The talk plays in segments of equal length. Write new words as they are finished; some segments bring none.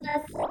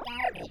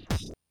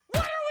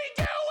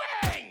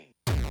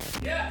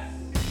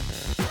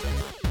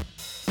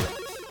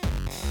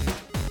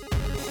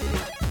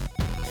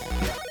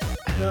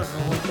don't know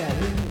what that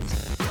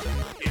is.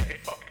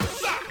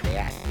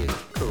 That is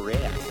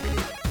correct.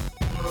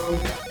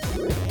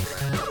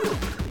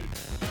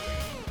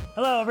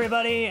 Hello,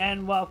 everybody,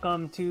 and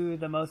welcome to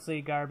the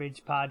Mostly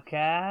Garbage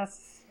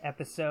Podcast,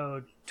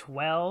 episode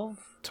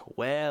 12.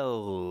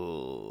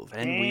 12,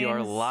 and we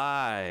are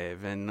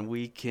live, and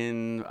we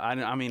can.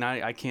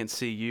 I can't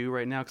see you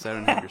right now because I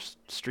don't have your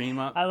stream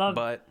up.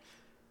 But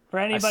for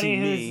anybody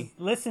who's me.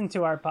 listened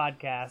to our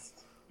podcast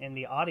in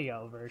the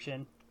audio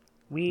version,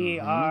 we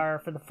are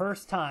for the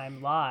first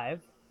time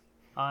live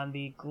on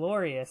the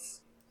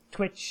glorious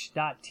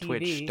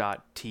twitch.tv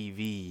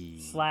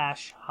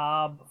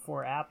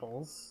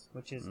 /Hob4Apples,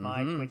 which is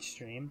my Twitch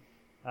stream.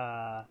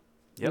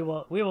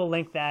 We will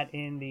link that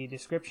in the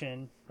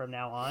description from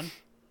now on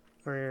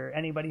for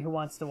anybody who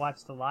wants to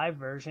watch the live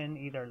version,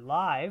 either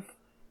live,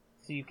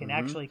 so you can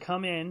actually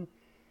come in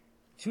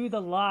to the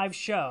live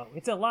show.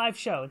 It's a live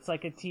show. It's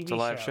like a TV show. It's a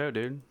live show,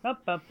 dude. We're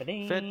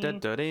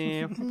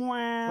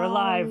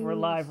live. We're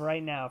live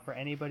right now for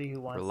anybody who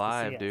wants to see us.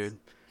 We're live, dude.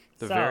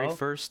 The very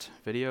first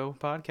video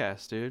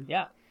podcast, dude.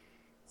 Yeah.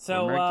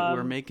 So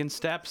we're making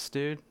steps,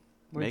 dude.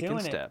 We're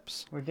doing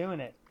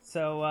it.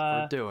 So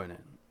we're doing it.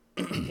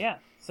 Yeah.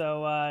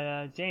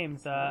 So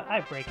James, I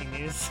have breaking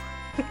news.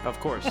 Of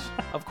course, dude.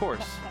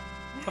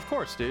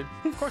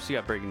 Of course, you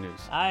got breaking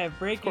news. I have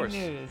breaking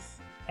news,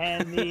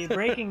 and the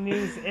breaking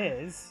news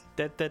is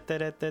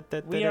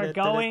we are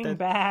going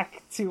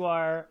back to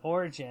our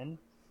origin.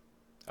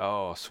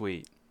 Oh,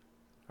 sweet.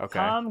 Okay.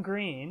 Tom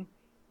Green.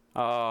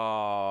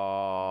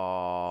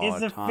 Oh,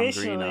 is Tom Green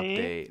officially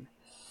update.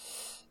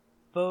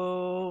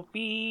 Bo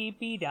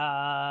beep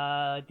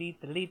da dee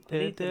da.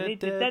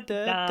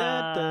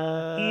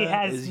 He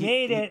has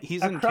made it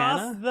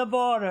across the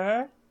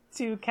border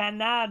to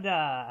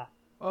Canada.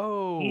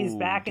 Oh, he's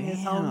back in his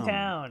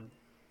hometown.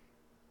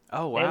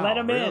 Oh wow! They let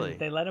him really? in.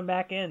 They let him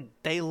back in.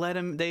 They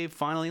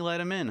finally let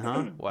him in,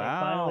 huh? Wow! They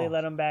finally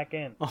let him back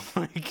in. Oh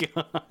my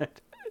god!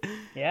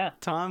 Yeah.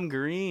 Tom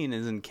Green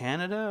is in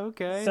Canada.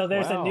 Okay. So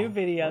there's a new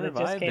video Where that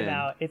just came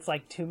out. It's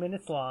like 2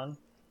 minutes long.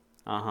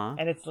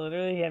 And it's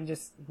literally him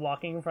just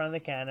walking in front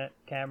of the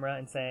camera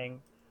and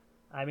saying,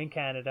 "I'm in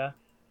Canada.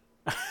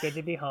 Good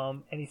to be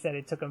home." And he said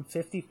it took him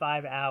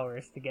 55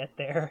 hours to get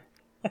there.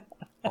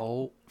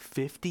 Oh,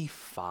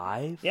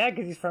 55? Yeah,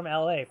 because he's from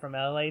LA. From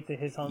LA to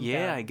his hometown.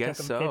 Yeah, I guess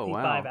so.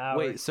 55 Wow. hours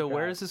Wait, so to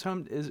where drive. is his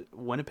home? Is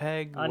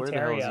Winnipeg? Ontario, Where the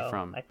hell is he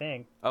from? I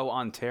think. Oh,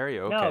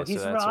 Ontario. Okay, No, he's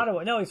so from that's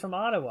Ottawa. No, he's from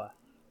Ottawa.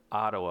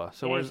 Ottawa.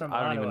 So Yeah, where's? he's from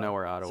I don't Ottawa. even know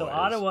where Ottawa So is.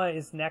 Ottawa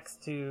is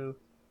next to.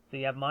 So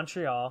you have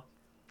Montreal,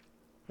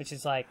 which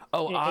is like.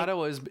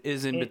 Ottawa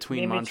is in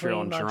between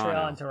Montreal and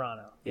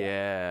Toronto.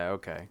 Yeah.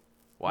 Okay.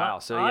 Wow.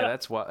 So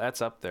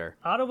that's up there.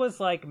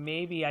 Ottawa's like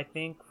maybe, I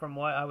think, from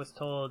what I was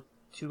told,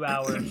 2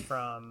 hours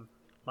from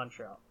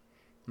Montreal.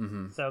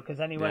 So, because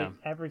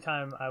every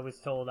time I was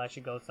told I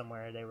should go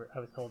somewhere, I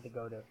was told to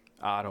go to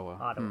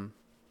Ottawa.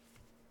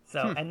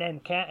 So, and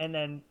then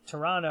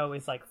Toronto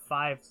is like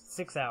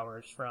 5-6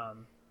 hours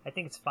from. I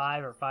think it's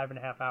 5 or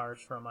 5.5 hours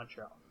from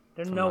Montreal.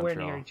 They're nowhere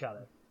near each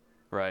other.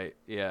 Right.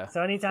 Yeah.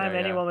 So anytime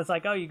anyone was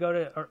like, "Oh, you go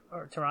to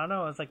or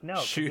Toronto," I was like, "No."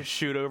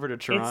 Shoot over to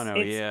Toronto.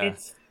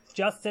 It's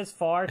just as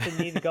far to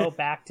need to go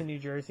back to New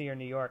Jersey or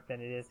New York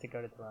than it is to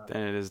go to Toronto.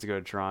 Than it is to go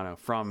to Toronto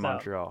from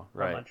Montreal.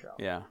 Right. From Montreal.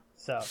 Yeah.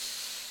 So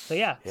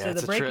yeah. So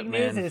the breaking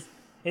news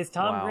is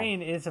Tom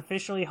Green is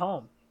officially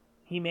home.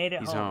 He made it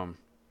home. He's home.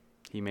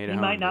 He made it home.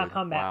 He might not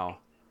come back. Wow.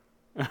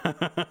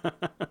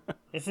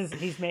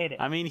 He's made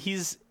it. I mean,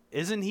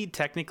 isn't he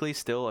technically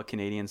still a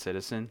Canadian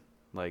citizen,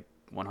 like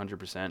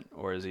 100%,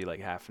 or is he like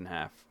half and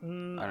half?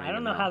 I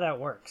don't know how that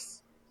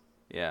works.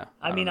 Yeah,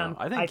 I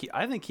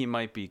think he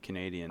might be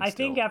Canadian. I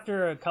think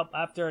after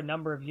a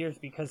number of years,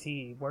 because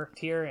he worked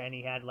here and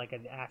he had like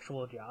an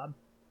actual job,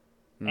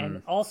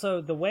 and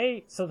also the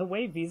way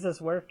visas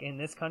work in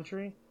this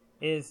country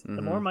is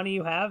the more money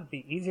you have,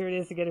 the easier it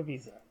is to get a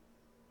visa.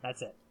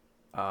 That's it.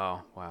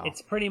 Oh wow!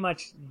 It's pretty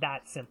much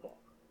that simple.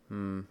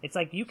 It's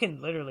like you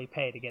can literally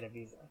pay to get a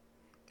visa.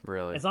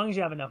 Really? As long as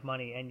you have enough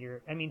money and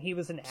he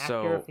was an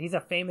actor. He's a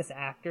famous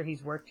actor.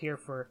 He's worked here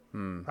for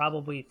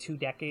probably 2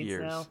 decades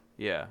years now.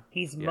 Yeah.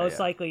 He's most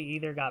likely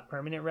either got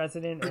permanent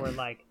resident or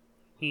like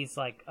he's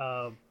like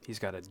he's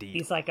got a deed.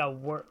 He's like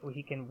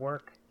he can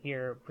work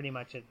here pretty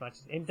much as much.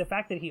 And the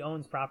fact that he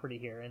owns property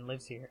here and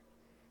lives here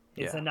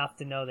is enough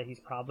to know that he's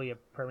probably a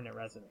permanent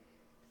resident.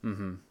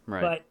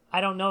 Right. But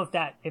I don't know if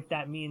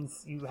that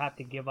means you have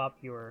to give up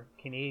your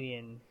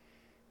Canadian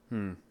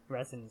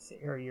residency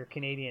or your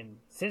Canadian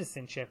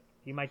citizenship.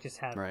 You might just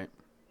have. Right.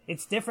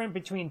 It's different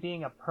between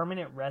being a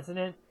permanent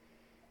resident,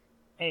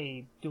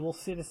 a dual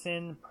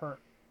citizen. I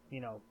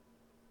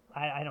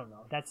don't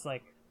know. That's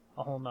like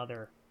a whole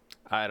nother.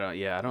 I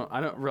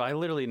I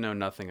literally know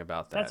nothing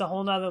about that. That's a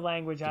whole nother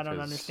language I don't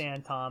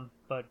understand, Tom.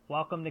 But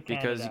welcome to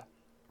Canada.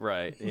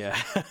 Right. Yeah.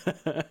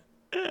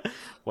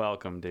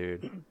 Welcome,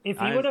 dude. If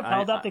you would have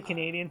held up the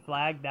Canadian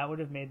flag, that would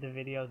have made the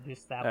video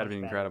just that much better.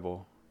 That'd be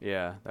incredible.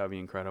 Yeah, that would be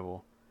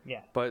incredible.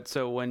 Yeah. But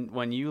so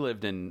when you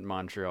lived in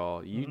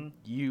Montreal,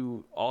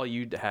 you all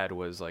you had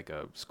was like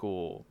a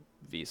school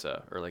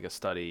visa or like a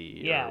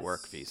study or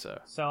work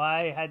visa. So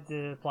I had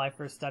to apply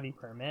for a study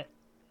permit.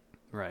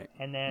 Right.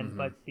 And then,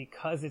 but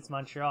because it's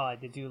Montreal, I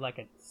had to do like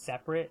a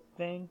separate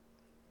thing.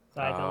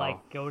 So I had to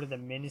like go to the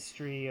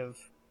Ministry of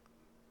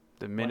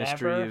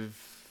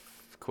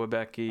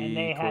Quebec. And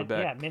they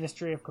had,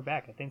 Ministry of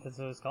Quebec. I think that's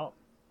what it's called.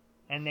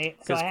 And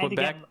so I had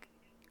Quebec, to get,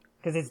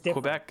 because it's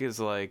different. Quebec is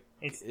like,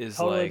 it's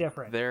totally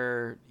different.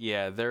 They're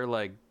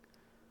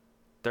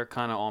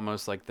kind of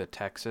almost like the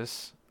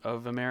Texas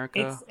of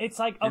America. It's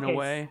like, in a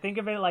way. Think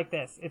of it like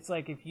this. It's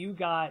like if you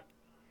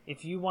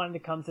wanted to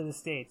come to the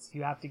States,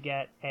 you have to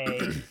get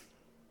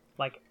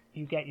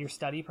you get your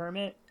study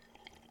permit.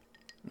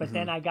 But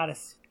then I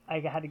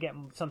had to get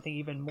something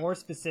even more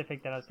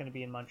specific that I was going to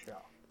be in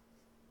Montreal.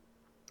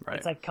 Right.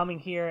 It's like coming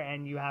here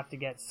and you have to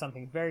get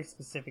something very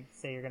specific to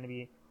say you're going to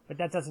be, but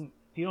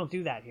you don't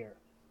do that here.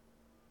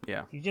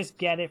 Yeah. You just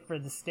get it for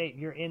the state.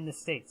 You're in the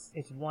States.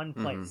 It's one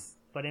place.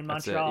 But in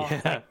Montreal,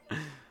 it's like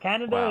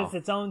Canada is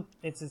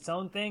its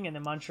own thing, and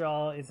then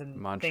Montreal is a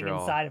thing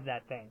inside of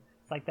that thing.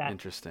 It's like that.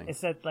 Interesting.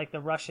 It's like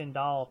the Russian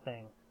doll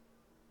thing.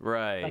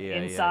 Right. Like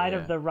inside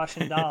of the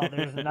Russian doll,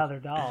 there's another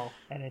doll,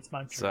 and it's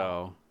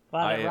Montreal.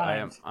 So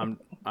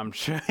I'm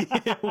sure.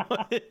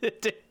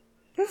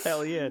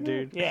 Hell yeah,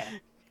 dude. Yeah.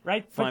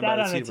 Right. Put that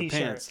on a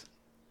t-shirt.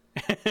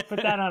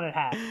 Put that on a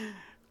hat.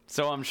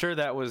 So I'm sure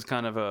that was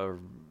kind of a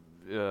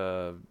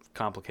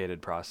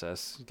complicated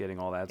process getting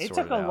all that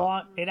sorted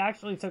out. It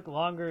actually took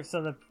longer.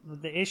 So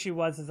the issue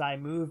was I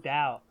moved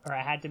out, or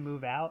I had to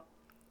move out,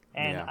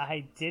 and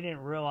I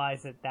didn't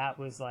realize that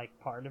was like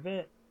part of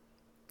it.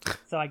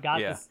 So I got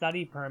the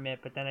study permit,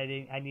 but then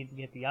I needed to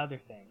get the other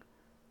thing.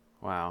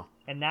 Wow.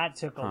 And that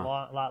took a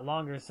lot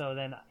longer. So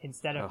then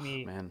instead of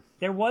I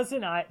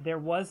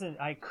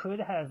could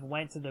have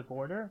went to the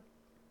border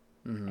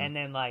and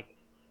then like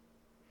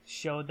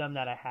showed them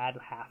that I had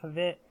half of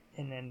it,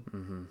 and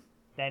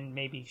then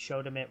maybe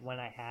showed them it when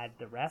I had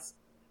the rest.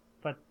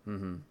 But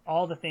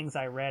all the things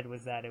I read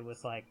was that it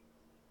was like,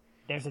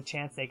 there's a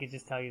chance they could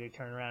just tell you to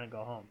turn around and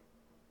go home.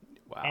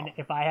 Wow. And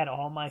if I had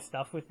all my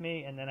stuff with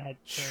me and then I had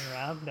to turn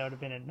around, that would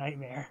have been a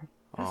nightmare.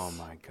 Oh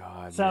my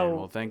God. So, man.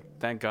 Well,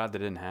 thank God that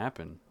didn't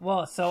happen.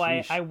 Well, so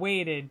I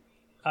waited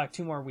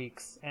 2 more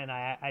weeks, and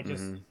I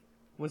just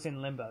was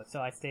in limbo.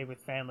 So I stayed with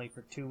family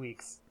for 2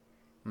 weeks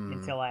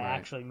until I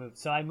actually moved.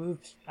 So I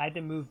had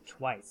to move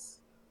twice.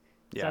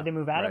 So I had to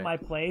move out of my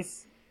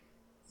place,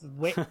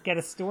 get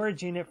a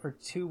storage unit for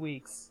 2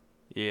 weeks.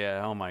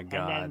 Yeah. Oh my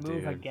God. And then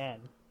move again.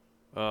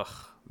 Ugh,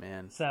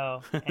 man.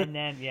 So and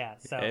then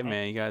So hey,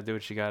 man, you gotta do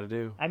what you gotta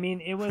do. I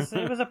mean, it was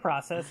a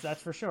process,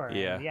 that's for sure.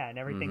 Yeah. And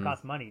everything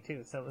cost money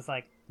too. So it was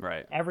like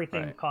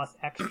everything right. cost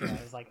extra.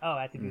 I was like, oh,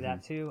 I have to do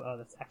that too. Oh,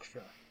 that's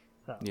extra.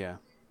 So yeah.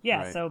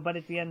 Right. So, but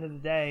at the end of the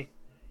day,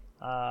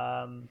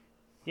 I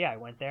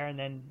went there, and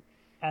then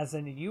as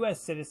a U.S.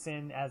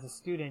 citizen, as a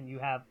student, you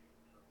have,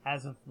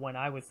 as of when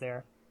I was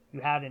there, you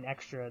had an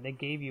extra. They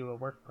gave you a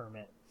work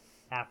permit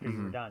after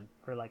you were done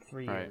for like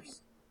 3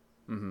 years,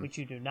 which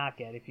you do not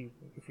get if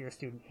you're a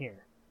student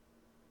here.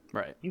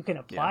 Right. You can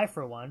apply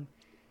for one,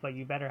 but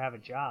you better have a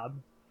job.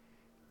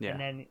 Yeah. And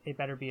then it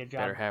better be a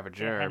job. Better have a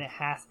job. And it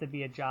has to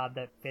be a job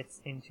that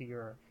fits into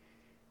your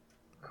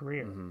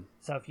career.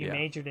 So if you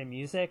majored in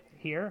music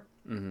here,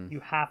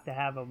 you have to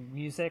have a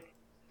music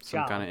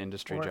some job, kind of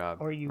industry job,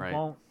 or you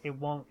won't.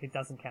 It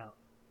doesn't count.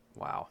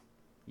 Wow.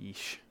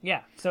 Yeesh.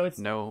 Yeah. So it's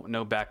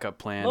no backup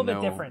plan. A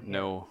little bit different.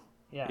 No.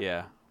 Yeah.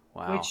 Yeah.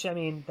 Wow. Which, I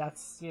mean,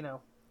 that's,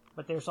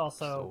 but there's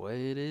also it's the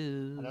way it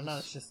is. I don't know.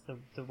 It's just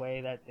the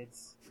way that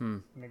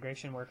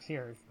immigration works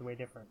here is the way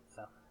different.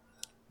 So.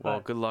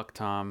 Well, good luck,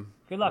 Tom.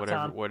 Good luck,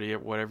 Tom.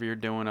 Whatever you're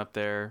doing up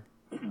there,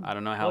 I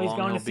don't know how long he'll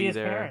be there. He's going to see his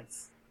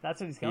parents. That's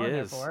what he's going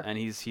there for. And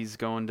he's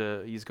going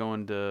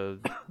to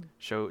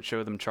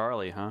show them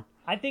Charlie, huh?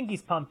 I think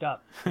he's pumped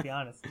up, to be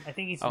honest. I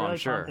think he's really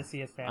pumped to see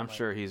his family. I'm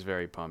sure he's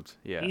very pumped.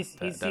 Yeah, he's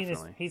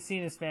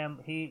seen his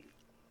family.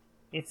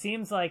 It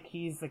seems like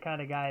he's the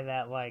kind of guy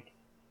that like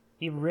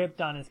he ripped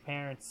on his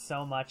parents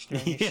so much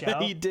during the show.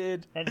 He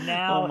did. And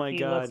now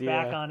looks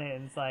back on it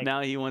and it's like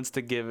now he wants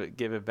to give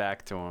it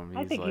back to him.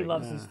 I think he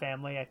loves his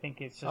family. I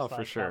think it's just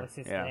for sure. That was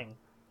his thing.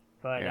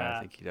 But I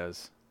think he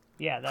does.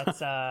 Yeah, that's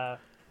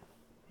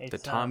the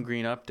Tom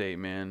Green update,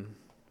 man.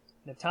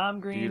 The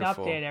Tom Green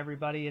update,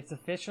 everybody. It's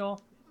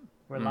official.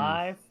 We're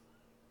live.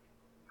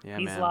 Yeah,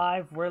 He's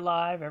live. We're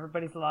live.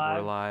 Everybody's live.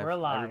 We're live. We're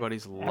alive.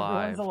 Everybody's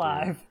live. Everyone's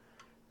alive.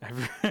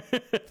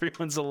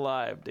 Everyone's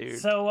alive, dude.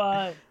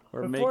 So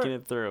we're making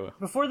it through.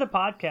 Before the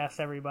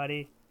podcast,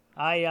 everybody,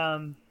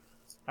 I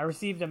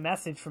received a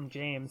message from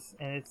James,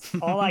 and it's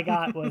all I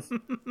got was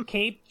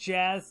Cape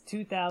Jazz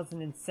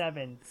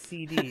 2007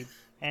 CD,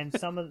 and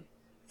some of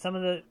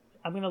the.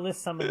 I'm gonna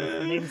list some of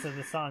the names of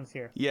the songs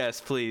here. Yes,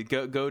 please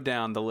go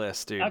down the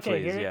list, dude.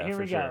 Okay, please. here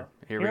we sure. go.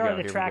 Here are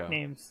the track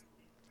names: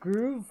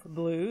 Groove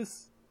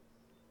Blues,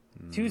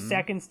 2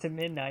 Seconds to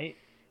Midnight.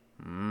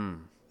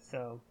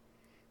 So,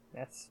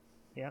 that's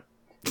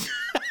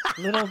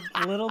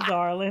Little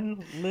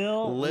Darlin,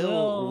 Lil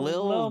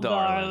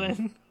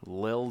Darlin,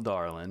 Lil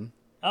Darlin.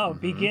 Oh,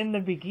 Begin the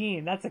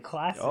Begin. That's a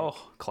classic. Oh,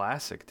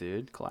 classic,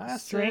 dude.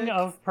 Classic. String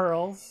of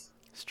Pearls.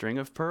 String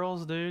of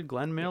Pearls, dude.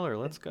 Glenn Miller.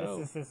 Let's go.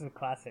 This is a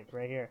classic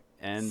right here.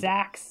 And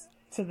Sax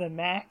to the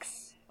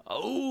Max.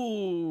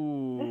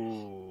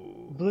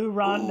 Oh. Blue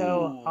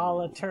Rondo a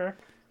la Turk.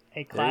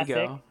 A classic.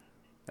 There you go.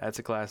 That's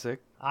a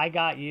classic. I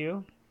Got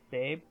You,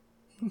 Babe.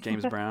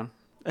 James Brown.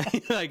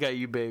 I Got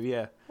You, Babe.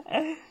 Yeah.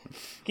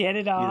 Get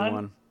It On. Either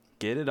one.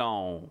 Get It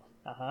On.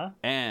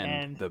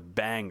 And the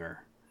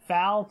banger.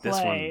 Foul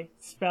Play,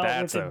 spelled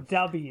with a a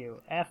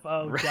W.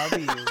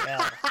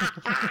 F-O-W-L.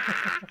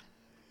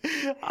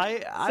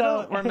 I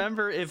don't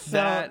remember if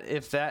that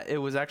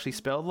it was actually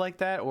spelled like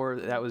that, or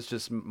that was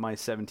just my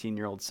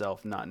 17-year-old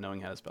self not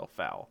knowing how to spell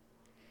foul.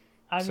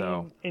 I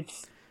mean,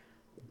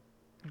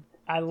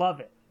 I love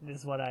it.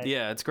 Is what I.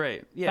 Yeah, it's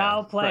great. Yeah,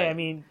 foul play. Right. I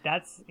mean,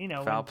 that's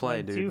foul play,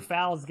 when dude. Two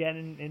fouls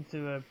getting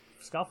into a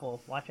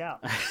scuffle. Watch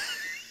out.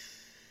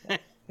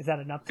 Is that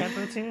an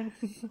up-tempo tune?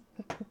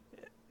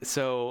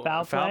 So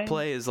foul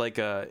play is like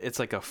it's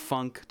like a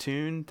funk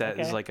tune that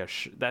is like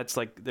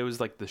it was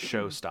like the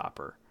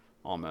showstopper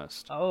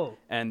almost. Oh.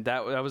 And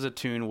that was a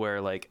tune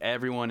where like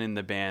everyone in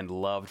the band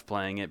loved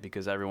playing it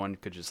because everyone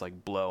could just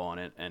like blow on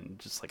it and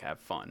just like have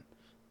fun.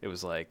 It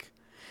was like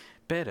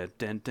it's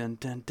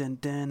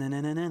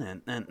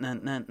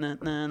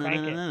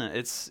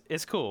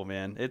cool,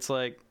 man. It's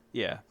like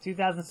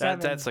 2007.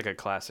 That's like a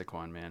classic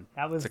one, man.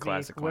 That was the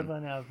classic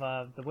equivalent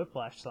of the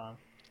Whiplash song.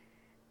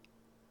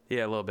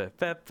 Yeah, a little bit.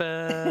 Yep.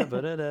 Oh,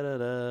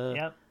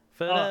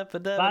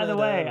 by the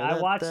way, I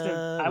watched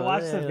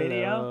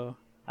the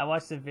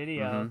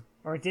video.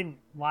 Or didn't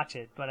watch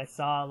it, but I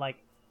saw like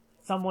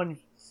someone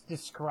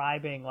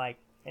describing, like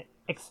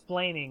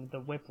explaining the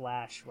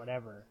Whiplash,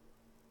 whatever,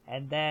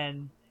 and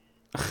then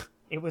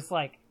it was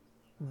like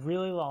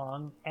really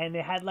long, and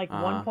it had like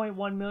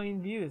 1.1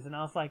 million views, and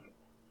I was like,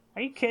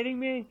 "Are you kidding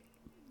me?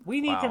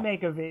 We need to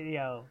make a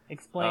video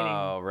explaining.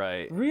 Oh,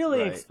 right.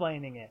 Really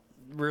explaining it.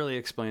 Really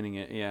explaining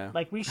it, yeah.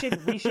 Like we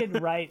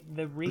should write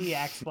the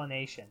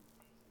re-explanation.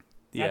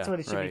 That's what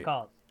it should be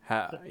called.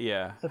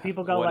 So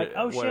people go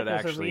oh shit,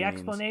 there's a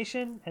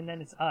re-explanation, and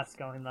then it's us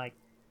going like,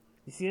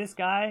 you see this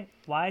guy?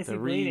 Why is he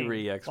bleeding?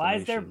 Why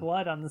is there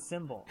blood on the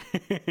symbol?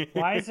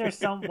 Why is the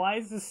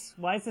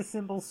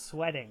symbol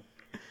sweating?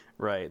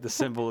 Right, the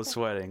symbol is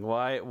sweating.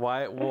 Why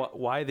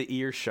the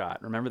ear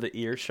shot? Remember the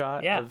ear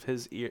shot of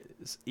his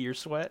ear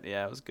sweat?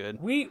 Yeah, it was good.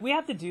 We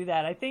have to do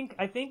that. I think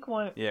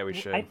we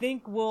should. I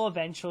think we'll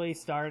eventually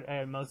start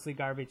a Mostly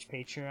Garbage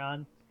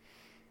Patreon.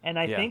 And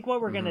I think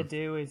what we're going to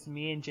do is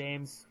me and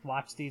James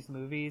watch these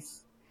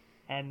movies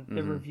and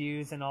the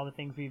reviews and all the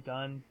things we've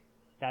done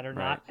that are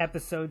not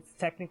episodes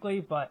technically,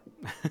 but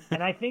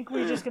and I think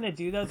we're just going to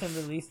do those and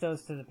release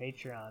those to the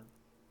Patreon.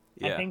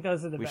 Yeah, I think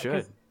those are the best. We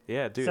should.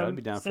 Yeah, dude, I'd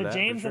be down for that. So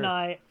James and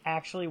I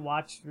actually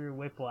watched through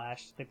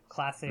Whiplash, the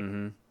classic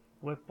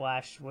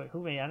Whiplash. I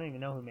don't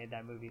even know who made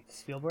that movie.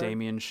 Spielberg?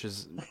 Damien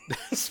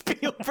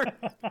Spielberg.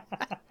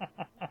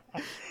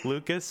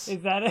 Lucas?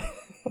 Is that it?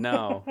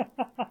 No.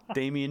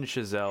 Damien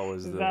Chazelle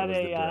was the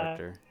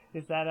director.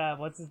 Is that,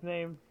 what's his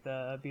name?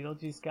 The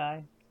Beetlejuice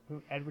guy?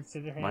 Edward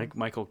Scissorhands?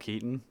 Michael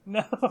Keaton?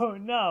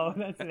 No,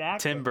 that's an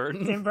actor. Tim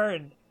Burton? Tim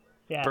Burton.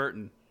 Yeah.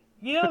 Burton.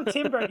 You know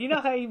Tim Burton. You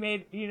know how he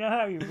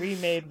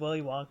remade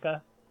Willy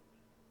Wonka?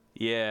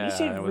 Yeah, he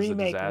should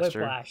remake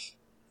Whiplash.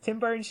 Tim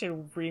Burton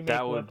should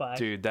remake Whiplash.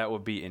 Dude, that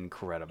would be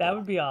incredible. That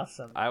would be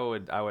awesome. I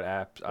would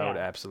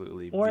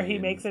absolutely. Or he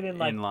makes it in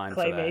like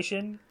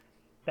claymation.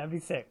 That'd be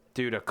sick.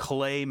 Dude, a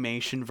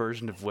claymation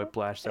version of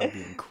Whiplash, that would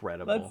be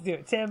incredible. Let's do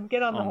it. Tim,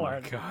 get on the horn.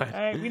 Oh my God. All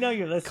right, we know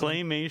you're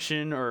listening.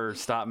 Claymation or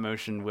stop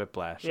motion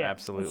Whiplash,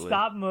 absolutely.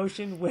 Stop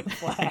motion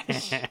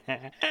Whiplash.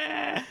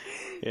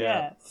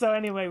 Yeah. So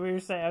anyway,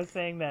 I was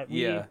saying that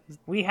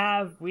we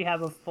have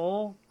a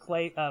full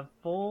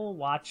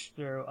watch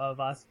through of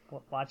us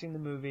watching the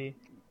movie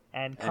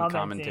and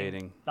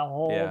commentating the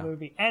whole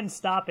movie and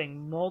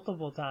stopping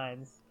multiple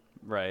times.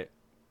 Right.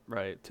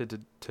 To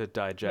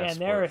digest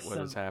what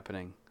is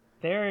happening.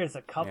 There is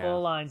a couple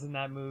of lines in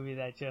that movie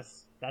that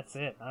that's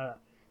it.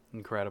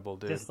 Incredible,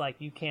 dude. Just like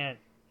you can't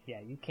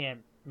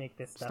make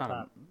this stuff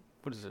up.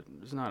 What is it?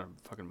 There's not a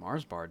fucking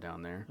Mars bar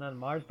down there. Not a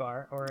Mars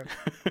bar. Or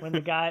when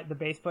the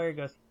bass player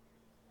goes,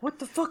 "What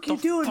the fuck you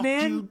doing,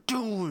 man? What you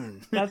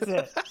doing?" That's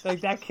it.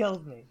 Like that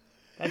kills me.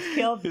 That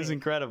killed me. It's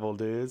incredible,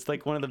 dude. It's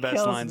like one of the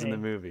best lines in the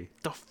movie.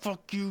 The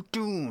fuck you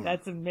doing?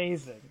 That's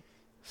amazing.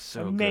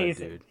 So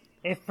amazing. Good, dude.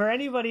 If for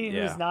anybody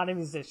who's not a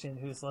musician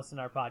who's listened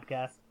to our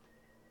podcast,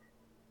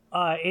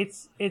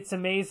 it's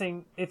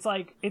amazing. It's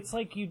like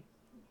you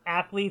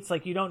athletes,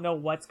 like you don't know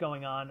what's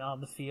going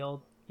on the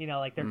field. You know,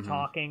 like they're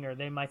talking or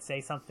they might say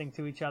something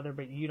to each other,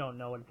 but you don't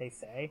know what they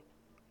say.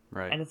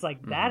 Right. And it's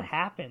like that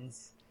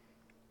happens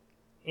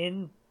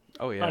in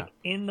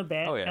in the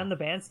band on the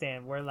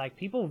bandstand where like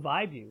people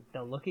vibe you.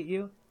 They'll look at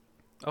you.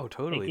 Oh,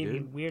 totally, they give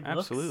dude. You weird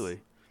Absolutely.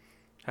 looks.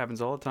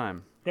 Happens all the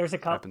time.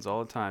 Happens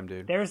all the time,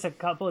 dude. There's a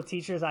couple of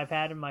teachers I've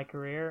had in my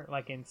career,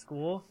 like in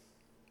school,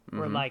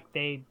 where like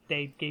they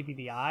gave you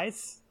the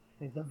eyes,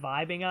 The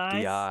vibing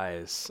eyes. The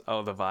eyes.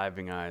 Oh, the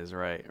vibing eyes.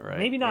 Right.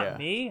 Maybe not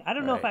me. I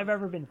don't know if I've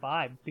ever been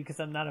vibed because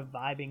I'm not a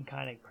vibing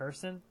kind of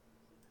person.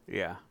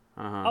 Yeah.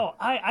 Oh,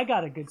 I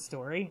got a good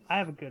story. I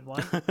have a good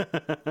one.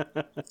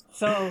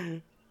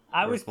 So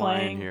I was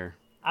playing here.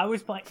 I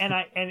was playing,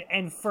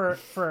 and for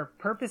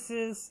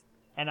purposes,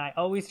 and I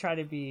always try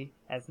to be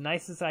as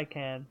nice as I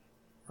can.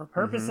 For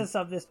purposes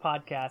of this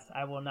podcast,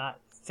 I will not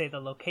say the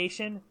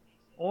location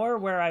or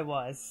where I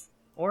was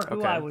or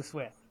who I was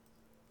with.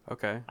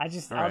 Okay. I'll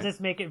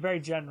just make it very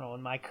general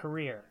in my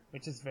career,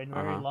 which has been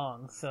very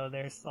long. So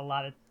there's a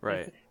lot of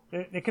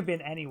It could be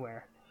in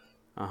anywhere.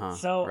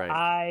 So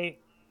I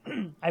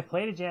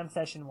played a jam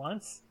session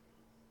once,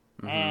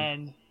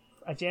 and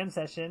a jam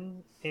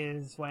session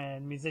is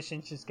when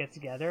musicians just get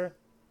together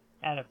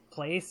at a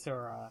place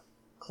or a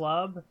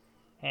club,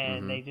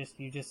 and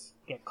you just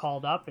get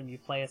called up and you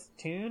play a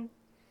tune,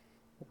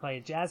 you play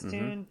a jazz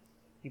tune,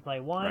 you play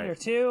one or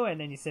two,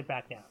 and then you sit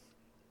back down.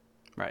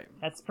 Right.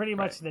 That's pretty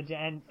much the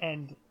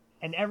and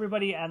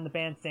everybody on the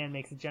bandstand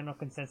makes a general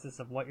consensus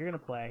of what you're gonna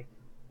play,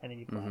 and then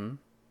you play.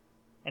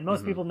 And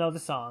most people know the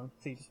song,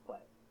 so you just play.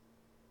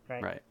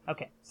 Right.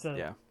 Okay.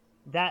 So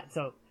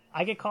so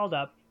I get called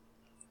up,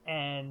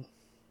 and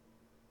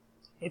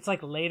it's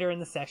like later in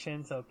the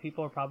session, so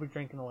people are probably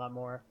drinking a lot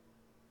more.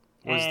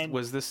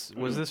 Was this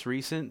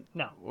recent?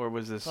 No. Or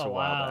was this a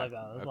while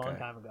ago? It was a long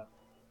time ago.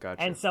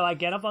 Gotcha. And so I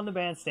get up on the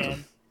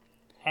bandstand,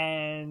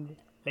 and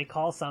they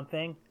call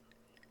something,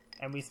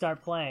 and we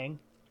start playing,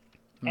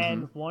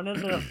 and one of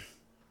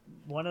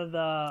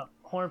the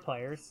horn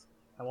players,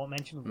 I won't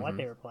mention what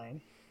they were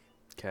playing.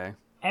 Okay.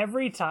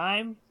 Every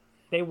time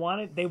they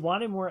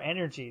wanted more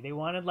energy. They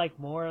wanted like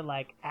more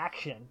like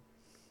action.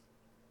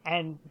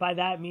 And by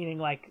that meaning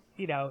like,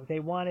 they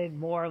wanted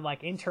more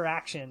like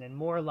interaction and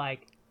more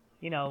like,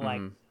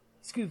 like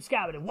scoop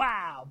scab and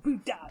wow,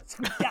 boot down,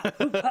 scoop down,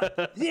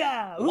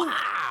 yeah,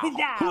 wow,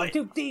 down,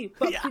 toop deep,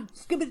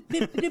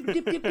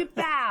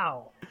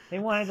 bow. They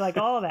wanted like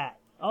all that,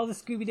 all the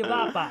Scooby-Doo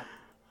bop bop.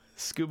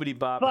 Scooby-Doo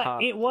bop but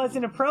hop. It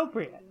wasn't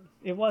appropriate.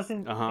 It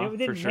wasn't. It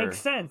didn't make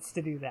sense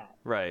to do that.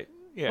 Right.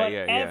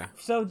 Yeah.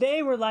 So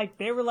they were like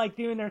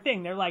doing their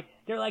thing. They're like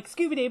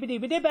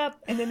Scooby-Doo,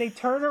 and then they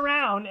turn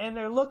around and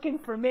they're looking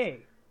for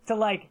me to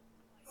like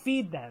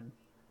feed them.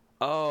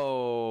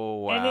 Oh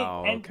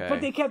wow! Okay.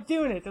 But they kept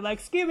doing it. They're like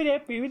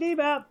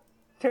Scooby-Doo,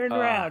 turn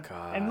around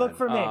and look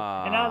for me,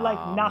 and I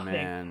like nothing.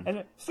 Man.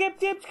 And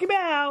skip,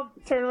 out,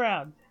 turn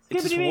around.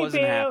 It just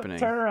wasn't happening.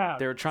 Turn around.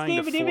 They were trying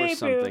to force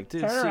something.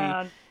 Turn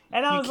around.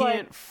 And I was you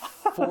can't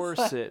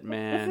force it,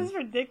 man. This is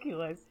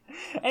ridiculous.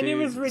 And it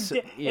was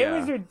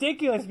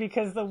ridiculous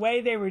because the way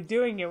they were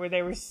doing it, where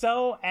they were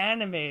so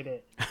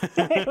animated,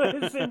 it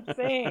was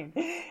insane.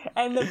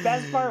 And the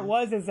best part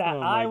was that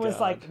I was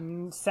like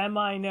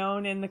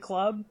semi-known in the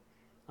club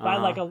by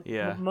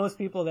most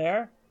people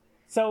there.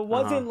 So it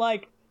wasn't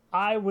like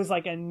I was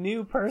like a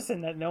new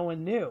person that no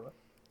one knew.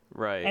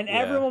 Right. And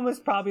everyone was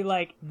probably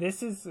like,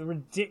 "This is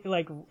ridiculous."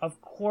 Like, of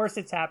course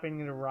it's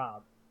happening to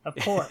Rob. Of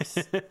course,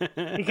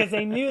 because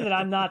they knew that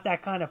I'm not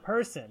that kind of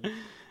person.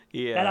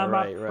 Yeah, that I'm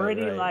right, a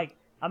pretty right. like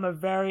I'm a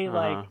very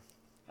like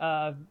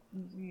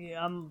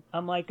I'm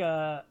like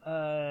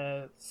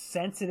a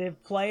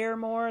sensitive player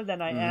more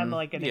than I am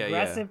like an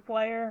aggressive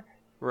player.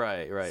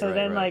 Right. So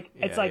then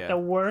it's like the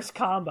worst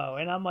combo,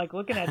 and I'm like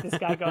looking at this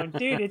guy going,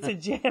 dude, it's a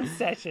jam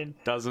session.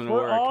 Doesn't We're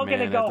work. We're all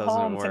gonna go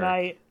home work.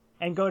 tonight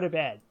and go to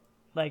bed.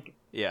 Like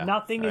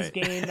nothing is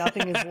gained,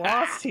 nothing is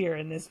lost here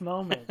in this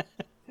moment.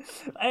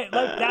 My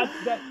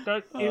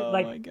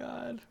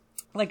God.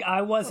 Like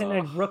I wasn't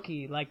a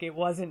rookie. Like it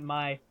wasn't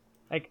my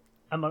like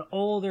I'm an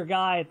older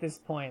guy at this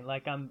point.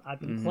 Like I've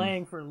been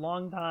playing for a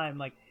long time.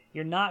 Like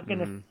you're not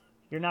gonna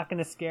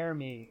scare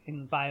me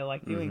by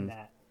like doing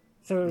that.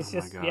 So it was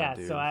just God,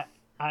 dude. So I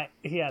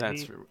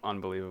that's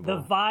unbelievable.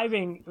 The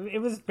vibing, it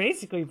was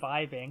basically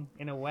vibing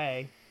in a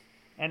way.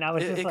 And I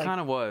was just like, it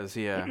kind of was,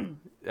 yeah.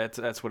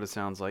 That's what it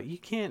sounds like. You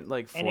can't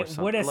like force something. And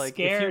it would have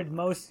scared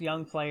most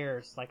young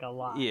players like a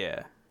lot.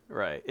 Yeah.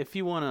 Right. If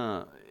you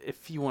wanna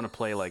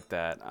play like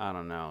that, I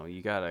don't know.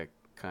 You gotta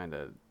kind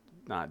of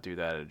not do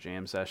that at a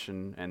jam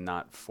session and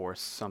not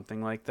force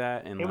something like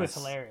that. It was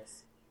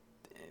hilarious.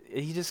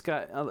 You just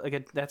got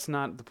that's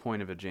not the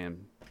point of a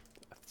jam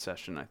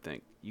session. I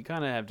think you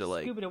kind of have to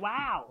like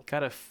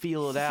gotta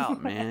feel it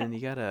out, man. You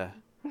gotta.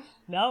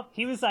 Nope.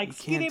 He was like,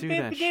 can't do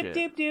that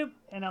shit. Doop,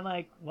 and I'm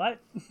like, what?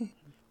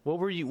 What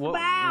were you?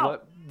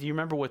 What? Do you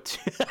remember what?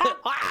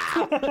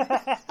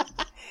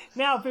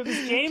 Now, if it was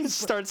James,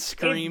 start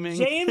screaming. If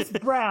James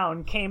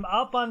Brown came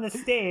up on the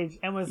stage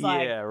and was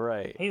like, "Yeah,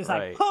 right." He was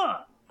like,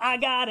 "Huh, I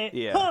got it."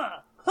 Yeah.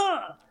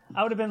 Huh.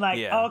 I would have been like,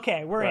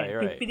 "Okay, we're in." Right. I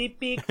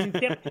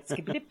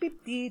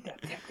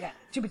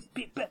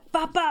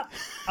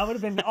would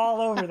have been all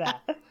over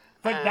that.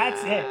 But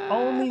that's it.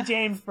 Only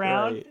James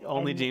Brown. Right.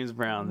 Only James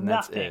Brown. And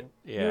that's nothing. it.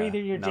 Yeah.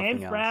 You're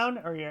James else. Brown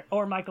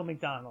or Michael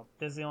McDonald.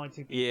 Those are the only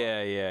two people.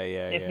 Yeah.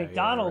 If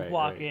McDonald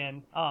walk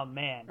in, oh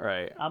man.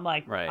 Right. I'm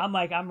like,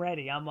 I'm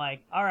ready. I'm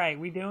like, all right,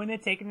 we doing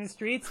it, taking the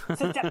streets.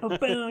 Taking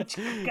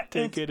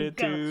it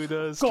to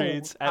the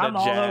streets at a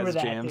jazz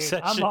jam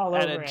session. I'm all over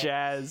at a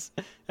jazz.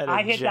 At a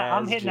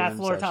I'm hitting that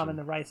floor session. tom in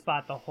the right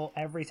spot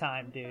every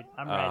time, dude.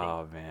 I'm ready.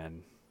 Oh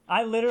man.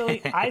 I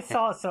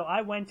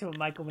went to a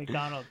Michael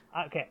McDonald.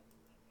 Okay.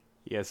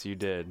 Yes, you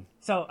did.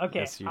 So,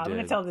 okay, yes, I'm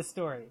going to tell this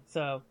story.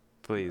 So,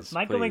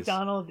 Michael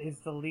McDonald is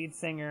the lead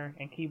singer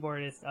and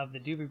keyboardist of the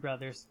Doobie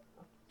Brothers'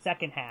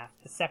 second half,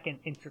 the second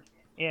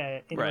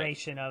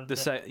iteration of the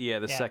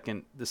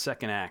second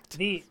act.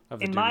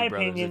 In my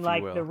opinion,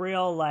 like the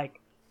real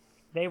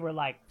they were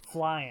like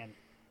flying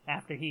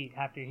after he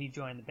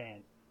joined the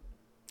band.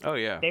 Oh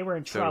yeah, they were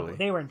in trouble. Totally.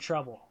 They were in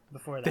trouble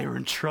before that. They were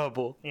in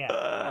trouble.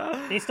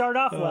 Yeah, they started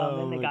off well,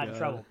 and then they got in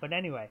trouble. But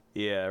anyway.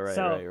 Yeah,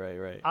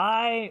 right.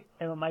 I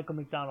am a Michael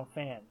McDonald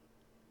fan.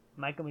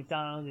 Michael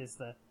McDonald is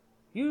the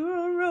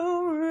you're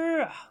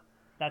over.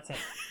 That's it.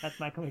 That's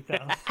Michael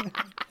McDonald.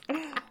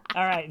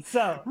 All right,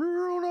 so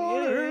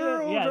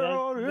there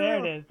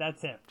it is.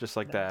 That's him. Just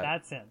like that.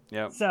 That's him.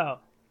 Yep. So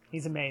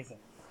he's amazing.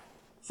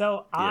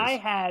 So I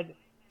had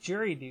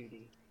jury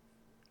duty.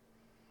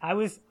 I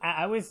was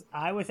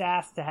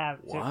asked to have.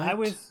 What? I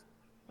was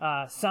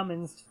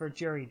summoned for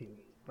jury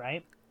duty,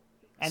 right?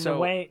 And so, the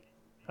way.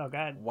 Oh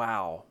God.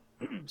 Wow.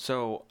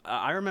 So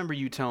I remember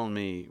you telling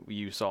me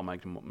you saw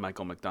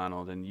Michael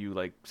McDonald and you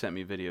like sent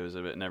me videos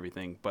of it and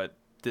everything, but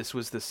this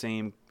was the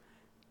same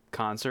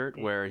concert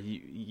where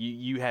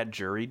you had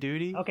jury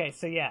duty? Okay,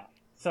 so yeah.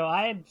 So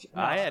I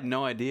had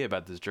no idea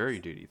about this jury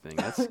duty thing.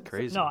 That's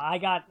crazy. No, I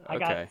got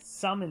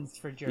summoned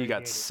for jury duty. You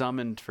got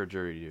summoned for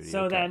jury duty.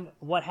 So then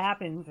what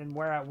happened and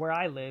where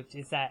I lived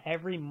is that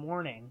every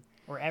morning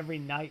or every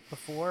night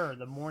before or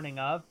the morning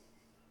of,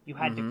 you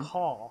had to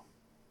call.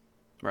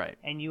 Right.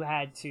 And you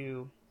had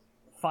to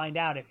find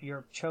out if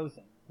you're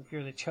chosen, if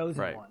you're the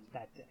chosen one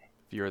that day.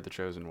 If you're the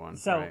chosen one.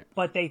 So, right.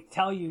 But they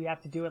tell you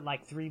have to do it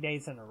like 3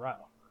 days in a row.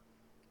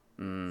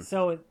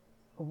 So,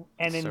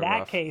 and in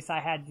that case, I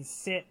had to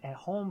sit at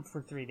home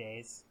for 3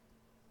 days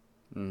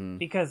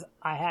because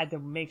I had to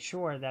make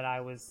sure that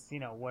I was,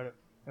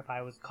 if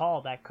I was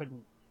called, I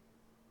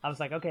was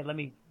like, okay,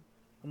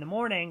 in the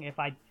morning, if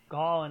I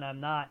call and I'm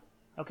not,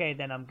 okay,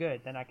 then I'm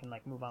good. Then I can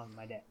move on with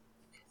my day.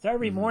 So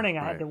every morning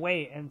I had to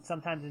wait, and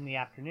sometimes in the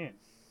afternoon.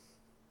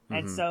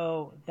 And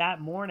so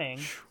that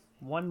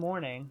one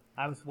morning,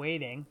 I was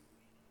waiting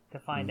to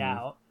find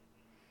out,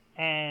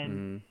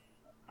 and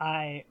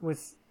I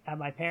was at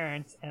my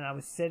parents' and I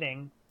was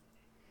sitting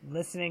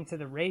listening to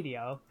the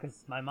radio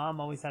because my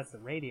mom always has the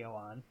radio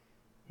on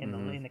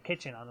in the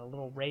kitchen on a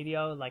little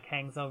radio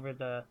hangs over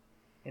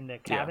in the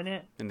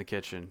cabinet in the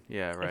kitchen.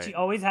 Yeah, right. And she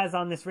always has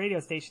on this radio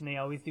station. They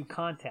always do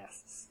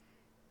contests.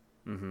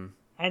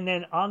 And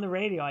then on the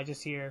radio, I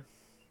just hear,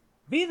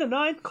 "Be the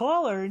 9th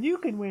caller, and you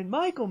can win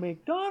Michael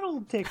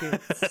McDonald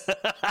tickets."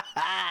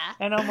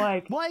 And I'm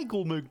like,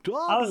 Michael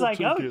McDonald. I was like,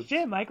 tickets. "Oh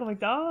shit, Michael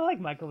McDonald! I like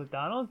Michael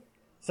McDonald."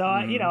 So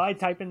I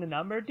type in the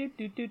number, and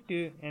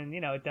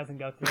it doesn't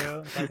go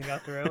through.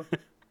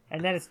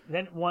 And then it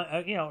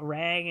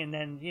rang, and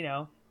then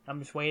I'm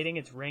just waiting.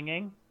 It's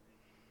ringing,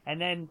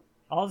 and then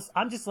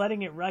I'm just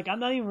letting it.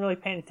 I'm not even really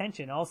paying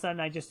attention. All of a sudden,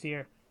 I just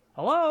hear,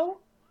 "Hello,"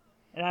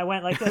 and I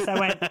went like this. I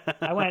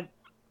went,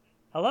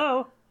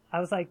 "Hello." I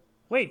was like,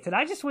 "Wait, did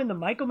I just win the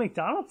Michael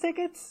McDonald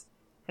tickets?"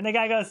 And the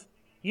guy goes,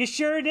 "You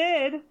sure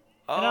did."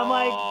 And I'm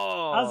like,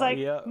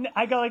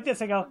 I go like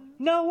this. I go,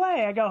 "No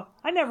way." I go,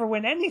 "I never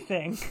win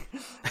anything."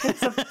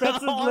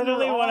 That's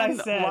literally what I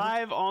said.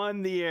 Live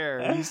on the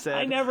air. You said,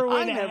 I never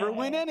win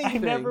anything. I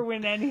never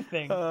win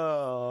anything.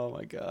 Oh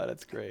my God,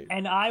 that's great.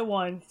 And I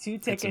won 2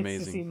 tickets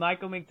to see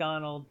Michael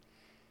McDonald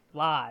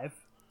live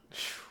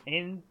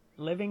in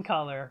living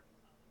color.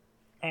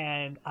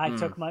 And I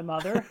took my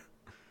mother.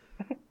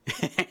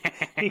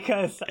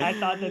 Because I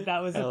thought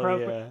that was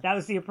appropriate. Yeah. That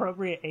was the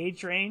appropriate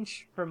age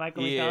range for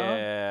Michael McDonald.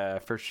 Yeah,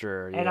 for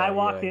sure. Yeah, and I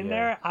walked in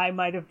there. I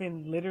might have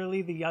been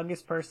literally the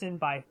youngest person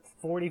by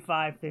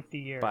 45, 50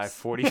 years. By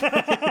 45.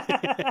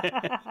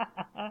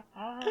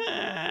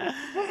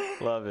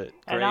 Love it.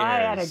 And I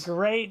had a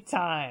great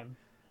time.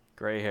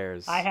 Gray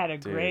hairs. I had a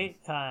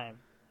great time.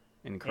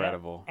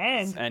 Incredible.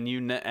 Yeah. And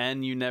you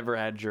never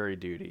had jury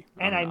duty.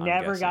 And I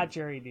never got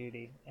jury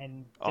duty.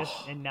 And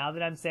and now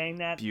that I'm saying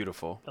that,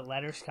 beautiful. The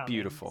letter's coming.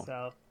 Beautiful.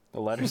 So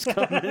the letter's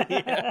coming.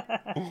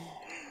 Yeah.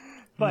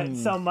 But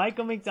so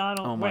Michael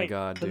McDonald. Oh my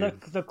God, dude!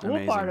 The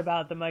cool part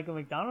about the Michael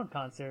McDonald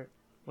concert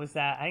was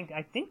that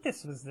I think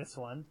this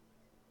one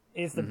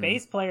is the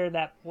bass player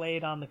that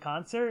played on the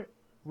concert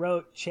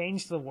wrote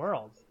 "Change the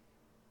World,"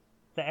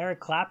 the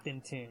Eric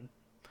Clapton tune.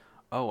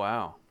 Oh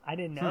wow! I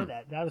didn't know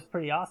that. That was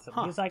pretty awesome.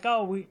 He was like, I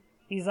want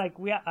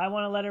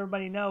to let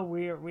everybody know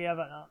we have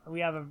a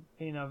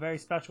very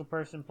special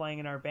person playing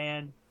in our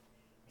band.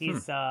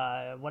 He's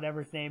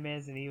whatever his name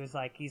is, and he was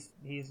like he's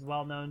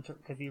well known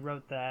because he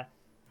wrote the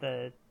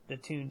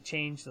tune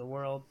 "Change the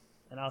World."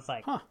 And I was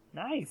like, huh.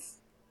 Nice.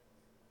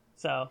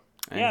 So,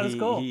 And yeah, it was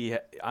cool.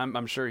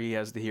 I'm sure he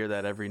has to hear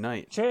that every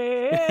night.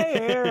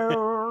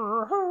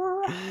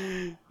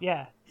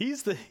 Yeah.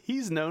 He's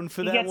known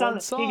for that one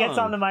song. He gets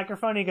on the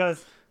microphone. He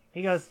goes,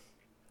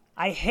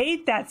 I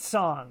hate that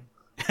song.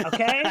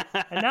 Okay,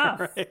 enough,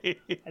 Right.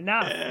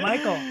 enough,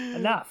 Michael,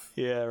 enough.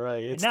 Yeah,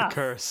 right. It's Enough. the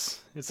curse.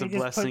 It's He a just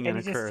blessing and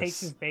a he just curse. takes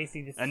his bass,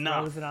 he just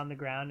Enough. throws it on the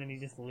ground, and he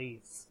just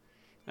leaves.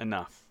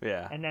 Enough.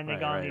 Yeah. And then they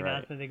go on the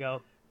announcement. They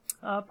go,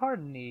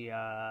 pardon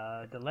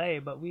the delay,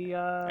 but we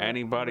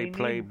Anybody we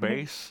play need-"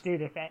 bass?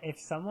 Dude, if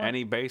someone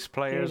Any bass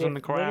players dude, in the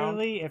crowd?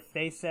 Literally, if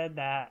they said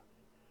that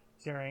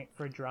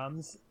for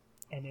drums,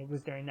 and it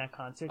was during that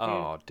concert, dude,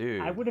 Oh,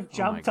 dude. I would have Oh my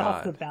jumped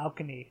off the God.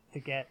 balcony to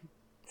get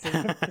to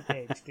the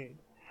page, dude.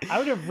 I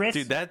would have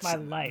risked Dude, my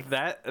life.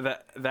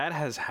 That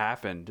has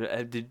happened.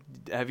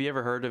 Have you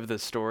ever heard of the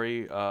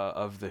story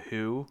of the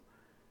Who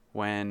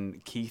when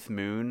Keith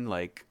Moon,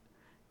 like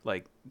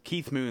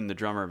Keith Moon, the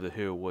drummer of the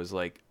Who, was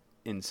like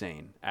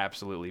insane,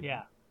 absolutely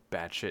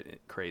batshit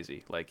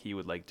crazy. Like he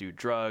would like do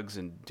drugs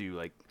and do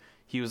like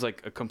he was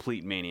like a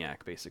complete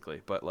maniac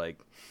basically. But like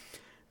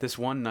this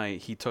one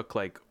night he took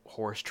like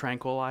horse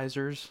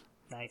tranquilizers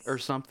or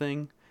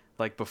something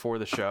like before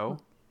the show.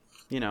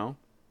 You know,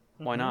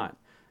 why not?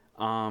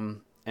 So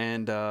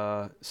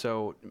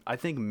I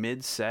think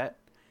mid-set,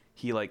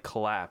 he like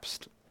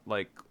collapsed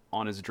like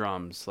on his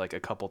drums like a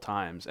couple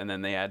times, and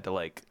then they had to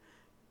like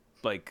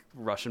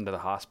rush him to the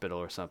hospital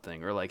or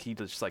something, or like he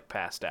just like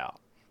passed out.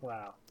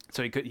 Wow.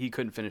 So he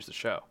couldn't finish the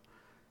show.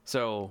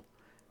 So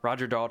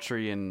Roger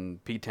Daltrey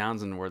and Pete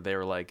Townsend were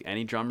like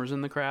any drummers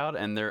in the crowd,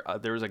 and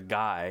there was a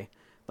guy,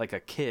 like a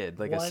kid,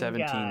 like One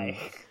a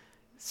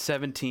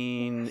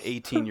 17,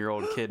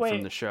 18-year-old kid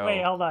from the show.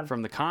 Wait, hold on.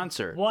 From the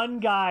concert.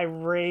 One guy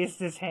raised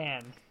his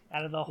hand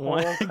out of the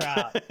whole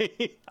crowd.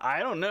 I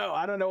don't know.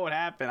 I don't know what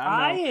happened.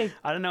 I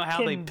don't know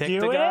how they picked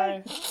the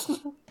guy.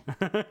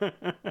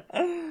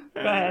 Go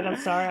ahead. I'm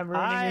sorry. I'm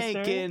ruining your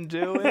story. I can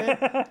do it.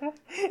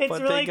 It's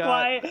really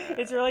quiet.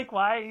 It's really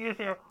quiet. You just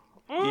hear.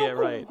 Yeah,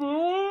 right.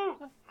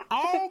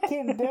 I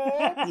can do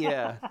it.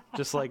 Yeah,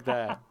 just like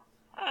that.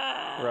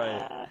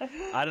 Right.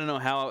 I don't know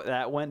how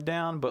that went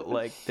down, but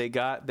like they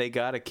got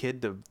a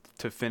kid to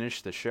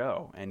finish the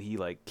show, and he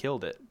like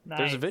killed it. Nice.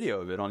 There's a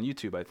video of it on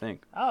YouTube, I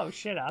think. Oh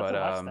shit! I'll have to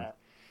watch that.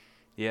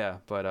 Yeah,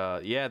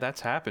 but yeah, that's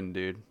happened,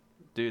 dude.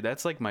 Dude,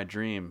 that's like my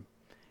dream.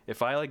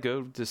 If I like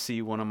go to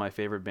see one of my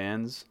favorite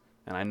bands,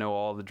 and I know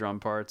all the drum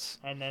parts,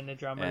 and then the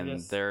drummer and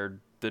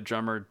the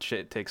drummer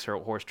takes her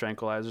horse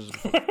tranquilizers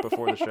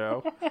before the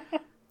show.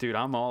 Dude,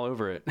 I'm all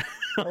over it.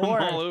 I'm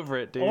all over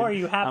it, dude. Or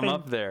I'm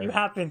up there. You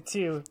happen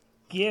to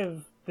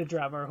give the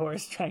drummer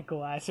horse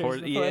tranquilizers before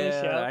the show.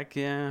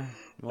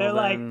 Well,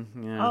 they're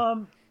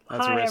then,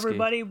 hi risky.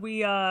 everybody.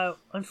 We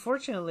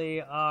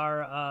unfortunately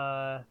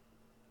our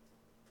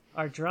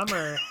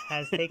drummer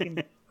has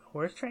taken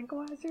horse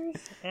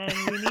tranquilizers, and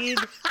we need.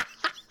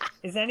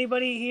 Is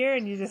anybody here?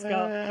 And you just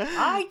go,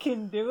 I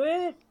can do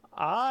it.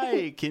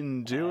 I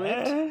can do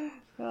it.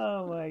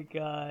 Oh my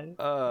god.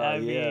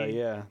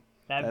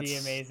 That'd be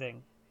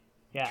amazing.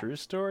 Yeah. True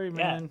story,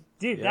 man. Yeah.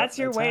 Dude, that's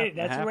your way.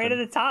 That's your way to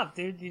the top,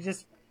 dude.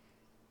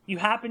 You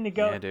happen to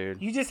go. Yeah,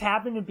 dude. You just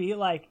happen to be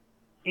like,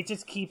 it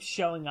just keeps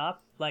showing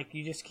up. Like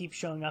you just keep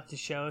showing up to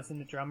shows, and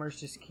the drummers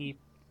just keep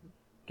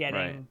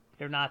getting.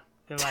 Right.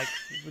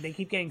 They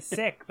keep getting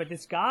sick, but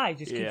this guy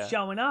just keeps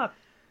showing up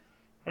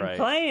and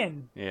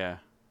playing. Yeah.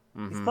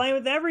 Mm-hmm. He's playing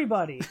with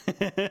everybody.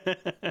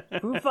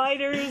 Foo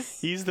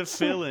Fighters. He's the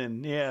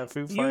fill-in. Yeah,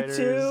 Foo Fighters.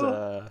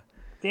 U2,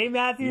 Dave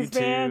Matthews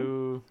Band.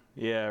 U2.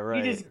 Yeah,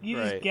 right. You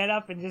just get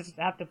up and just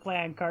have to play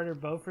on Carter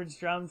Beauford's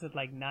drums with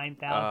like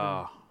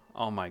 9,000.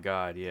 Oh my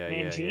God! Yeah,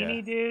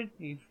 Mangini, dude.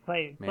 You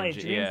play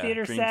Dream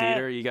Theater Dream set.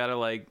 Theater. You gotta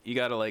like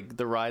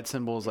the ride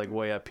cymbal is like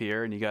way up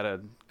here, and you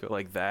gotta go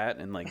like that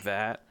and like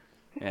that.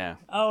 Yeah.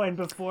 Oh, and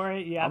before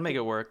it, I'll make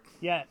it work.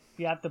 Yeah,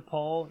 you have to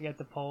poll. You have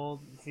to poll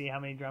to see how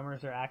many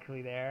drummers are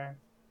actually there.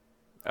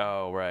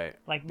 Oh, right.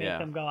 Like make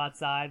them go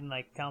outside and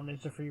like tell them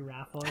there's a free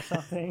raffle or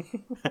something.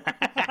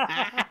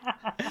 I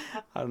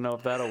don't know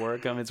if that'll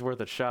work. I mean, it's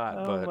worth a shot.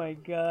 Oh my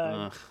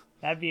God.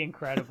 That'd be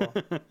incredible.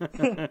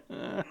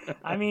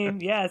 I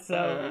mean, yeah. So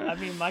I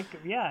mean,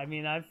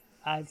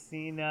 I've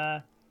seen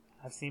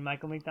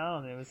Michael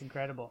McDonald, and it was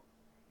incredible.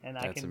 And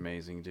that's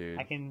amazing, dude.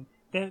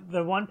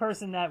 The one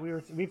person that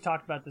we've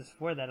talked about this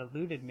before that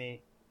eluded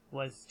me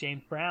was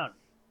James Brown.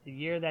 The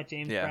year that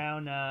James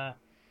Brown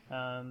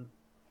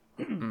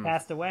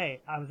passed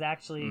away, I was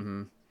actually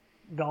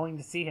going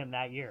to see him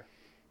that year.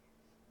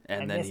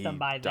 And then missed him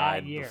by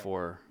died that year.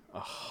 Before.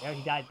 Oh, yeah,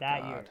 he died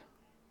that year.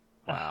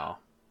 Wow.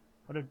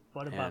 What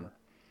a bummer.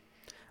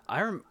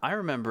 I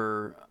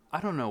remember, I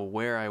don't know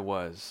where I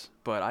was,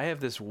 but I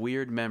have this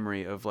weird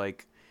memory of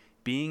like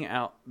being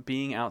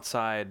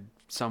outside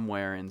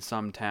somewhere in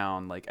some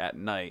town, like at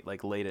night,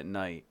 like late at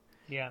night.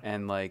 Yeah.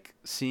 And like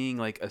seeing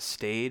like a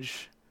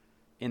stage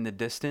in the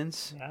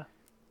distance. Yeah.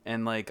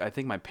 And like I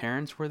think my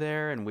parents were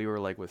there, and we were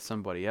like with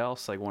somebody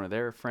else, like one of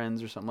their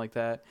friends or something like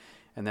that.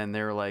 And then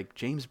they were like,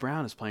 James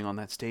Brown is playing on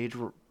that stage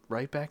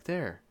right back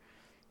there.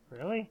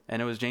 Really?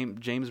 And it was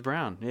James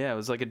Brown. Yeah, it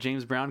was like a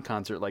James Brown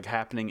concert, like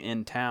happening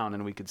in town,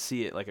 and we could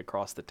see it like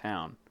across the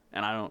town.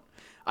 And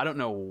I don't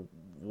know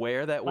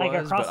where that Like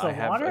was, across but the I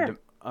have water?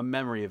 a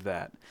memory of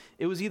that.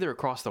 It was either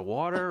across the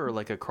water or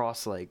like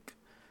across like,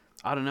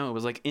 I don't know. It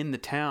was like in the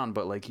town,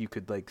 but like you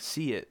could like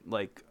see it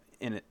like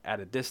at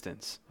a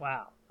distance.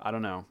 Wow. I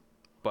don't know,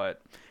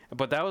 but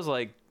that was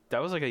like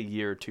a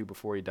year or two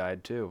before he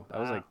died too. That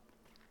was like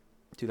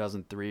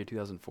 2003 or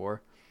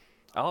 2004.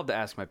 I'll have to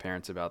ask my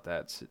parents about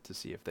that to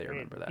see if they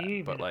remember that. You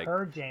even but like,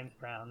 heard James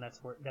Brown.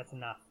 That's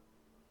enough.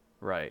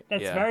 Right.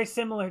 That's yeah. very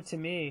similar to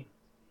me.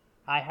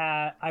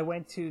 I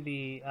went to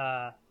the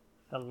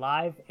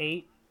Live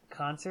 8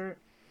 concert.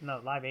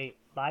 No, Live 8.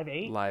 Live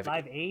 8? Live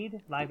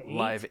Aid? Live 8?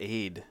 Live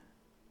Aid.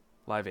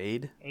 Live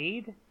Aid?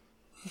 Aid?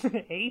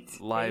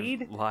 8? Live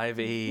Aid? Live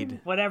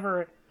Aid.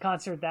 Whatever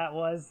concert that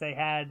was, they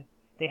had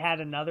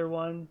another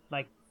one,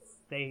 like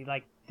they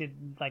like did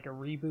like a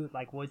reboot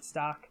like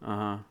Woodstock.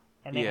 Uh-huh.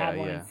 And they had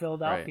one in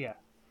Philadelphia.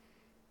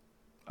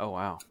 Right. Oh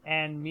wow.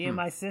 And me and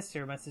my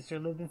sister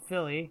lived in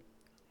Philly,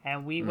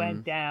 and we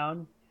went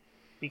down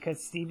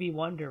because Stevie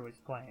Wonder was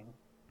playing.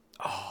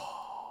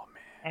 Oh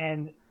man.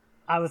 And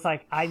I was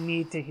like, I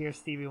need to hear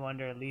Stevie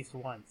Wonder at least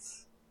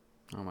once.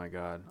 Oh my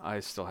god. I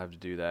still have to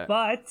do that.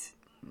 But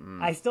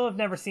I still have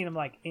never seen him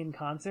like in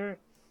concert.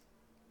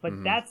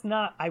 But that's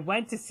not I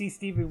went to see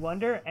Stevie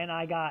Wonder and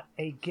I got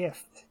a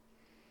gift.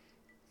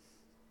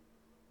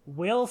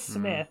 Will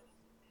Smith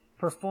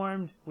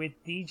performed with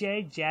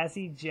DJ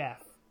Jazzy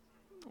Jeff.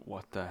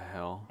 What the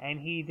hell? And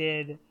he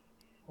did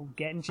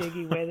Getting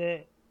Jiggy with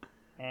It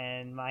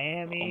and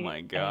Miami. Oh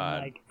my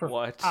god. And,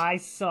 what? I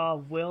saw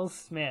Will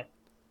Smith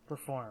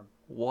perform.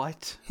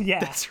 What? Yeah.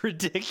 That's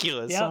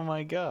ridiculous. Yep. Oh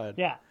my god.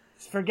 Yeah.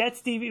 Forget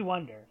Stevie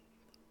Wonder.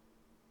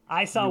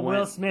 I saw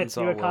Will Smith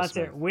do a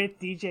concert with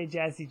DJ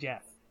Jazzy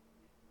Jeff.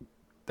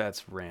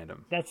 That's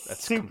random.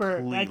 That's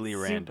completely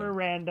random. Super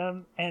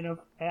random. And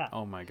yeah.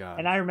 Oh my god.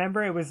 And I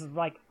remember it was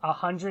like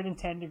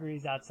 110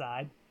 degrees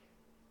outside.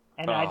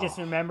 And I just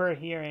remember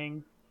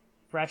hearing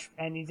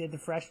and he did the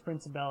Fresh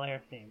Prince of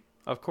Bel-Air theme.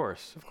 Of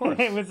course.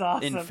 It was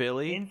awesome. In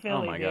Philly?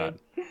 Oh my dude. god.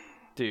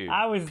 Dude.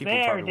 I was people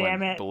there, probably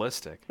damn went it.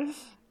 ballistic.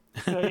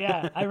 So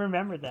yeah, I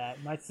remember that.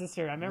 I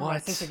remember my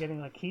sister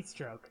getting like heat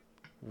stroke.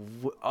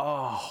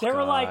 There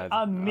were like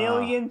a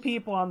million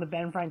people on the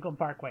Ben Franklin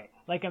Parkway.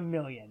 Like a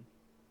million.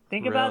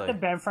 Think about the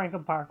Ben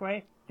Franklin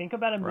Parkway. Think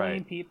about a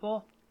million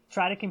people.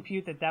 Try to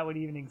compute that would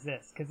even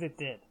exist, because it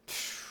did.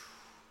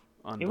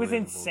 It was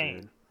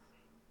insane.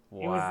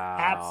 Wow, it was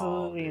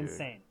absolutely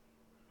insane.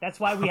 That's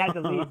why we had to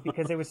leave,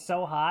 because it was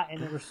so hot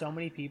and there were so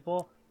many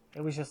people.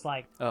 It was just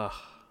like,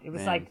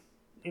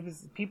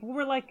 people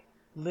were like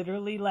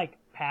literally like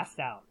passed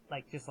out,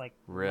 like just like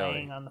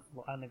laying on the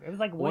floor. It was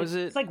like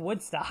it's like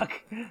Woodstock.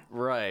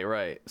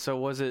 Right. So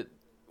was it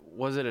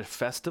a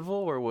festival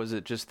or was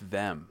it just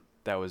them?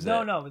 That was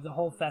No, it was a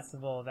whole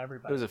festival of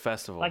everybody. It was a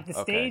festival. Like the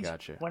stage.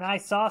 Gotcha. When I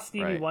saw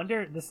Stevie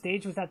Wonder, the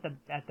stage was at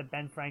the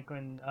Ben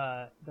Franklin,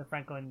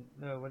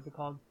 what's it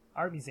called?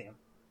 Art Museum.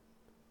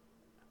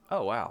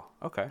 Oh wow.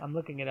 Okay. I'm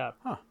looking it up.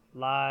 Huh.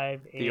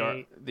 Live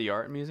 8. The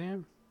art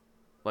museum,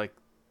 like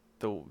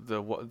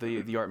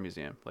the art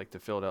museum, like the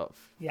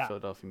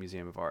Philadelphia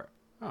Museum of Art.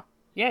 Oh.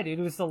 Yeah, dude,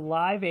 it was the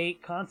Live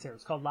 8 concert. It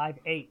was called Live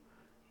 8.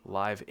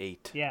 Live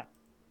 8. Yeah.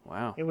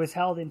 Wow. It was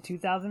held in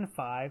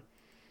 2005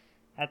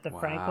 at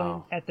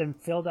the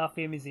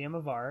Philadelphia Museum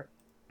of Art.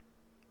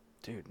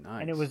 Dude,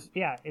 nice. And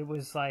it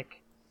was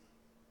like,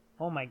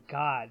 oh my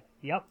god.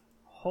 Yep.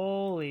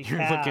 Holy cow.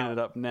 You're looking it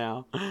up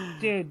now.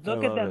 Dude,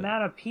 look at the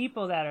amount of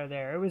people that are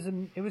there.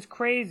 It was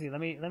crazy. Let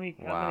me Wow.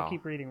 I'm going to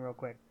keep reading real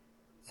quick.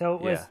 So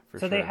it was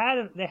sure. they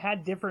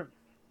had different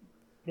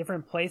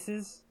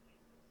places.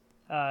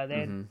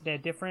 They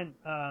had different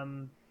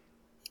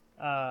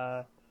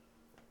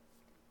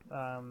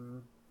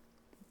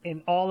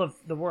in all of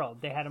the world.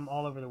 They had them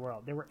all over the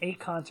world. There were 8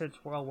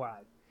 concerts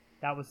worldwide.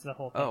 That was the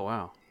whole thing. Oh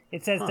wow.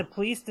 It says the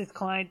police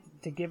declined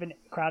to give a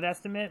crowd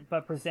estimate,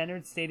 but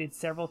presenters stated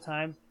several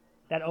times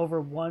that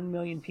over 1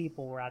 million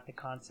people were at the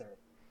concert.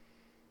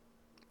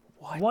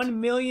 What?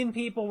 1 million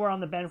people were on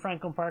the Ben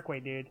Franklin Parkway,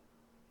 dude.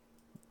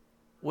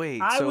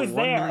 Wait, I so was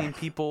 1 there. million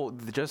people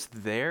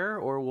just there,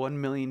 or 1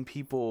 million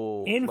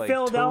people In like,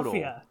 Philadelphia.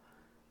 Total?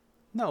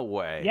 No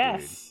way.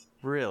 Yes.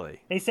 Dude.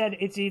 Really? They said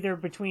it's either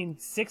between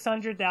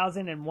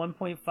 600,000 and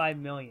 1.5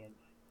 million.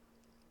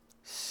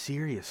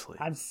 Seriously?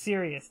 I'm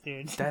serious,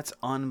 dude. That's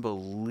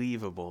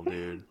unbelievable,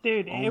 dude.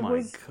 Dude, oh it my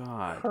was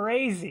God.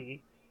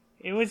 crazy.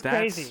 It was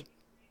crazy.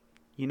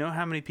 You know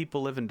how many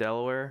people live in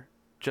Delaware?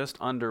 Just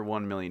under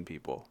 1 million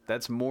people.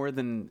 That's more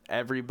than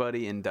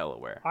everybody in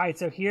Delaware. All right,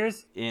 so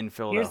in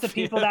Philadelphia. Here's the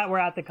people that were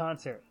at the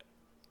concert.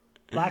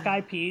 Black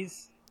Eyed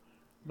Peas,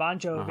 Bon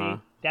Jovi,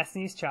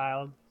 Destiny's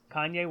Child,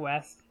 Kanye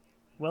West,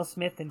 Will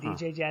Smith and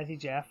DJ Jazzy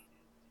Jeff,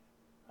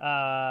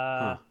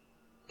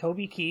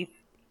 Toby Keith,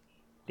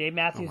 Dave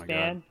Matthews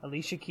Band,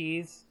 Alicia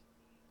Keys,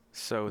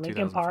 so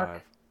Linkin 2005.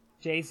 Park,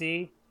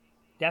 Jay-Z,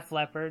 Def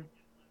Leppard,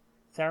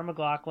 Sarah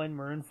McLachlan,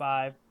 Maroon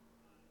 5,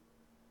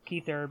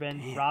 Keith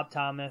Urban, Rob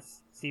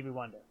Thomas, Stevie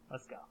Wonder.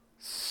 Let's go.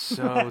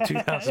 So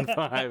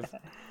 2005.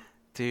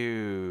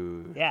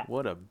 Dude. Yeah.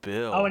 What a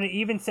bill. Oh, and it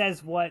even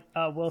says what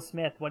Will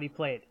Smith, what he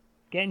played.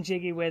 Getting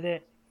Jiggy with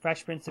It,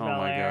 Fresh Prince of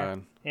Bel-Air. Oh, my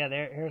God. Yeah,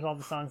 here's all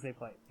the songs they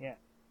played. Yeah.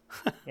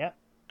 Yep.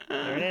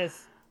 There it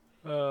is.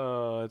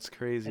 Oh, it's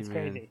crazy, It's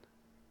man. crazy.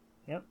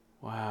 Yep.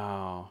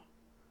 Wow.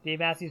 Dave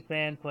Matthews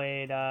Band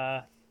played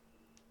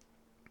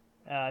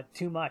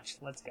Too Much.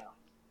 Let's Go.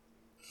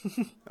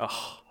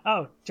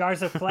 Oh,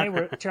 Jars of Clay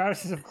were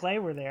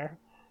there.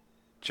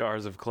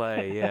 Jars of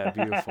Clay. Yeah,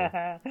 beautiful.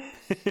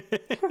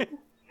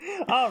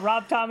 Oh,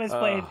 Rob Thomas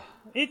played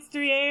It's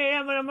 3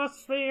 a.m. and I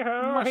must be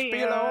here. Must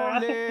be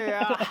lonely.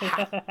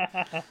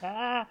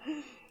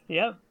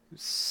 Yep.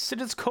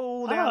 It's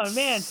cold outside.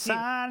 Man,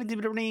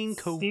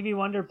 cold. Stevie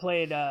Wonder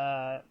played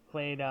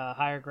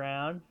Higher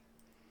Ground.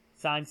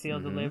 Signed,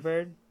 Sealed,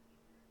 Delivered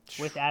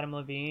with Adam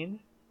Levine.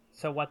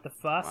 So What the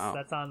Fuss? Wow.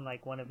 That's on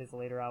like one of his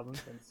later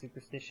albums, and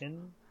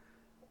Superstition.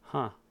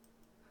 Huh.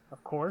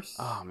 Of course.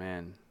 Oh,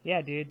 man.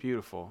 Yeah, dude.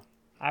 Beautiful.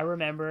 I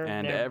remember.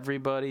 And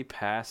everybody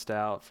passed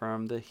out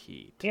from the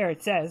heat. Here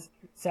it says,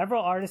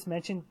 several artists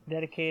mentioned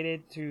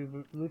dedicated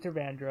to Luther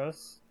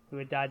Vandross, who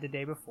had died the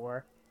day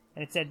before.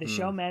 And it said the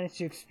show managed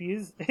to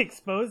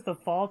expose the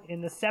fault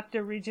in the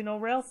SEPTA regional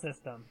rail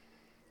system.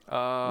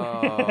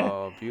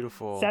 Oh,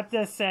 beautiful.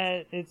 SEPTA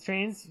said its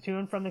trains to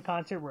and from the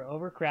concert were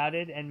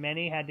overcrowded, and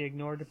many had to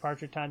ignore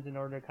departure times in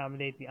order to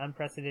accommodate the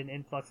unprecedented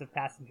influx of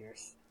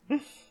passengers.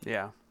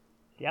 Yeah.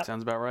 Yep.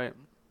 Sounds about right.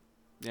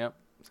 Yep.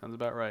 Sounds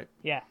about right.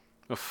 Yeah.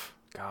 Oof.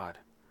 God.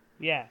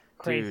 Yeah.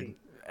 Crazy.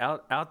 Dude,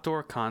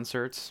 outdoor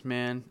concerts,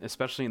 man,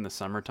 especially in the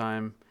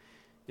summertime,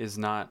 is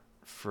not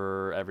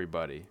for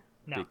everybody.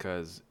 No.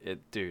 Because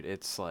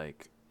it's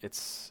like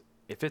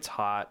if it's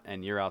hot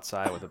and you're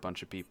outside with a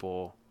bunch of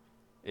people,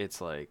 it's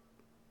like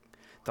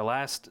the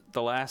last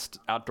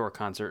outdoor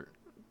concert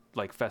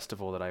like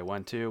festival that I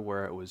went to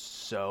where it was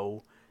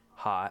so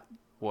hot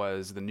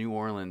was the New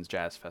Orleans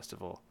Jazz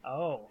Festival.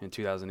 Oh. In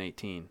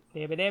 2018.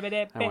 I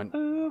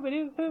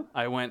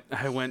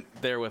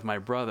went there with my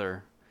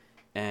brother,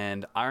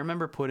 and I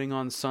remember putting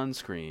on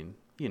sunscreen,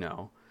 you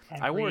know.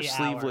 I wore a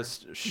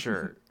sleeveless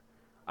shirt.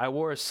 I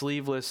wore a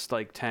sleeveless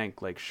like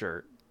tank like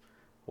shirt.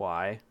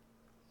 Why?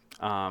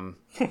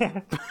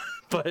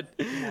 But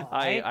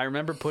I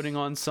remember putting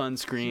on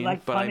sunscreen,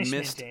 like but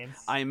James.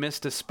 I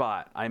missed a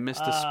spot. I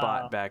missed a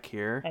spot back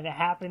here. And it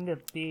happened to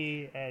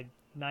be a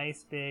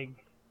nice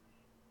big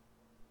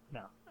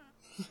no.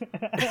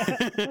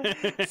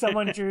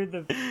 Someone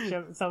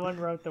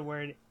wrote the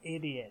word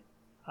idiot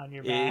on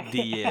your back.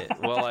 Idiot.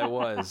 Well, I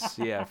was.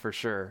 Yeah, for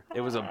sure.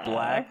 It was a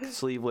black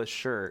sleeveless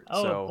shirt.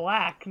 Oh, so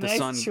black.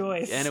 Nice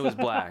choice. And it was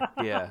black.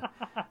 Yeah.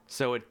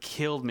 So it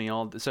killed me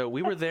all. So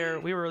we were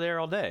there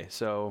all day.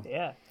 So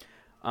yeah.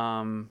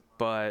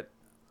 But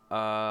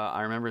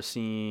I remember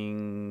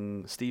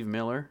seeing Steve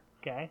Miller.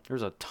 Okay. There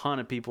was a ton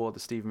of people at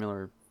the Steve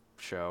Miller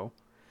show.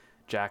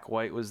 Jack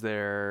White was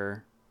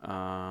there.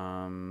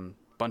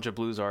 Bunch of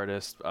blues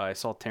artists. I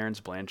saw Terrence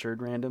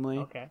Blanchard randomly.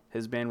 Okay.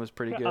 His band was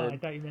pretty good. Oh, I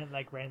thought you meant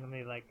like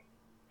randomly, like.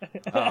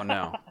 Oh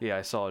no! Yeah,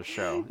 I saw his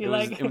show. It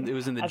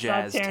was in the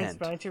jazz tent. I saw Terrence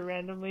Blanchard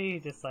randomly. He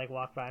just like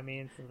walked by me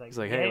and was like, he's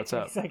like, "Hey, what's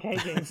up?" He's like, "Hey,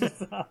 James,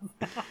 what's up?"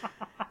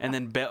 And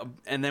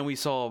then we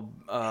saw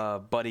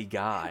Buddy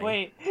Guy.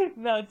 Wait,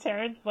 no,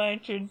 Terrence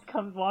Blanchard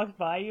walks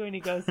by you and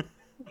he goes,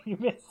 "You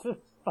missed the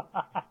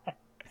spot."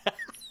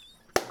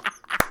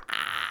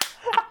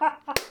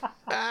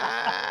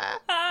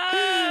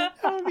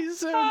 That would be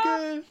so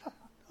good.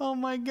 Oh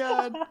my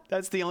God.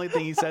 That's the only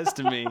thing he says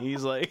to me.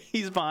 He's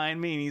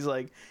behind me and he's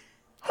like,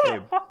 "Hey,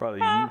 brother,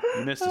 you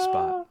missed a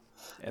spot."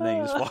 And then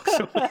he just walks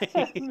away.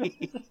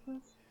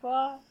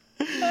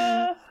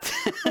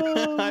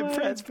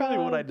 That's probably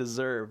what I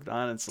deserved,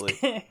 honestly.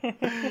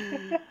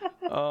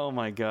 Oh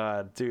my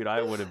God. Dude,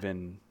 I would have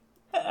been.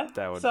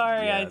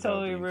 Sorry, I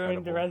totally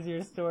ruined the rest of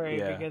your story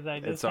because I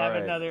just have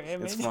another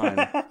image. It's fine.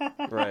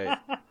 Right.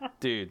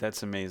 Dude,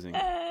 that's amazing.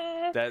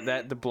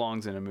 That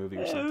belongs in a movie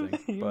or something.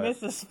 You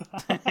missed a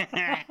spot.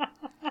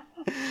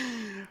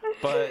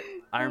 But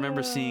I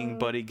remember seeing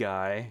Buddy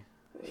Guy.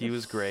 He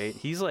was great.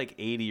 He's like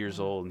 80 years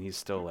old and he's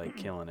still like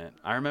killing it.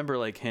 I remember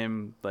like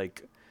him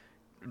like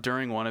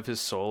during one of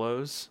his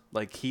solos,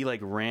 like he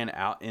like ran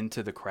out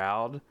into the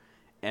crowd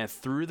and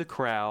through the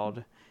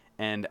crowd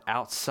and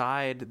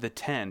outside the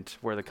tent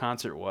where the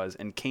concert was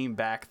and came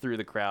back through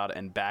the crowd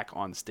and back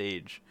on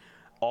stage,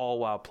 all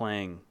while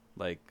playing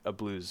like a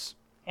blues.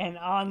 And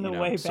on the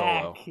way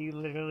back, he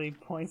literally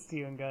points to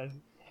you and goes,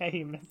 "Hey,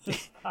 you missed a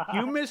spot."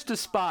 You missed a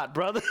spot,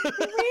 brother.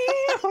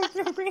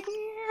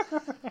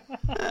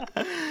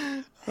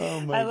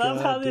 Oh my I love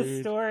God, how dude. this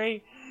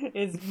story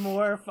is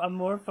more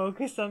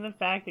focused on the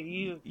fact that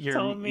you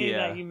told me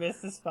that you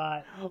missed a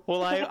spot.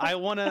 Well, I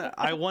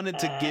wanted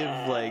to give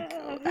like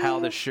how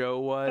the show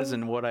was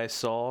and what I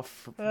saw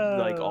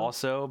like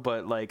also,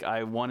 but like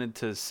I wanted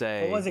to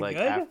say was it like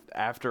good?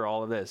 After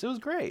all of this, it was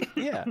great.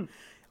 Yeah.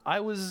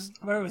 It was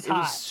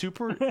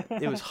hot.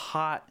 It was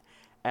hot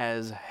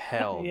as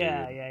hell, dude.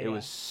 Yeah. It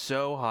was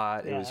so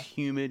hot. It was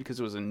humid because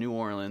it was in New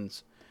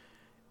Orleans.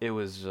 It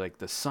was like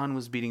the sun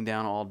was beating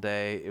down all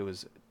day. It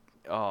was,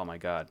 oh my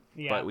God.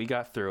 Yeah. But we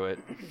got through it.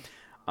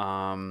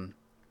 I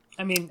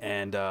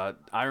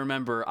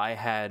remember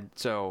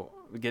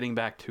getting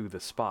back to the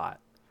spot,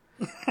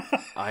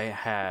 I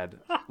had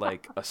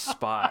like a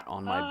spot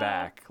on my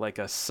back, like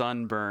a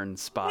sunburn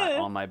spot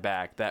on my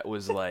back that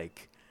was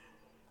like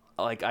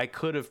I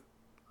could have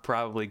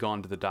probably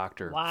gone to the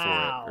doctor for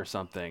it or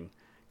something.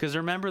 Because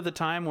remember the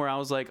time where I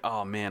was like,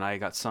 oh man, I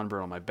got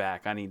sunburn on my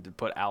back. I need to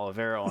put aloe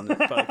vera on it,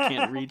 but I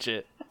can't reach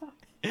it.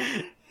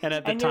 And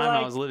at the time,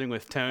 I was living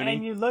with Tony.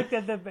 And you looked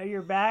at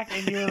your back,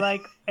 and you're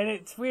like, and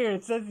it's weird.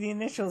 It says the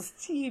initials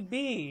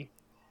TB.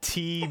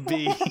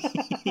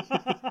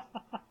 TB.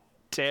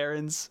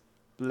 Terrence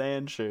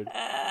Blanchard.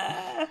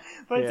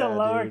 But it's a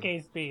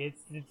lowercase b.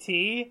 It's the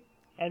T,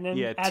 and then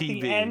at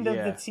TB, the end of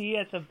the T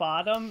at the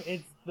bottom,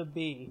 it's the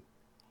B.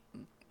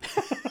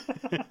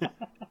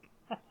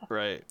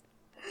 Right.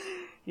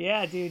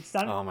 Yeah, dude.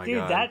 Oh my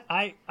God. That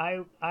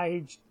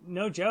I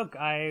no joke.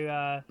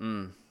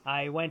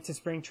 I went to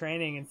spring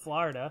training in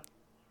Florida,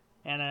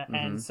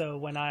 and so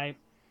when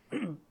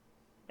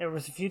there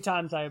was a few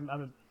times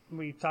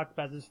we talked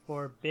about this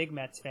before. Big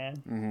Mets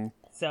fan. Mm-hmm.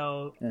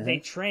 So they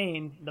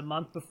train the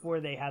month before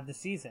they have the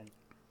season.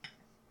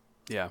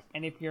 Yeah.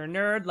 And if you're a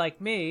nerd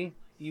like me,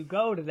 you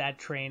go to that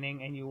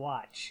training and you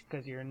watch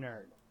because you're a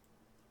nerd.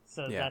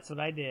 So that's what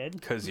I did.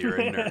 Because you're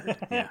a nerd.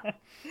 Yeah.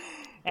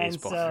 And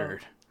baseball so nerd.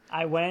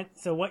 I went.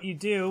 So what you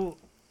do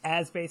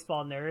as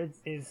baseball nerds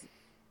is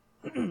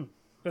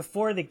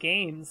before the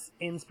games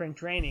in spring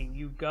training,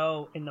 you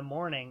go in the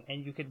morning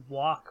and you could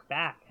walk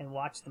back and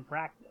watch them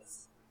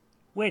practice.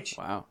 Which,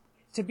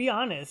 to be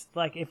honest,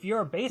 like if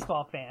you're a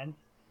baseball fan,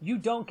 you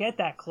don't get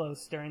that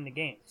close during the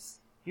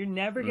games. You're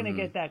never going to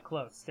get that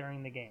close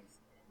during the games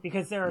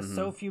because there are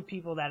so few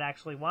people that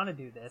actually want to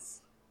do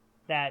this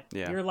that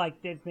you're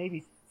like, there's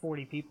maybe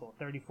 40 people,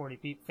 30,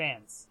 40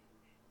 fans.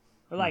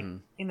 Or like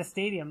in the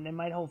stadium, they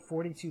might hold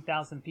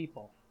 42,000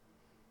 people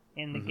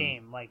in the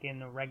game, like in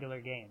the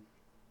regular game.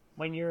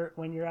 When you're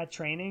at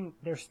training,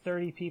 there's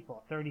 30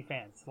 people, 30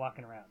 fans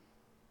walking around.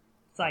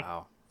 It's like,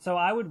 so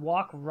I would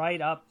walk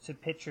right up to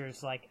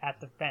pitchers like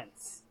at the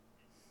fence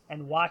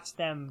and watch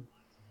them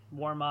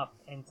warm up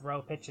and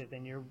throw pitches,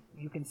 and you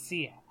can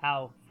see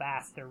how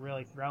fast they're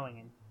really throwing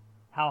and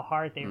how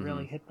hard they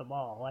really hit the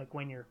ball, like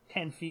when you're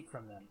 10 feet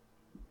from them.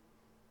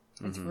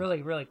 It's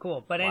really, really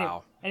cool. But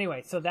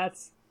anyway,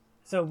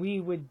 so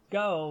we would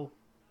go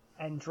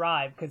and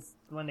drive, because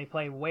when they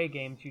play away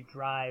games, you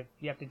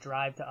have to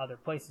drive to other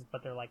places,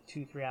 but they're like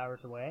 2-3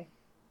 hours away.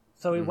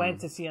 So we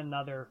went to see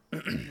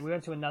we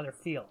went to another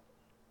field.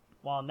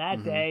 Well, on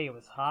that day, it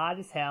was hot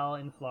as hell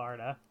in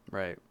Florida.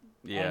 Right.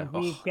 Yeah. And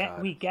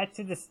we get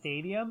to the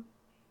stadium,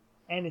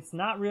 and it's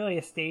not really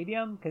a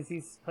stadium, because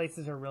these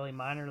places are really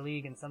minor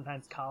league and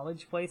sometimes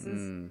college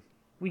places.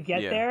 We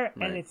get there,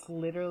 and it's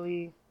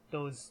literally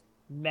those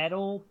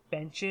metal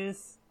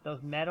benches,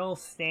 those metal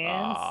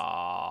stands.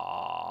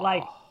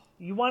 Like,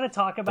 you want to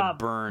talk about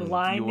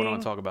blinding. You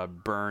want to talk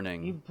about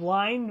burning.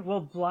 Will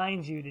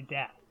blind you to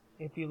death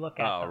if you look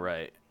at them.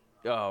 Right.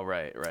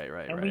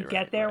 And we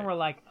get there and we're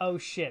like, oh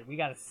shit, we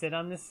got to sit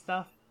on this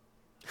stuff.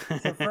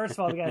 So first of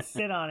all, we got to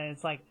sit on it.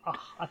 It's like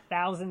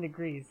 1,000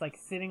 degrees, like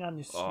sitting on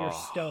your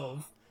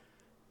stove.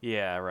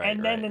 Yeah, right.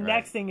 And then the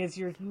next thing is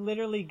you're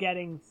literally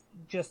getting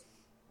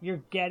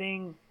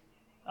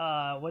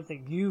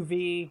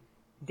UV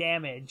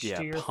damage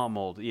to your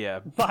pummeled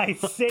by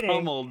sitting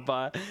pummeled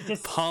by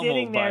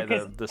sitting there,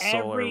 by the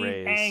solar every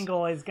rays.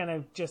 angle is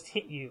gonna just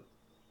hit you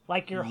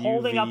like you're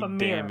holding up a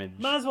mirror. Damage.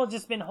 Might as well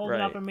just been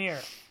holding up a mirror.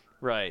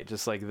 Right,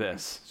 just like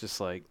this, just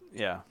like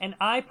And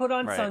I put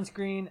on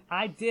sunscreen.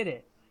 I did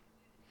it,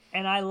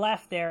 and I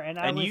left there,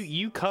 and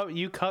you cut,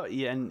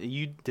 and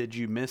did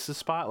you miss a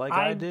spot like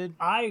I did?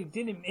 I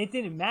didn't. It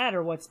didn't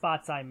matter what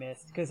spots I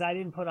missed because I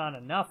didn't put on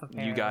enough.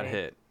 Apparently, you got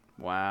hit.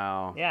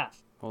 Wow. Yeah.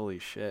 Holy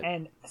shit.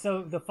 And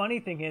so the funny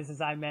thing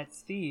is I met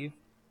Steve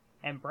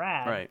and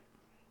Brad. Right.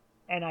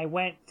 And I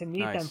went to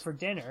meet them for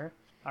dinner.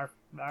 Our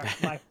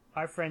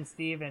friend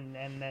Steve and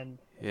then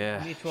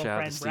mutual shout friend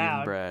out to Steve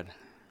and Brad.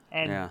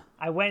 And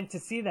I went to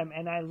see them,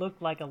 and I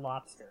looked like a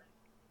lobster.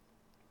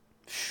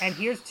 And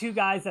here's two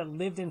guys that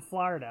lived in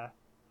Florida,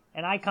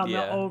 and I come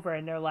over,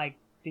 and they're like,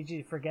 "Did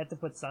you forget to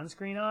put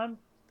sunscreen on?"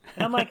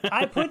 And I'm like,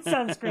 "I put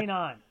sunscreen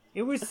on."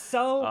 It was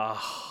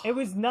it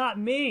was not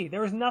me.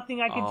 There was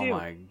nothing I could do.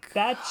 My God,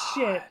 that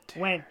shit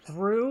went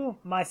through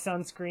my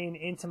sunscreen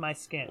into my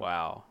skin.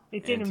 Wow.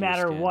 It didn't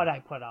matter what I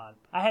put on.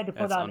 I had to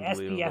put on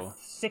SPF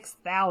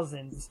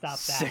 6000 to stop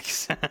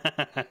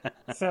that.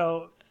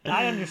 So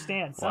I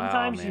understand.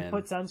 Sometimes you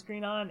put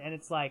sunscreen on, and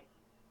it's like,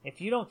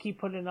 if you don't keep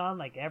putting it on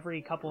like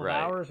every couple of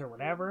hours or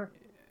whatever.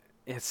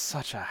 It's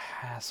such a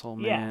hassle,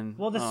 man. Yeah.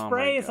 Well, the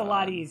spray is a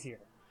lot easier.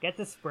 Get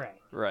the spray.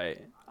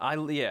 Right.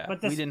 We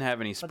didn't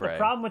have any spray. But the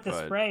problem with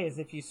the spray is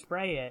if you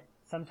spray it,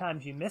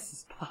 sometimes you miss a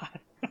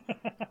spot.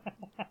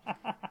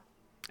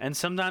 And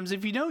sometimes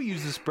if you don't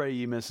use the spray,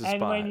 you miss a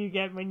spot.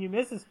 And when you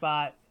miss a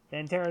spot,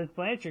 then Terrence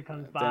Blanchard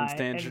comes by.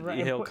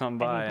 He'll come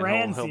by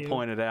and he'll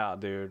point it out,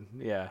 dude.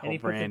 Yeah, and he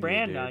puts a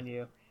brand on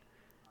you.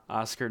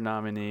 Oscar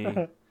nominee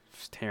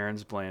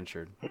Terrence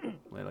Blanchard,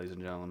 ladies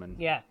and gentlemen.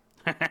 Yeah.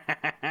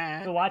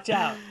 So watch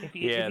out. If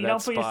you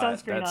don't put your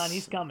sunscreen on,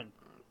 he's coming.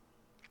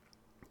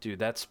 Dude,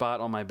 that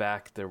spot on my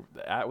back,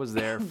 that was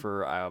there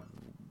for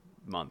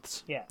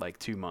months. Yeah. Like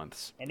 2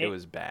 months. And it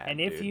was bad.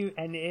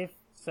 And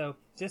so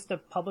just a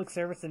public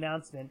service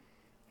announcement,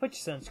 put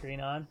your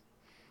sunscreen on.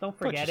 Don't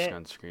forget it. Put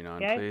your sunscreen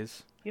on, okay?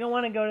 please. You don't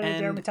want to go to the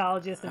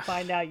dermatologist and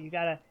find out you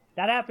gotta.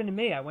 That happened to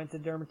me. I went to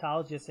the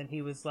dermatologist and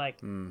he was like,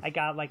 I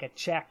got like a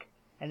check,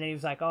 and then he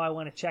was like, oh, I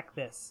want to check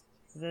this.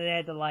 So then they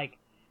had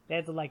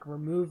to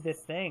remove this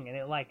thing, and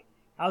I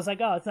was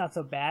like, oh, it's not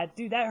so bad,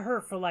 dude. That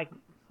hurt for like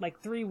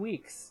 3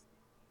 weeks.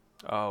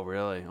 Oh,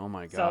 really? Oh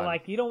my god. So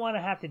like, you don't want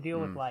to have to deal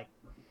with like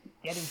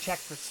getting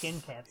checked for skin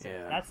cancer.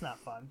 Yeah. That's not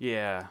fun.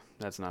 Yeah,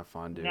 that's not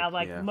fun, dude. Now,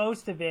 like,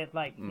 most of it,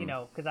 like, you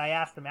know, because I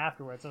asked him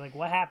afterwards, I was like,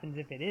 what happens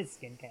if it is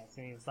skin cancer?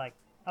 And he was like,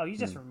 oh, you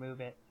just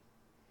remove it.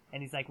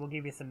 And he's like, we'll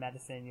give you some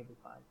medicine, you'll be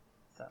fine.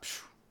 So,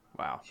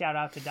 wow. Shout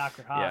out to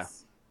Dr.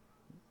 Haas.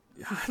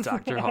 Yeah.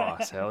 Dr.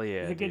 Haas, hell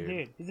yeah, He's a good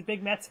dude. He's a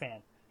big Mets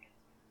fan.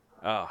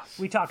 Oh,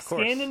 we talk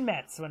skin and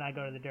Mets when I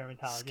go to the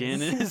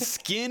dermatologist.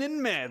 Skin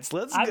and Mets.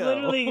 Let's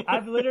go.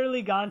 I've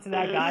literally gone to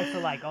that guy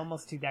for like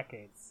almost 2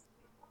 decades.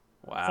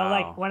 Wow. So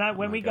like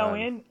when we go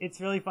in,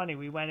 it's really funny.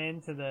 We went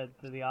into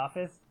the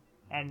office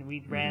and we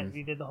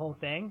did the whole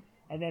thing,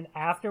 and then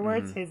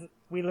afterwards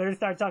we literally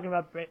started talking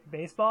about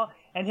baseball,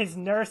 and his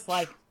nurse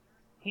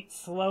he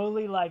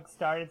slowly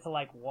started to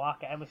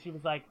walk, and she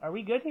was like, "Are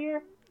we good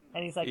here?"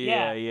 And he's like,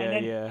 "Yeah."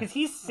 And then because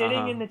he's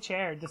sitting in the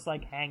chair just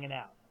hanging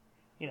out,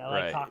 you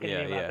know, talking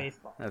to me about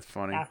baseball. That's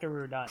funny. After we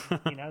were done,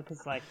 you know,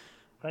 because but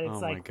it's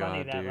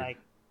funny that dude.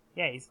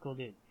 He's a cool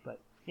dude, but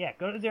yeah,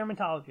 go to the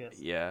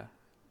dermatologist. Yeah.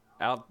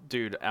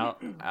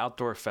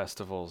 Outdoor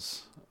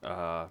festivals.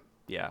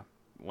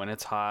 When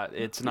it's hot,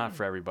 it's not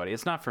for everybody.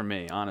 It's not for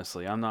me,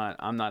 honestly. I'm not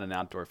an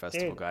outdoor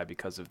festival guy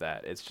because of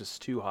that. It's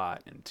just too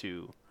hot and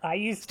too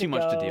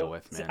much to deal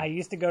with, man. I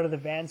used to go to the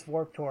Vans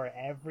Warped Tour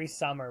every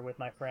summer with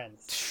my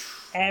friends.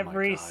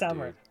 Every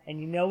summer. Dude.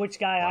 And you know which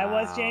guy I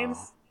was,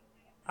 James?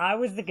 I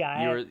was the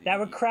guy that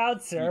would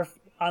crowd surf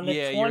on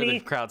the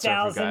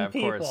 20,000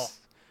 people. Course.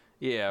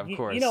 Yeah, of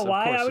course. You know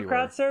why I would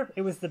crowd surf?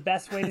 It was the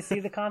best way to see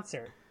the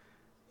concert.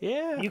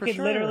 Yeah, you could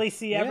literally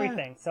see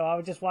everything. So I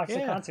would just watch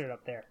the concert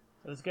up there.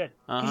 It was good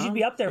because you'd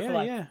be up there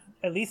for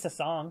at least a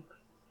song.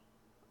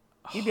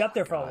 You'd be up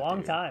there for a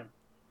long time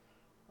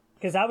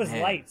because I was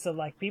light, so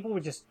people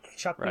would just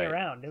chuck me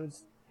around. It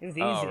was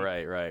easy. Oh,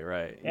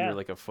 right. Yeah. You're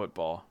like a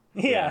football.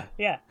 Yeah.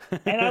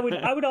 And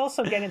I would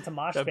also get into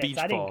mosh pits.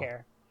 I didn't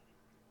care.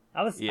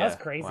 I was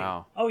crazy.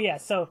 Wow. Oh yeah.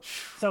 So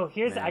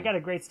here's I got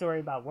a great story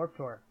about Warped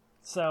Tour.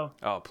 So.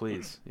 Oh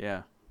please,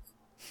 yeah.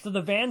 So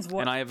the Vans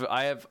and I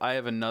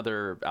have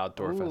another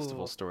outdoor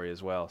festival story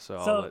as well. So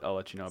I'll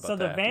let you know about that. So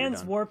the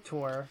Vans Warped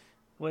Tour,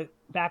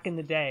 back in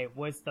the day,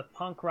 was the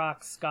punk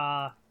rock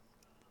ska.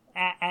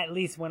 At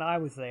least when I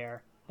was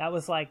there, that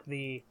was like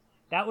the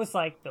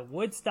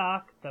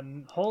Woodstock,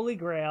 the holy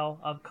grail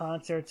of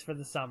concerts for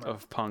the summer.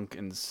 Of punk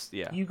and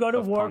You go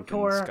to Warped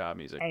Tour and ska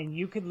music, and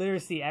you could literally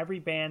see every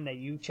band that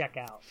you check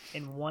out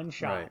in one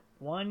shot,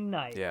 one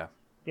night. Yeah.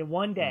 In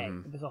one day.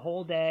 It was a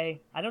whole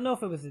day. I don't know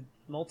if it was a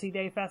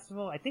multi-day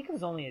festival. I think it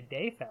was only a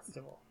day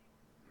festival.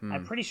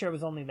 I'm pretty sure it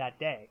was only that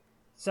day.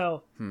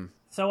 So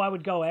I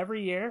would go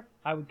every year.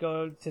 I would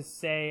go to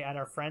stay at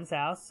our friend's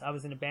house. I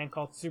was in a band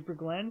called Super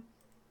Glenn,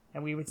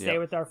 and we would stay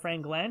with our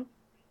friend Glenn,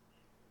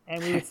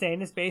 and we would stay in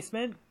his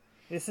basement.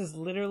 This is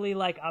literally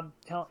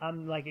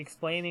I'm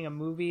explaining a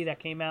movie that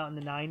came out in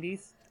the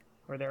 90s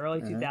or the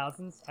early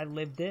 2000s. I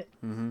lived it.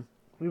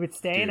 We would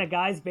stay in a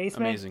guy's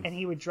basement, and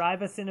he would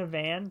drive us in a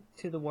van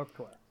to the Warped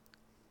Tour.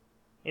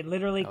 It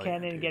literally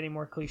can't get any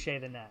more cliche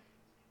than that.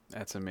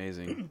 That's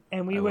amazing.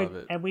 And we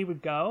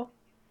would go,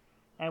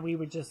 and we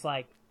would just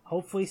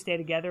hopefully stay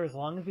together as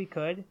long as we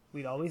could.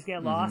 We'd always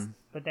get lost,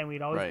 but then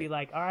we'd always be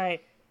like, all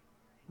right,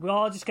 we're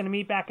all just gonna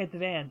meet back at the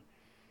van.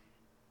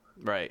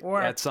 Right.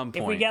 Or at some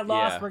point, if we get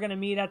lost, we're gonna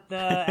meet at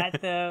the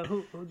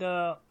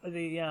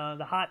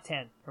hot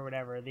tent or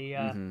whatever.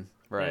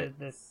 Whatever.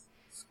 This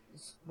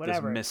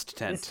mist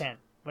tent. This tent.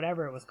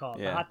 Whatever it was called.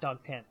 The hot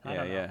dog tent. I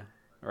don't know. Yeah.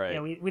 Right.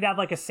 Yeah, we'd have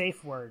a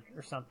safe word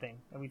or something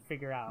that we'd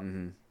figure out.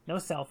 No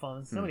cell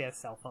phones. Nobody has a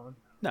cell phone.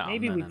 No.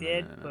 Maybe we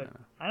did, but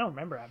I don't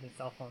remember having a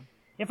cell phone.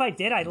 If I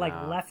did, I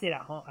left it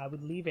at home. I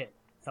would leave it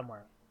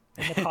somewhere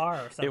in the car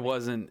or something. It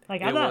wasn't.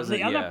 I'm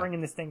not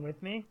bringing this thing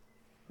with me.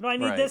 What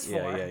do I need this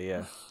for?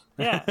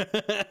 Yeah.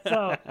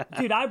 So,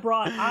 dude,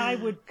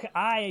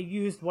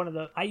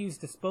 I used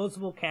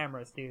disposable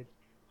cameras, dude.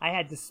 I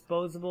had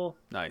disposable.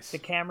 Nice. The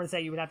cameras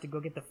that you would have to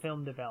go get the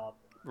film developed.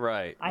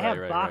 Right. I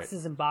have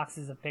boxes and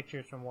boxes of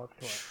pictures from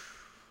Warped Tour.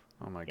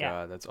 Oh my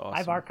God, that's awesome.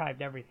 I've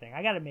archived everything.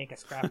 I got to make a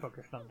scrapbook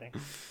or something.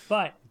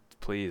 But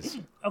please.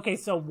 Okay,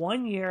 so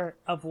 1 year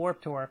of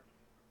Warped Tour.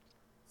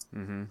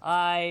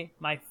 I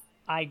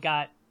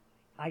got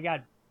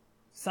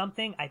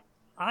something.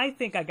 I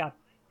think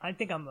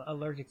I'm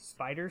allergic to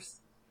spiders,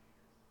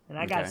 and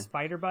I got a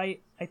spider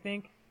bite. I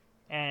think,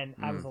 and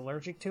I was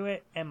allergic to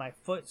it, and my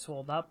foot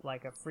swelled up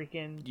like a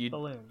freaking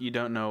balloon. You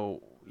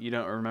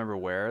don't remember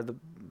where the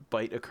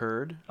bite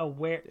occurred? Oh,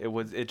 where?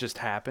 It just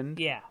happened?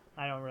 Yeah,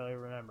 I don't really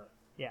remember.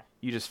 Yeah.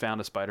 You just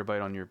found a spider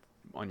bite on your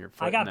foot?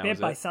 I got bit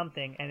by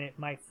something, and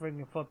my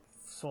freaking foot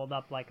swelled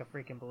up like a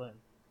freaking balloon.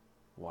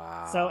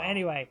 Wow. So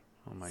anyway,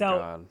 oh my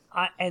God.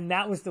 And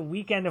that was the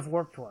weekend of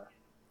Warped Tour.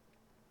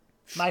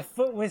 My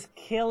foot was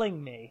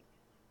killing me.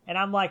 And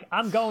I'm like,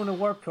 I'm going to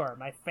Warped Tour.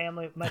 My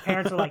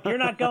parents were like, you're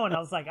not going. I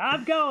was like,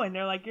 I'm going.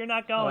 They're like, you're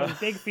not going.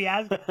 Big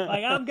fiasco.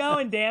 Like, I'm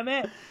going, damn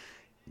it.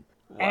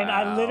 Wow. And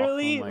I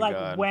literally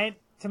went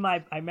to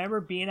I remember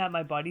being at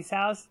my buddy's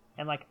house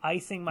and like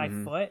icing my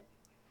foot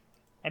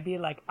and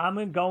being like,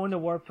 I'm going to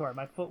Warped Tour.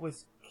 My foot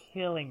was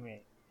killing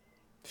me.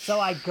 So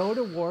I go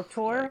to Warped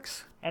Tour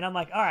and I'm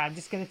like, all right, I'm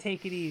just going to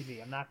take it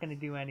easy. I'm not going to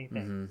do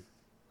anything.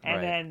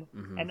 And then,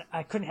 and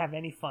I couldn't have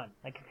any fun.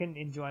 Like, I couldn't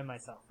enjoy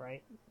myself,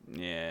 right?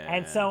 Yeah.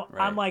 And so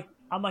I'm like,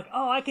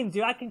 oh, I can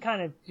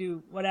kind of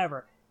do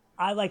whatever.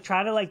 I like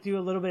try to like do a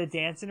little bit of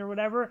dancing or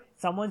whatever.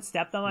 Someone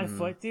stepped on my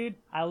foot, dude.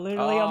 I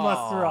literally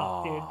almost threw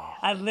up, dude.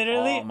 I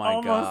literally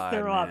almost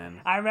threw up.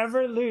 I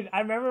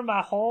remember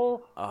my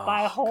whole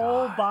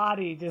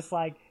body just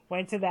like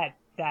went to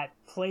that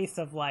place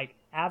of like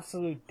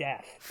absolute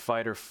death.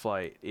 Fight or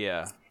flight,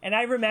 yeah. And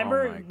I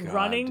remember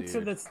running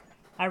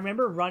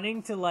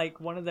to like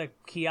one of the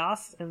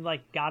kiosks and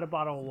like got a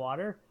bottle of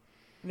water.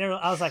 And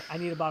I was like, I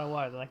need a bottle of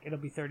water. They're like, it'll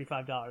be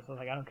 $35. I was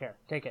like, I don't care,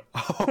 take it.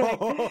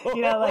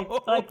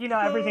 like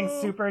everything's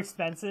super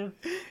expensive.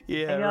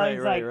 Yeah,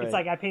 and, right. It's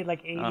like I paid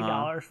like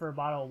 $80 for a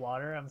bottle of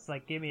water. I'm just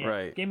like, give me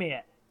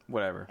it.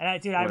 Whatever. And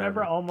I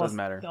remember almost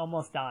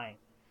dying.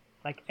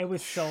 Like it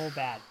was so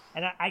bad.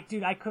 And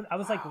I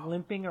was like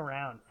limping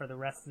around for the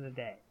rest of the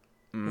day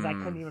because I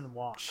couldn't even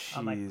walk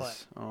on my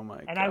foot. Oh my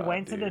God. And I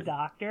went to the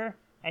doctor.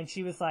 And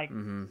she was like,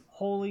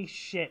 holy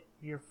shit,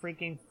 your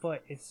freaking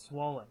foot is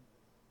swollen.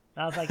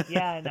 And I was like,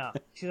 yeah, I know.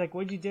 She's like,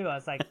 what'd you do? I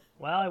was like,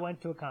 well, I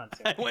went to a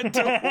concert. I went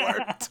to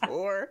Warped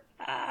Tour.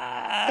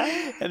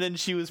 And then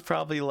she was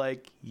probably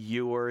like,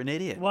 you were an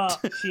idiot. Well,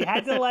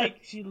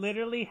 she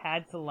literally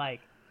had to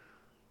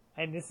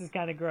and this is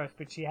kind of gross,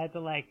 but she had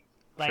to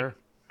sure.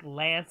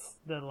 lance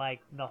the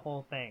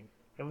whole thing.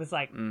 It was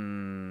like,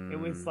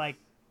 infected.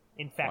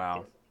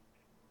 Wow.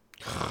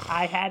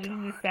 I had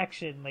an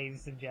infection,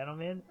 ladies and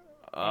gentlemen.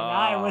 And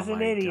I was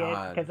an idiot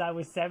because I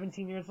was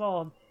 17 years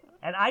old.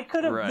 And I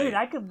could have,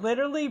 I could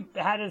literally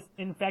had an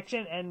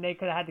infection and they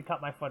could have had to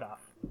cut my foot off.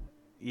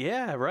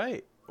 Yeah,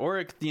 right.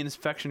 Or the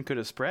infection could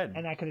have spread.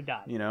 And I could have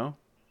died. You know?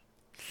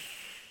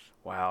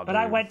 Wow, But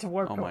I went to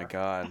Warped Tour. Oh my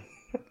God.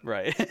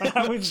 Right. But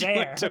I was there.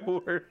 Went to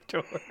Warped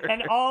Tour.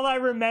 And all I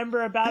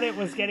remember about it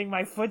was getting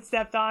my foot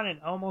stepped on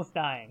and almost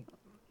dying.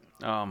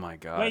 Oh my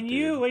God. When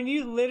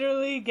you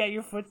literally get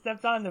your foot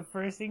stepped on, the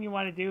first thing you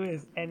want to do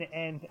is,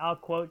 and I'll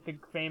quote the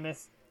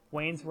famous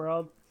Wayne's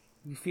World,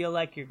 you feel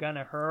like you're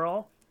gonna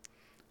hurl.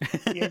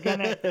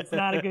 It's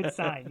not a good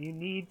sign. You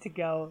need to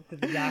go to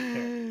the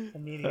doctor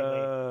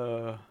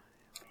immediately.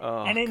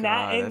 And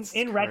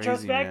in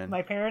retrospect, man.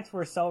 My parents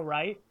were so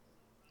right.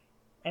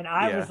 And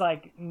I was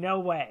like, no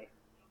way.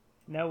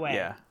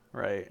 Yeah,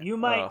 right.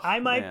 I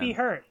might be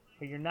hurt,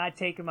 but you're not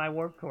taking my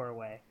Warped Tour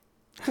away.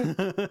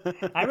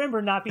 I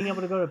remember not being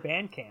able to go to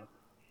band camp.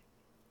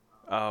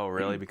 Oh,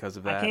 really? Because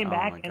of that? I came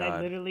back and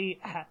I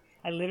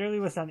literally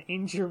was on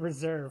injured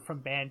reserve from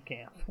band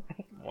camp.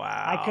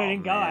 Wow. I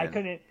couldn't go.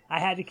 Man. I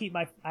had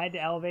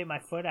to elevate my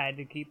foot. I had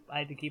to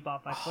keep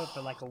off my foot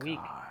for like a week.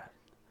 God.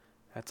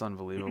 That's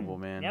unbelievable,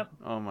 man. Yep.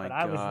 Oh my God. But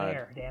I was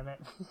there, damn it.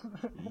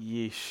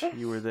 Yeesh,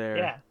 you were there.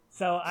 Yeah.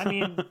 So, I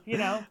mean,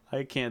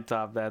 I can't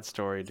top that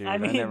story, dude. I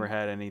never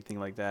had anything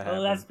like that happen.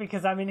 Well, that's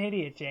because I'm an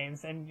idiot,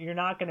 James, and you're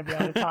not going to be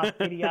able to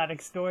top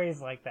idiotic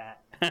stories like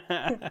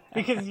that.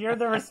 Because you're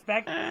the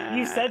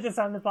you said this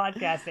on the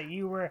podcast that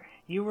you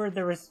were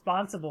the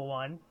responsible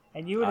one,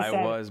 and you would have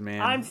said, I was,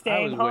 man. I'm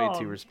staying home. I was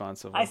way too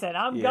responsible. I said,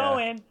 I'm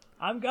going.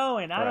 I don't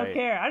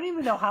care. I don't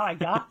even know how I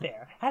got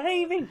there. How did I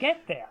even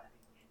get there?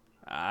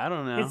 I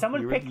don't know. Did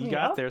someone pick me up? You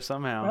got there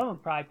somehow. Someone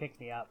probably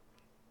picked me up.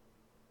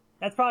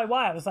 That's probably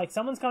why. I was like,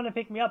 someone's coming to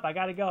pick me up. I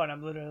gotta go. And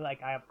I'm literally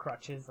like, I have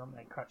crutches. I'm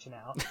like crutching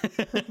out.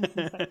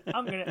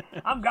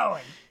 I'm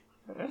going.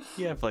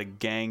 You have like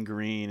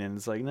gangrene and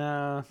it's like,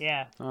 no.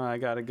 Yeah. Oh, I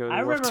gotta go to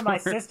I remember work. my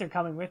sister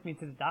coming with me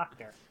to the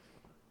doctor.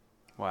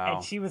 Wow.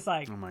 And she was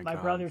like, oh my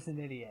brother's an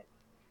idiot.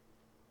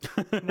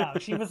 No,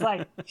 she was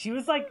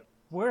like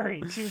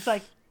worried. She was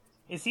like,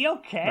 is he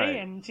okay? Right.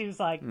 And she was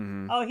like,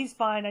 oh, he's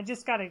fine.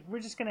 We're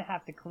just gonna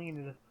have to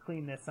clean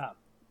this up.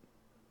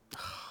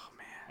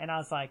 And I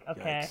was like,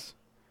 okay,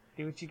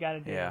 do what you got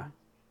to do. Yeah.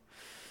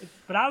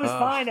 But I was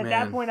fine. At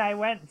that point, I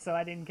went, so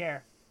I didn't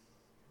care.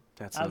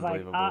 That's I was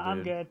unbelievable, like,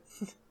 I'm good.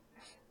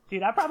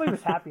 Dude, I probably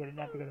was happy I didn't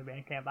have to go to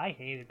band camp. I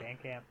hated band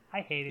camp.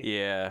 I hated it.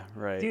 Yeah,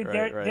 right, Dude,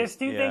 right. There's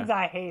two things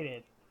I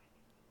hated.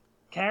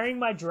 Carrying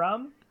my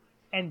drum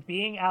and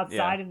being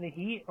outside in the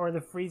heat or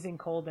the freezing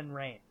cold and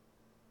rain.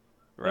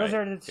 Right. Those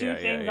are the two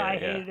things I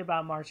hated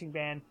about marching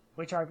band,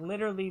 which are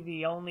literally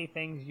the only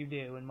things you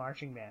do in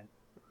marching band.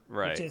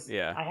 Right. Which is,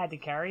 yeah. I had to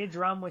carry a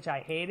drum, which I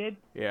hated.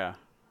 Yeah.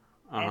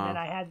 And then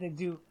I had to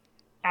do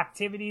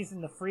activities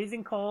in the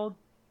freezing cold,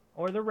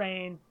 or the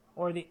rain,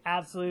 or the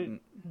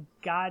absolute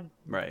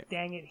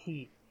dang it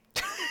heat.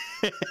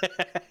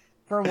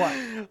 For what?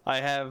 I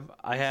have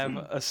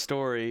a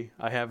story.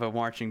 I have a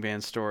marching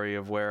band story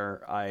of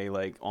where I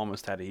like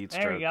almost had a heat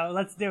stroke. There we go.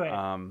 Let's do it.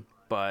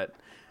 But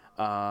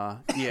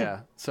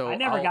yeah. So I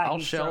never got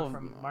heat shelve stroke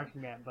from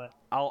marching band, but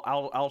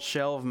I'll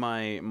shelve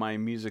my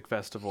music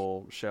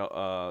festival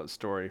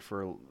story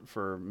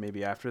for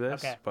maybe after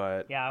this. Okay.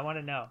 But yeah, I want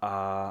to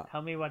know.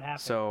 Tell me what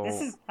happened. So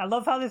I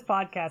love how this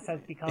podcast has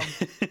become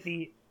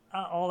the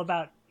all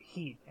about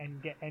heat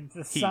and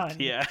the sun.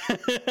 Yeah.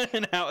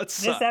 And how it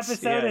sucks. This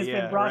episode has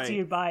been brought to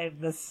you by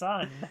the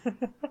sun.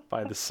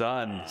 By the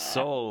sun,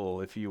 soul,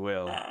 if you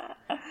will.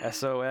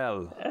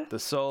 SOL, the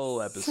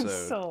soul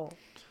episode. Soul.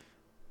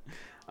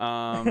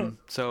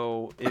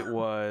 So it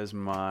was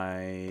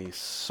my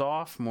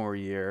sophomore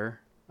year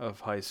of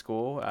high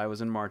school. I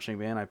was in marching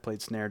band. I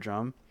played snare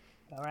drum.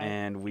 All right.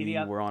 And we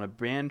were on a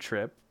band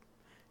trip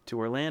to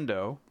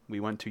Orlando. We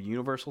went to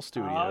Universal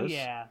Studios. Oh,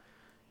 yeah.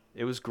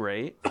 It was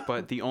great,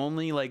 but the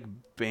only like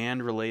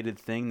band related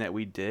thing that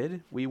we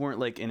did, we weren't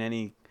like in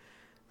any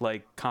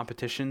like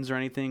competitions or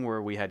anything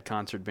where we had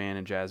concert band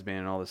and jazz band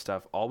and all this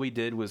stuff. All we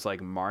did was like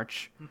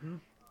march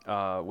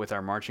with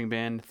our marching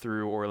band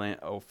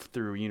through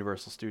through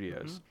Universal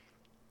Studios.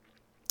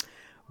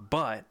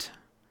 But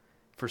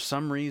for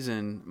some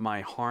reason, my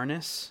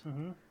harness,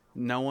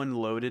 no one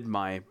loaded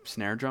my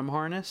snare drum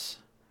harness.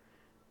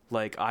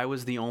 Like I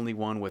was the only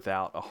one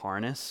without a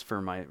harness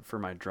for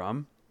my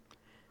drum.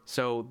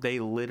 So they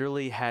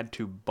literally had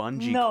to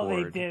bungee cord. No,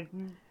 they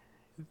didn't.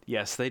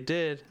 Yes, they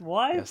did.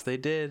 What? Yes, they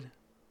did.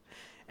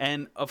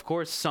 And of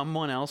course,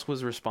 someone else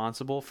was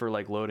responsible for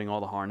like loading all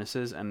the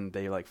harnesses, and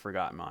they like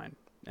forgot mine,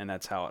 and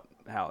that's how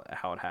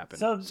it happened.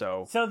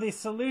 So the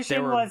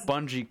solution was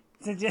bungee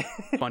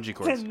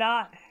cords. To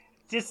not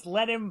just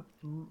let him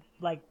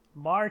like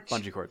march.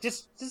 Bungee cords.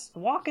 Just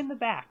walk in the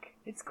back.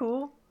 It's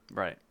cool.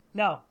 Right.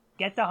 No,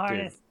 get the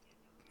harness.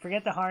 Dude.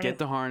 Forget the harness. Get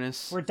the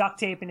harness. We're duct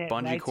taping it.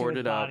 Bungee cord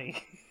it up.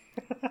 Body.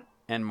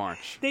 And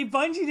march. They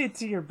bungeed it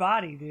to your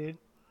body, dude.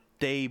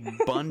 They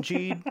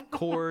bungeed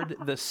cord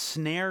the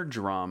snare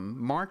drum,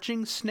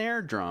 marching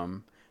snare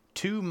drum,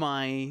 to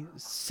my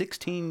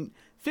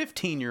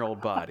 15-year-old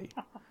body.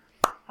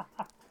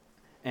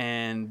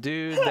 And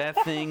dude,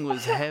 that thing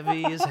was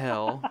heavy as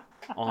hell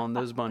on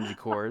those bungee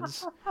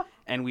cords.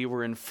 And we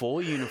were in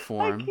full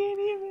uniform. I can't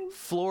even.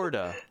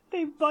 Florida.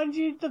 They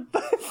bungeed the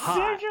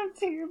snare drum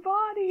to your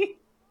body.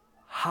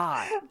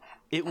 Hot.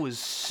 It was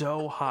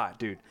so hot,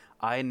 dude.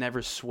 I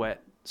never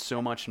sweat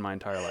so much in my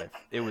entire life.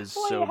 It was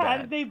so bad. How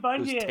did they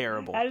bungee it? It was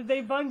terrible. How did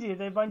they bungee it?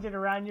 They bunged it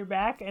around your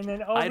back and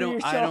then over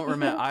your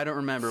shoulder. I don't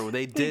remember.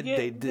 They did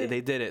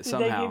it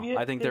somehow.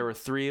 I think there were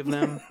 3 of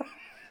them.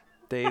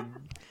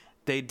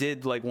 They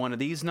did like one of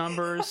these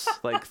numbers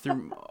like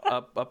through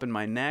up in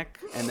my neck,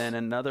 and then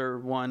another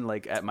one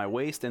like at my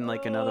waist, and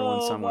like another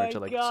one somewhere to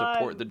like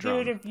support the drum.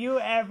 Dude, if you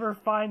ever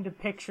find a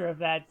picture of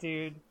that,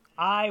 dude,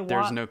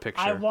 there's no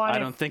picture. I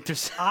don't think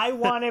there's. I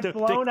want it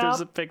blown up.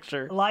 There's a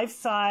picture, life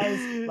size,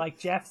 like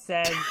Jeff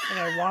said, and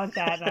I want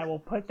that, and I will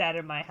put that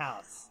in my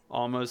house.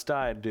 Almost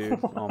died,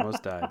 dude.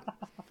 Almost died.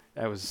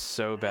 That was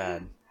so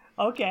bad.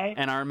 Okay.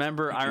 And I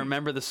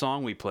remember the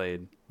song we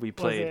played. We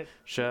played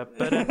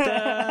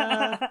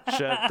sha-ba-da-da,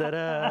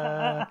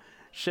 sha-da-da,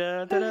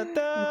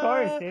 sha-da-da-da. Of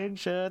course, dude.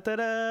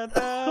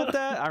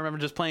 Sha-da-da-da-da. I remember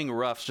just playing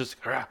roughs,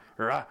 just rah,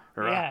 rah,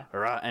 rah,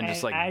 rah, and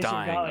just like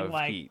dying of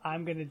heat.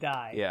 I'm gonna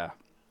die. Yeah.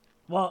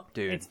 Well,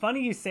 dude. It's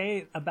funny you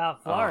say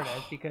about Florida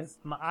because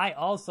I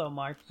also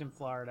marched in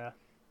Florida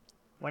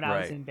when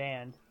I was in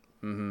band.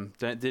 Mm-hmm.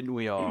 Didn't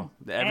we all?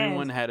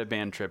 Everyone had a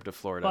band trip to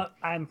Florida. But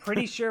I'm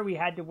pretty sure we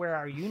had to wear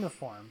our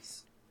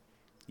uniforms.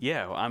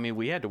 Yeah, I mean,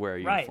 we had to wear our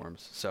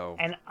uniforms. So,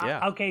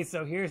 yeah. Okay,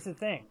 so here's the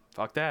thing.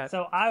 Fuck that.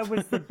 So I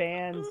was the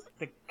band's,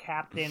 the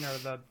captain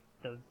or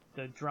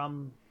the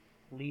drum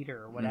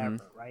leader or whatever,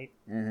 right?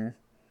 Mm-hmm.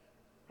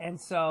 And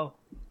so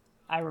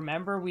I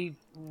remember we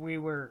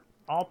were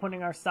all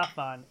putting our stuff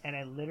on, and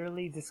I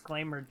literally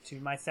disclaimered to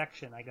my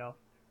section. I go,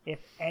 if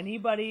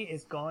anybody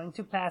is going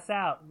to pass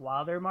out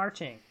while they're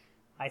marching,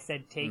 I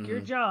said, take your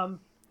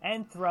drum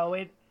and throw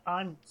it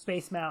on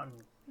Space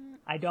Mountain.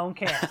 I don't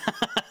care.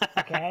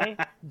 Okay?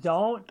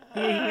 Don't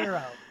be a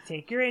hero.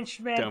 Take your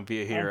instrument. Don't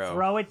be a hero. And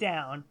throw it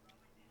down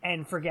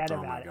and forget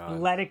about it.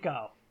 Let it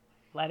go.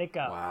 Let it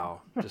go.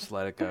 Wow. Just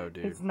let it go,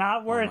 dude. It's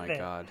not worth it.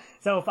 God.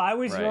 So if I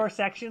was your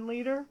section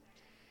leader,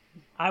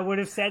 I would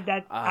have said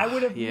that I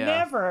would have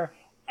never,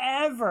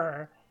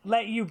 ever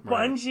let you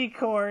bungee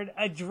cord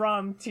a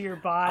drum to your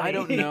body. I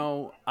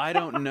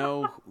don't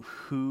know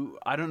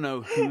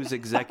whose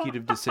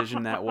executive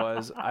decision that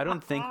was. I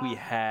don't think we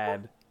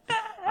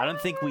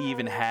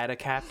even had a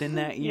captain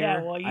that year.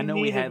 Yeah, well, I know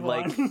we had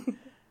one.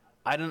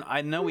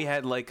 I know we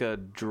had like a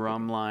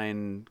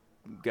drumline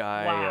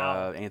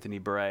guy, Anthony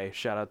Bray.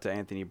 Shout out to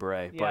Anthony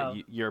Bray.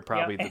 But you're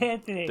probably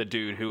the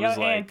dude who was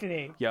like,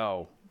 Anthony.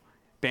 yo,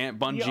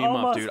 bungee him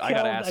up, dude. I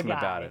gotta ask him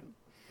about it.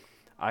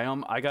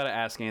 I gotta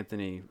ask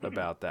Anthony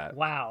about that.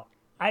 Wow.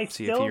 I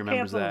See if still he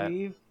remembers can't that.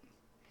 believe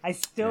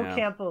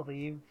can't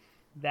believe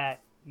that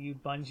you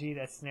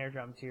bungeed a snare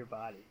drum to your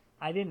body.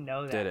 I didn't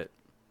know that. Did it?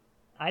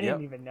 I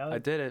didn't even know that. I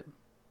did it.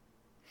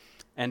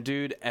 And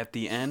dude, at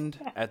the end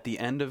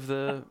of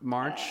the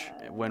march,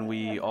 when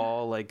we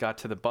all like got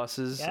to the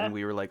buses and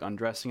we were like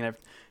undressing and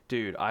everything,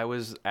 dude, I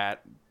was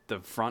at the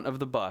front of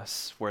the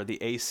bus where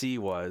the AC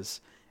was.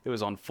 It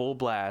was on full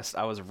blast.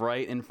 I was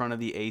right in front of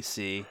the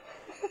AC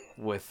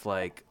with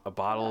like a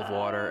bottle of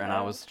water, and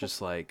I was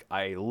just like,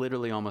 I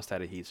literally almost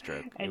had a heat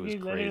stroke. And it was you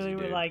crazy, literally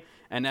dude. were like,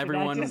 and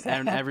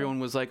everyone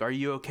was like, "Are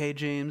you okay,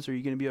 James? Are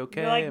you gonna be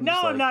okay?" You're like,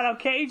 no, I'm not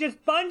okay. You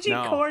just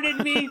bungee corded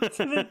me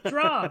to the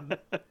drum.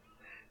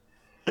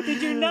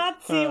 Did you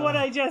not see what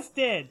I just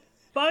did?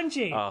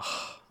 Bungee.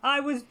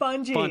 I was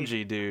bungee.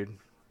 Bungie, dude.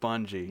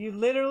 Bungie. You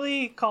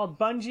literally called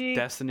Bungie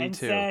Destiny and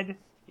 2. said,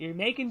 you're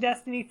making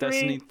Destiny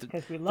 3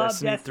 because we love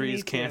Destiny 3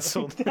 is 2.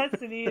 canceled.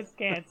 Destiny is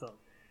canceled.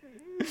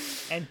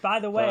 And by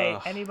the way,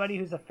 anybody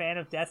who's a fan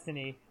of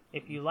Destiny,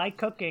 if you like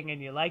cooking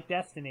and you like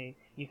Destiny,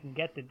 you can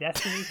get the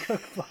Destiny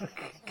cookbook.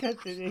 'Cause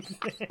it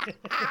exists.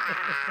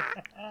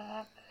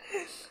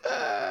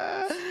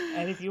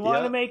 And if you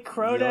want to make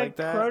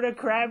Crota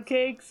crab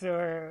cakes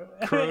or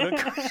Crota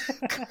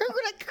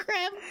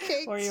crab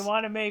cakes, or you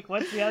want to make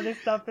what's the other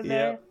stuff in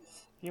there?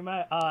 You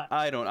might.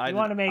 I don't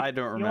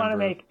remember. You want to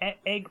make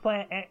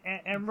eggplant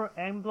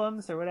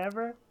emblems or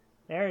whatever?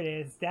 There it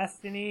is.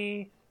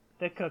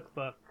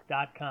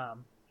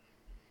 DestinyTheCookbook.com.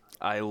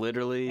 I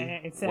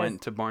literally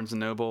went to Barnes &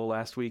 Noble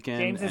last weekend.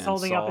 James is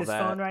holding up his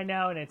phone right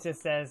now, and it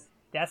just says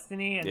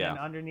Destiny, and then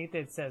underneath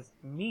it says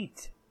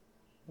meat.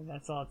 And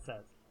that's all it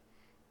says.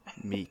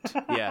 Meat.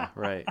 Yeah,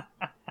 right.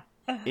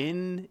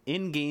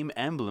 In-game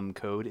emblem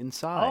code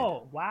inside.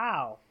 Oh,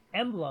 wow.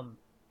 Emblem.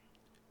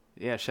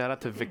 Yeah, shout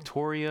out to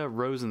Victoria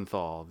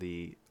Rosenthal,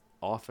 the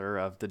author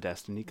of the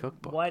Destiny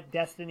Cookbook. What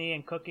Destiny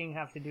and cooking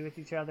have to do with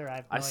each other? I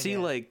have no idea. See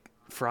like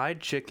fried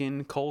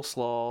chicken,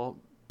 coleslaw,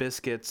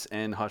 biscuits,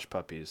 and hush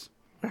puppies.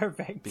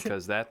 Perfect.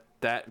 Because that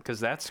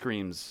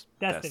screams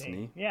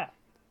Destiny. Yeah.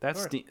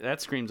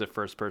 That screams a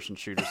first-person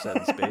shooter set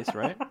in space,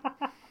 right?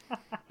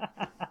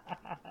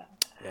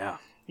 Yeah.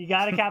 You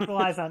got to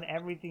capitalize on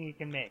everything you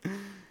can make.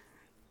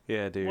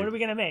 Yeah, dude. What are we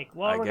gonna make?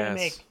 Well, we're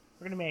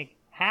gonna make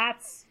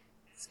hats,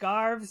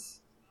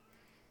 scarves,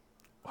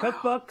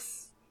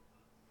 cookbooks,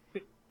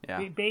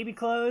 baby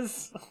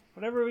clothes,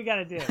 whatever we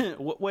gotta do.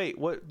 Wait,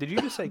 what did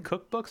you just say?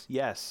 Cookbooks?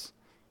 Yes,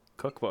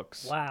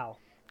 cookbooks. Wow.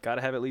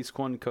 Gotta have at least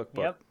one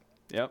cookbook.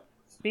 Yep.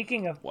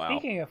 Speaking of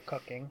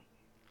cooking,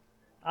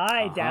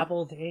 I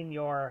dabbled in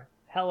your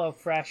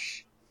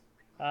HelloFresh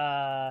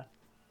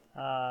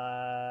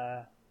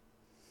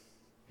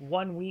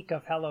 1 week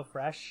of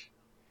HelloFresh,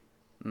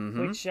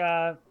 which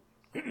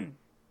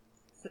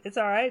it's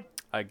all right.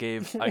 I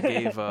gave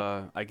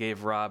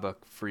Rob a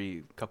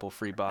couple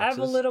free boxes. I have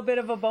a little bit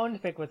of a bone to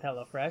pick with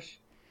HelloFresh.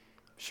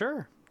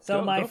 Sure.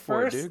 So my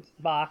first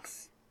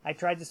box, I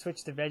tried to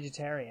switch to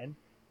vegetarian,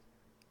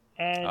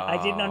 and I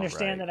didn't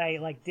understand that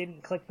I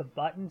didn't click the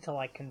button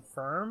to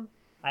confirm.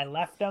 I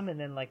left them and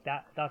then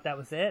thought that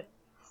was it,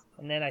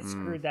 and then I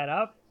screwed that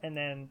up, and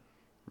then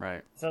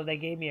so they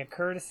gave me a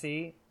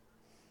courtesy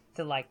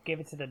to give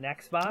it to the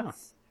next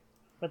box.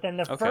 But then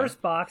the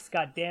first box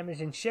got damaged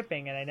in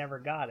shipping, and I never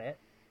got it.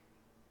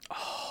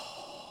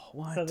 Oh,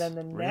 what? So then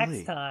the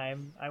next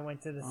time I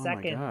went to the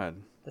second,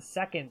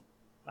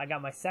 I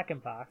got my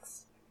second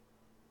box,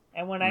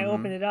 and when I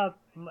opened it up,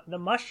 the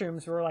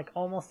mushrooms were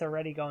almost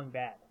already going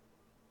bad.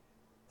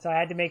 So I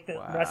had to make the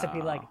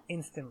recipe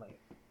instantly.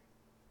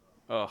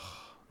 Ugh.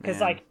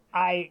 Because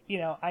I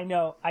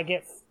know I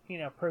get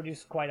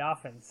produce quite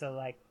often,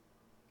 so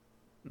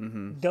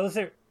those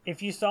are.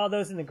 If you saw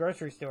those in the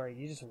grocery store,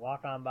 you just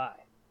walk on by.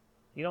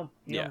 You don't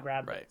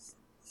grab those.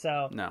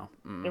 So no.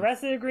 The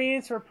rest of the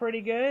ingredients were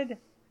pretty good.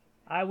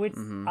 I would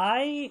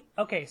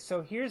okay,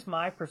 so here's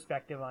my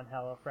perspective on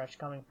HelloFresh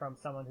coming from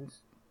someone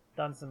who's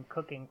done some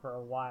cooking for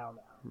a while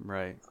now.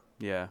 Right.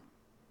 Yeah.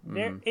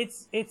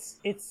 It's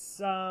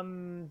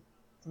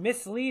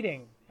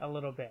misleading a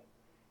little bit.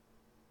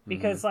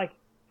 Because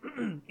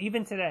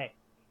even today.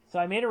 So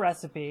I made a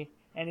recipe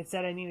and it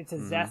said I needed to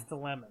zest the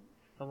lime.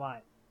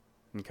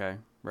 Okay,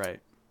 right.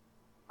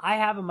 I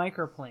have a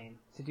microplane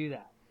to do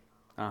that.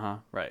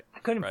 Right. I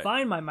couldn't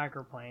find my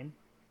microplane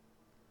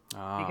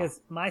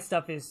because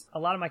a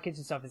lot of my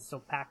kitchen stuff is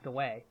still packed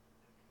away.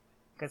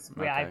 Because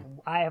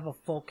I have a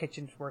full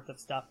kitchen's worth of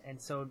stuff,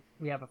 and so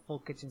we have a full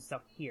kitchen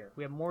stuff here.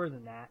 We have more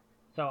than that,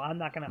 so I'm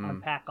not going to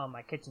unpack all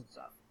my kitchen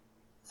stuff.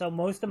 So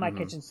most of my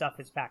kitchen stuff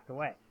is packed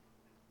away.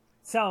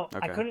 So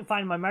I couldn't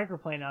find my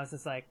microplane. I was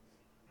just like,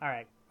 all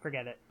right,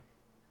 forget it.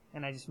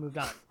 And I just moved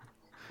on.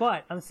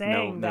 But I'm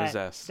saying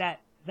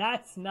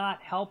that's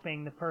not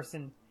helping the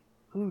person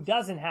who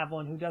doesn't have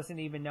one, who doesn't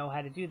even know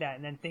how to do that,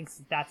 and then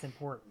thinks that's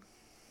important.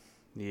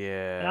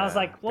 Yeah. And I was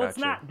like, well, it's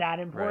not that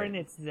important.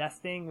 Right. It's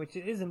zesting, which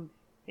isn't.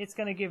 It's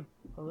going to give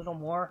a little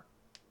more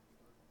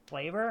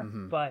flavor,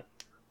 but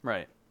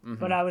right.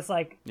 But I was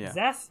like,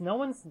 zest. No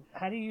one's.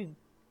 How do you?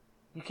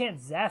 You can't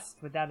zest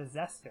without a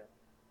zester.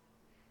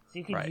 So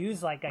you could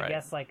use I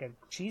guess like a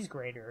cheese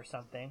grater or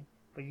something,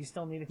 but you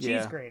still need a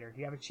cheese grater. Do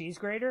you have a cheese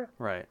grater?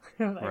 Right.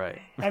 Right.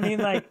 I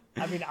mean,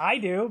 I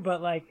do,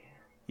 but like.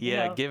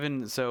 Yeah,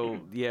 when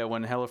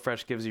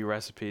HelloFresh gives you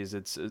recipes,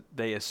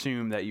 they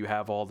assume that you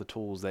have all the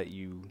tools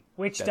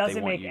which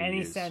doesn't make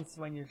any sense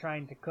when you're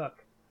trying to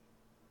cook.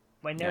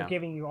 When they're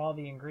giving you all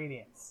the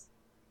ingredients,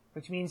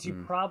 which means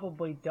you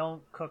probably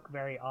don't cook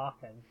very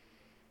often.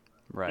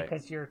 Right.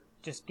 Because you're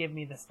just give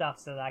me the stuff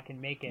so that I can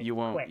make it. You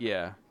won't. Quick.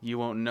 Yeah, you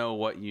won't know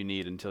what you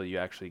need until you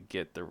actually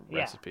get the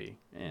recipe.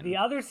 And the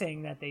other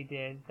thing that they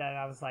did that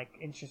I was like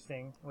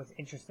interesting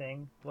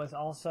was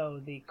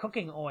also the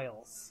cooking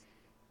oils.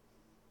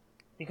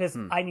 Because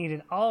I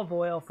needed olive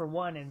oil for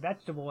one and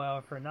vegetable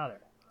oil for another.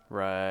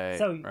 Right.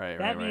 So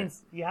that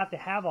means you have to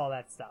have all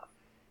that stuff.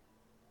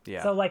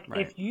 Yeah. So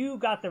if you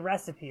got the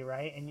recipe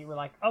right and you were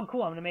like, oh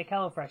cool, I'm gonna make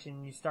HelloFresh,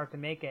 and you start to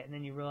make it, and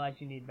then you realize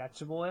you need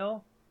vegetable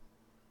oil.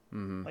 What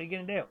are you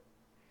gonna do?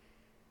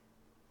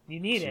 You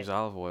need use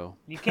olive oil.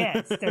 You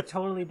can't. They're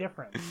totally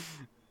different.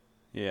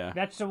 Yeah.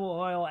 Vegetable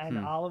oil and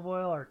olive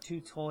oil are two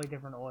totally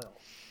different oils.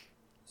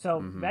 So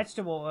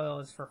vegetable oil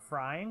is for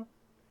frying.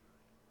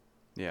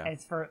 Yeah. And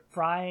it's for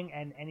frying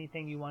and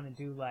anything you want to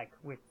do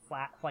with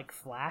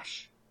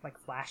flash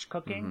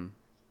cooking.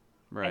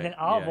 Right. And then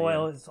olive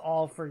oil is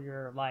all for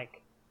your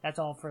that's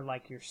all for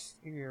your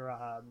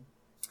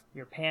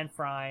pan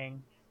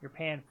frying, your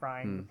pan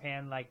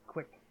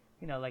quick,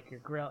 your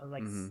grill,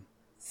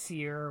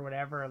 sear or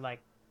whatever,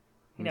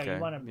 you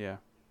want to. Yeah.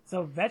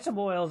 So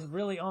vegetable oil is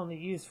really only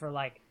used for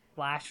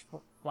flash,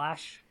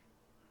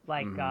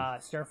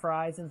 stir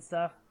fries and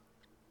stuff,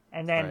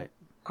 and then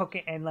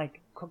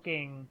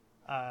cooking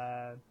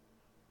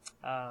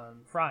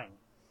frying.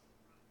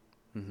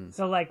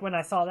 So when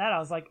I saw that, I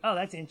was like, oh,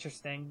 that's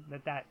interesting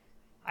that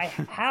I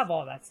have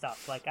all that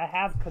stuff. I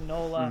have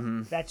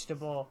canola,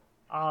 vegetable,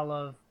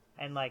 olive,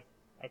 and I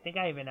think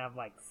I even have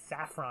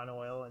saffron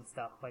oil and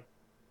stuff. I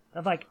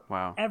have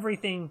wow.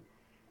 everything,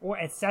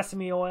 and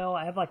sesame oil.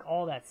 I have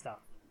all that stuff.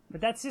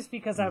 But that's just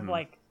because I've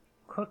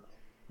cooked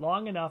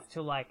long enough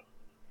to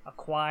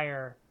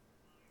acquire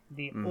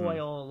the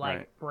oil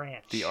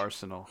branch. The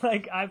arsenal.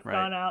 I've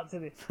gone out to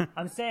the.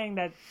 I'm saying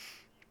that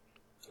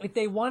if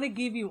they want to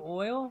give you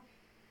oil,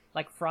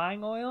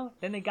 frying oil,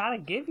 then they gotta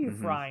give you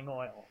frying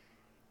oil.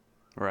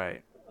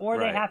 Right. Or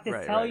they have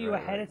to tell you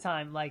ahead of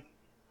time,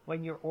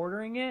 when you're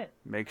ordering it.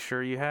 Make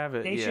sure you have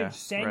it. They should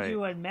send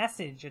you a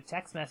message, a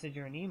text message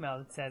or an email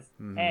that says,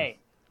 "Hey,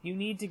 you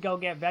need to go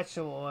get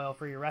vegetable oil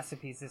for your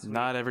recipes this week."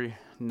 Not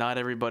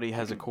everybody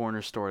has a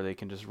corner store they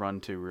can just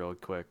run to real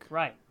quick.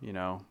 Right. You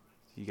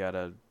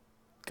gotta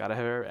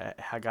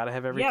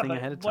have everything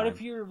ahead of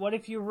time. What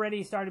if you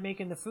already started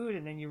making the food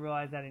and then you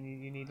realize that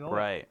you need oil?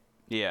 Right.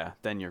 Yeah.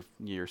 Then you're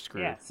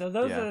screwed. Yeah. So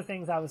those are the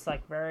things I was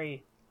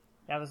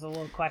that was a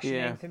little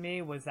questioning to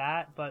me, was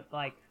that, but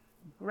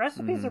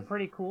recipes are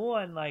pretty cool,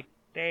 and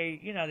they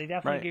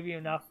definitely give you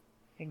enough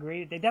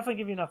ingredients. They definitely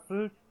give you enough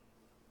food.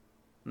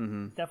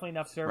 Definitely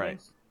enough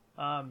servings.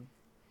 Right.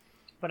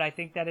 But I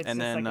think that it's a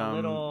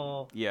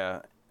little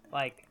there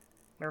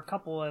are a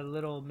couple of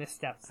little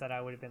missteps that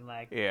I would have been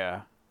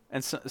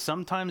and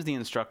sometimes the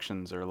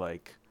instructions are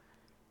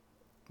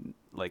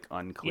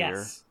unclear.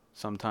 Yes.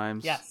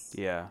 Sometimes. Yes.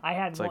 Yeah. I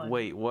had it's one.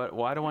 Wait, what?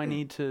 Why do I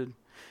need to?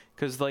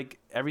 Because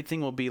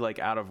everything will be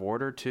out of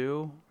order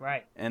too.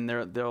 Right. And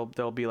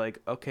they'll be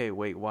okay,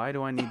 wait, why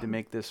do I need to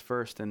make this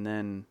first and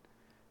then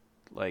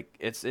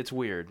it's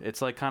weird. It's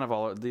kind of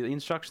all the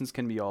instructions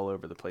can be all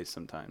over the place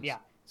sometimes. Yeah.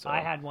 So I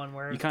had one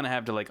where you kind of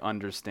have to it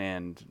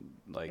understand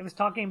was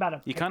talking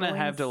about you kind of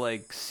have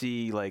to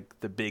see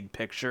the big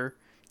picture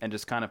and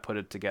just kind of put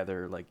it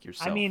together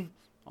yourself. I mean,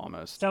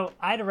 almost. So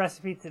I had a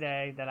recipe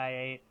today that I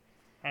ate,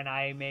 and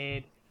I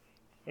made.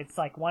 It's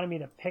wanted me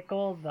to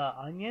pickle the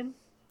onion.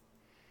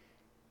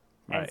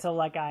 Right. And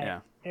so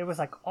it was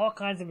all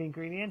kinds of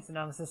ingredients, and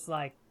I was just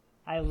I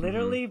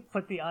literally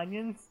put the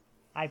onions,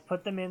 I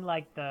put them in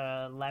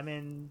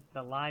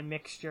the lime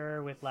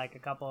mixture with a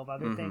couple of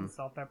other things,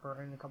 salt,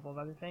 pepper, and a couple of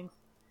other things.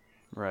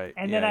 Right.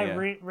 And then I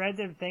read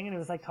the thing, and it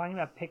was talking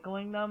about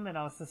pickling them, and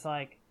I was just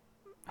I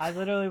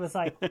literally was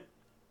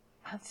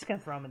I'm just gonna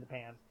throw them in the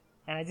pan.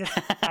 And I just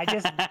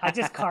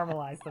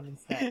caramelized them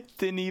instead.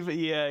 Didn't even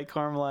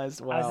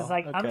caramelized. Wow. I was just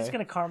I'm just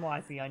gonna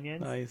caramelize the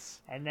onions. Nice.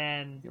 And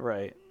then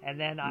right. And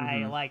then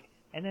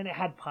and then it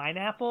had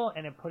pineapple,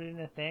 and it put it in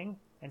a thing.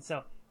 And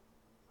so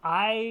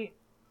I'm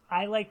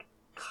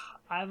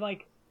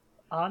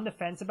on the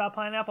fence about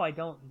pineapple. I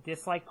don't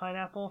dislike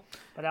pineapple,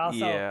 but I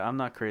also I'm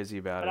not crazy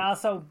about it. But I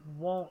also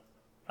won't.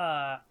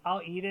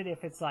 I'll eat it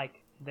if it's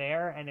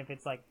there, and if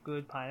it's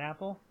good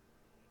pineapple.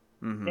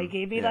 They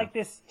gave me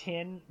this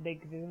tin. They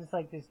gave me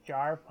this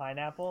jar of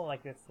pineapple,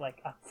 this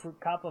a fruit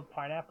cup of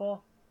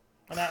pineapple,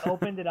 and I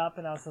opened it up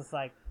and I was just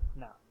no,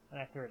 and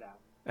I threw it out.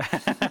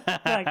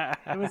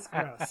 It was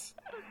gross.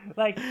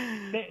 God.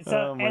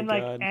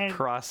 And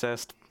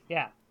processed.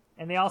 Yeah,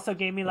 and they also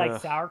gave me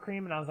sour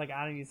cream, and I was I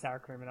don't use sour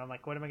cream, and I'm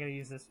what am I going to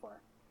use this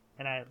for?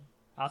 And I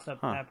also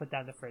I put that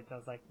in the fridge. I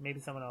was maybe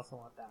someone else will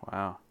want that.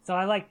 Wow. So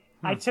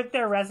I took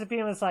their recipe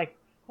and was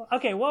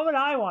okay, what would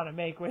I want to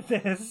make with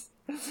this?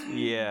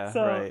 Yeah,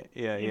 So, right.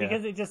 Yeah.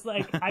 Because it just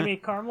like I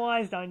made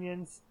caramelized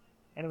onions,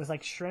 and it was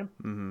like shrimp,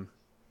 Mm-hmm.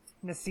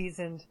 and the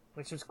seasoned,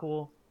 which was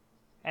cool,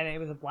 and it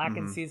was a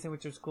blackened Mm-hmm. season,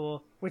 which was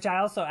cool. Which I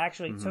also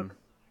actually took.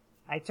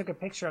 I took a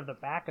picture of the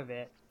back of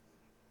it,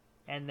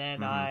 and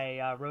then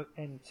Mm-hmm. I wrote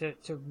and to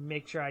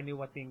make sure I knew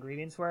what the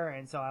ingredients were,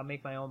 and so I'll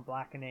make my own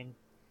blackening.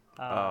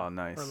 Oh,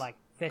 nice. For like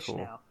fish Cool.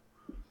 now,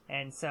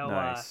 and so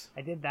Nice.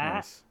 I did that,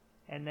 Nice.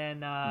 and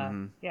then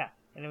Mm-hmm. yeah,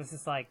 and it was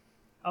just like,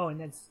 oh, and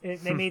then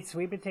they made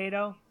sweet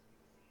potato,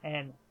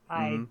 and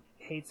I Mm-hmm.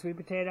 hate sweet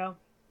potato,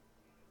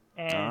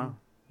 and Oh.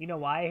 you know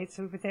why I hate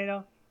sweet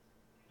potato?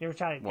 You ever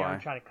try Why?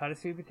 to cut a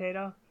sweet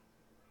potato?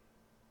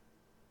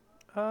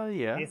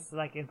 Yeah. It's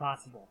like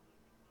impossible.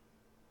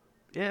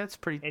 Yeah, it's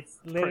pretty. It's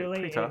literally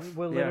pretty tough. it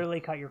will Yeah. literally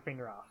cut your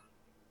finger off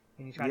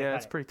when you try to Yeah, cut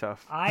it's it. pretty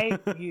tough. I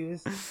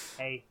used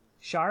a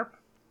sharp,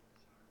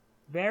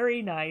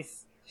 very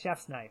nice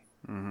chef's knife.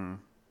 Mm-hmm.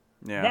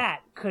 Yeah.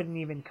 That couldn't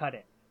even cut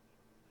it.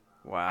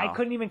 Wow. I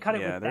couldn't even cut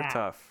it Yeah, with they're that.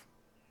 tough.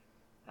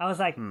 I was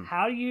like,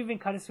 how do you even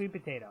cut a sweet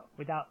potato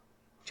without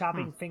Hmm.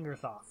 chopping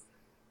fingers off?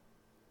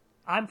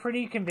 I'm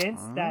pretty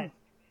convinced that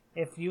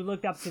if you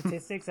looked up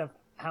statistics of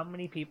how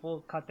many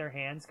people cut their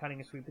hands cutting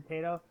a sweet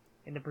potato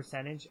in the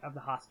percentage of the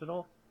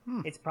hospital,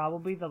 it's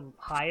probably the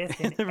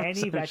highest in The any percentage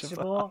of the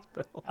vegetable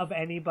hospital. of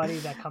anybody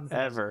that comes in.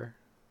 Ever.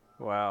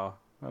 Wow.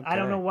 Okay. I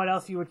don't know what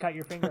else you would cut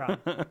your finger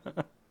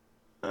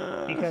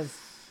on. Because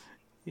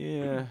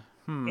Yeah.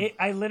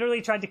 I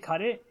literally tried to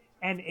cut it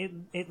and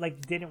it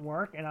like didn't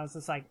work, and I was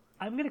just like,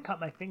 I'm gonna cut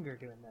my finger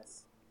doing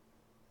this.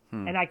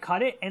 And I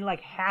cut it, and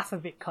like half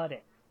of it cut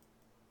it.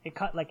 It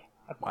cut like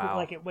Wow.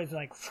 like it was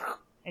like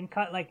and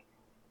cut like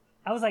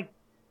I was like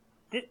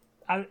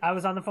I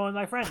was on the phone with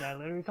my friend and I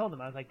literally told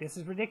him, I was like, this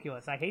is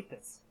ridiculous. I hate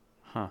this.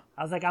 Huh.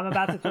 I was like, I'm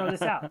about to throw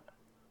this out.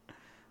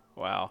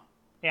 Wow.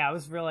 Yeah, I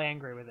was really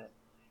angry with it.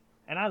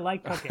 And I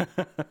like cooking.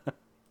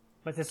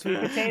 But the sweet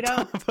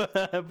potato,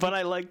 But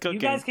I like cooking. you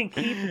guys can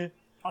keep,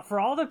 for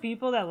all the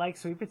people that like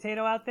sweet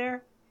potato out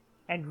there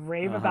and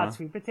rave about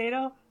sweet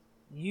potato,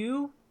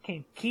 you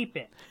can keep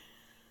it.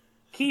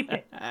 Keep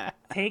it.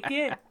 Take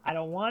it. I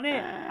don't want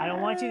it. I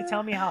don't want you to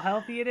tell me how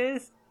healthy it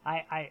is.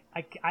 I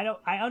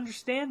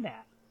understand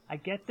that. I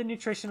get the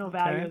nutritional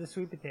value Okay. of the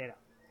sweet potato.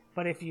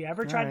 But if you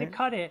ever tried to Alright.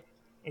 cut it,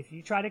 if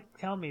you try to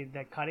tell me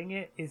that cutting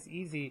it is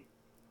easy,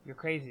 you're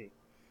crazy.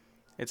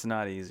 It's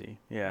not easy.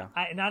 Yeah.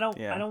 I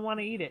Yeah. don't want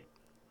to eat it.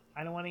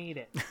 I don't want to eat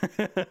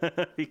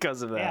it.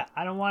 Because of Yeah, that.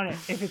 I don't want it.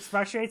 If it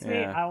frustrates me,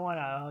 Yeah. I want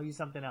to. I'll use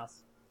something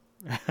else.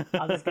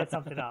 I'll just get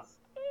something else.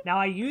 Now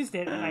I used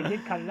it and I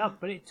did cut it up,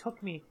 but it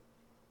took me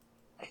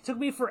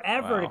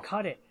forever to Wow.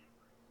 cut it.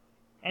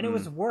 And it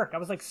was work. I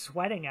was like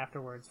sweating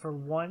afterwards for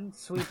one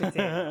sweet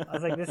potato. I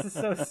was like, this is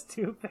so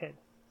stupid.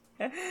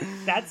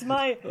 That's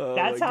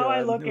how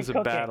I look it was at a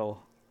cooking.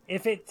 battle.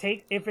 If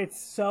it's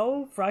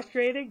so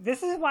frustrating,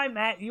 this is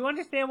why you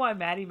understand why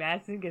Matty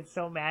Madsen gets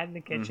so mad in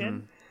the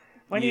kitchen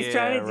when he's Yeah,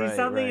 trying to do right,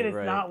 something and right, it's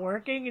right. not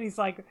working, and he's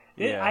like,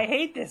 Yeah. I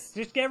hate this.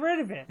 Just get rid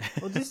of it.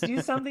 We'll just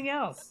use something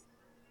else.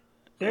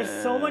 There's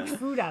so much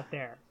food out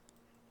there.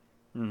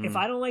 If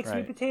I don't like sweet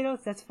Right. potatoes,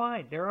 that's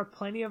fine. There are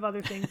plenty of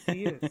other things to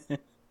use.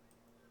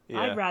 Yeah,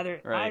 I'd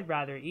right.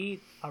 rather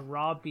eat a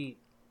raw beet.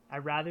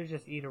 I'd rather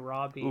just eat a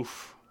raw beet.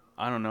 Oof.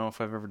 I don't know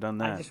if I've ever done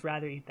that. I'd just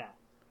rather eat that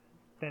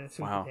than a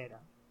sweet Wow. potato.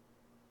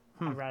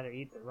 I'd rather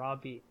eat the raw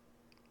beet.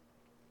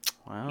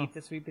 Wow. Keep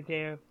the sweet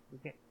potato.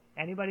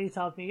 Anybody who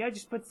tells me, yeah,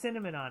 just put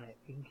cinnamon on it.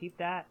 You can keep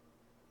that.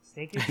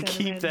 Steak your cinnamon.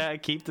 Keep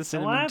that. Keep the I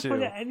cinnamon want to too.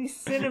 put any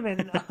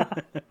cinnamon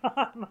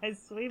on my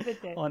sweet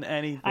potato. On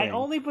anything. I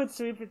only put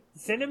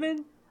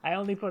cinnamon. I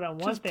only put on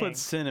one just thing. put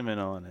cinnamon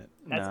on it.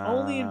 That's nah,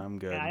 only in, I'm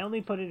good. I only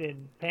put it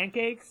in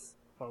pancakes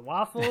or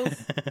waffles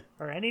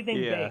or anything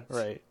yeah. baked.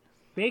 Right.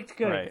 Baked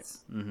goods.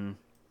 Right.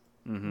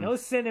 Mm-hmm. No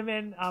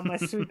cinnamon on my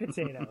sweet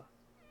potato.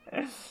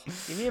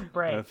 Give me a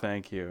break. Oh,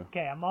 thank you.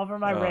 Okay, I'm over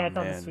my Oh, rant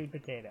on the man. sweet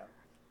potato.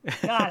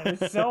 God,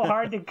 it was so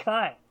hard to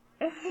cut.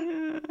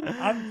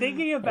 I'm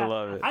thinking about. I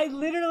love it. I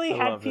literally I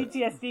had love it.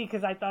 PTSD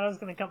because I thought I was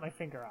going to cut my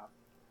finger off.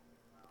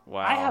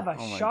 Wow. I have a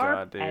oh my sharp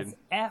God, dude. as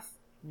F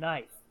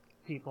knife,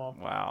 people.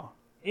 Wow.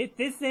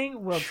 This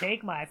thing will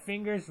take my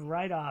fingers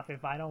right off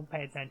if I don't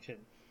pay attention.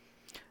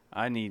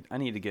 I need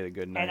to get a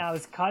good knife. And I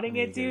was cutting I need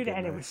it, to get a dude, good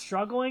and it knife. was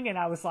struggling, and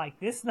I was like,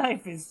 this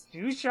knife is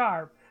too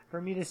sharp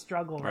for me to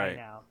struggle right Right.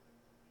 now.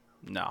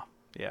 No.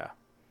 Yeah.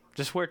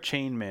 Just wear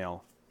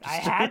chainmail.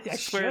 I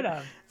should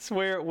have.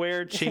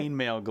 Wear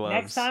chainmail gloves.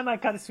 Next time I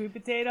cut a sweet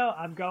potato,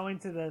 I'm going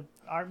to the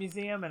art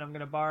museum and I'm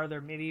going to borrow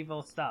their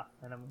medieval stuff.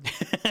 And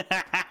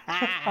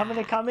I'm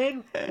going to come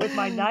in with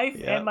my knife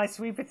Yep. and my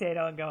sweet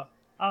potato and go,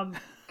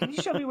 can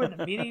you show me where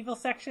the medieval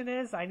section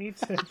is? I need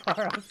to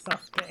borrow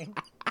something.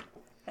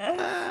 For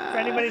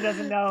anybody who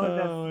doesn't know,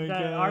 Oh my the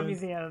God. art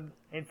museum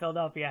in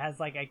Philadelphia has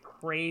like a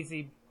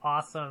crazy,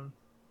 awesome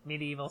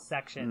medieval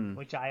section,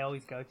 which I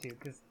always go to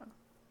because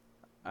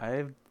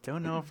I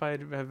don't know if I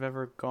have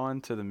ever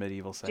gone to the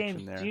medieval section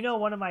James, there. do you know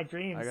one of my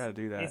dreams I gotta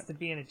do that. is to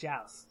be in a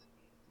joust?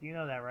 You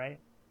know that, right?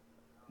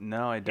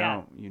 No, I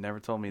don't. You never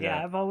told me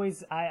that. Yeah,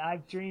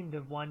 I've dreamed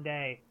of one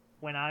day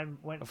when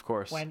of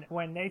course,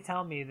 when they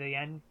tell me the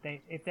end,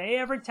 if they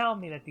ever tell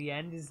me that the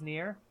end is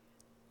near,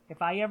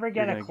 if I ever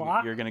get a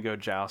clock, you're gonna go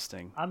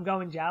jousting. I'm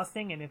going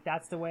jousting, and if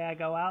that's the way I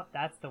go out,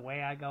 that's the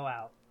way I go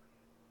out.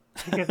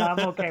 Because I'm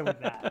okay with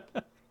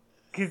that.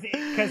 Because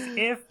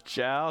if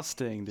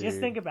jousting, dude. Just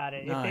think about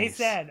it. Nice. If they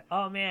said,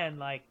 "Oh man,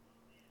 like,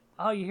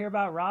 oh, you hear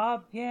about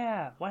Rob?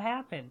 Yeah, what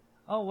happened?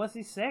 Oh, was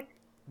he sick?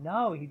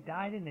 No, he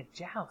died in a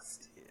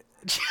joust."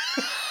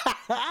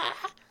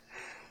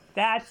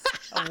 That's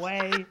the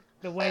way you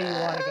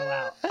want to go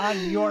out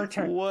on your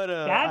terms.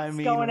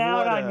 Going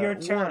out on your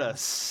terms. What a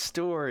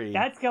story.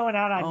 That's going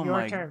out on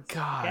your terms. Oh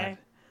my God. Okay?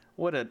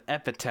 What an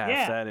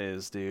epitaph that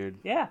is, dude.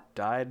 Yeah.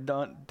 Died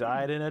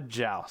in a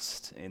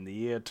joust in the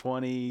year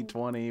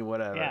 2020,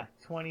 whatever. Yeah,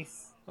 20.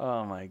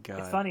 Oh my God.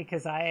 It's funny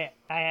because I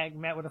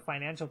met with a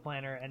financial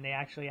planner and they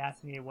actually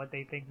asked me what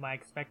they think my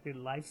expected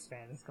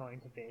lifespan is going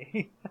to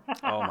be.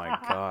 Oh my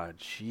God,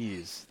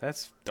 jeez,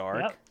 that's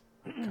dark.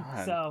 Yep.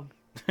 God. So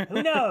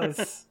who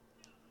knows?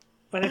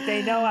 But if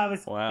they know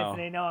Wow. if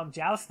they know I'm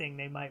jousting,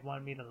 they might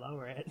want me to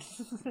lower it.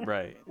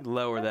 Right,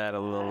 lower that a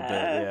little bit.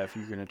 Yeah, if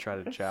you're gonna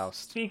try to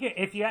joust.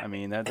 I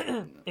mean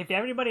that. If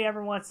everybody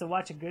ever wants to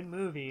watch a good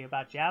movie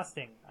about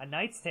jousting, A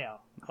Knight's Tale,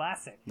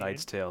 classic. Dude.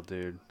 Knight's Tale,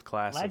 dude,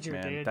 classic, Ledger,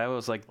 man. dude. That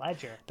was like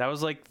Ledger. That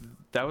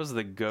was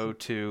the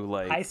go-to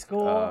like high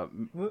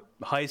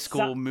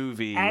school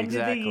movie. End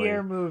exactly. of the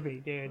year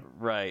movie, dude.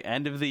 Right,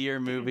 end of the year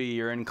movie.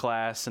 You're in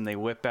class and they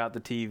whip out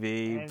the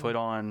TV, And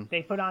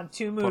They put on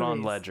two movies. Put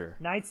on Ledger.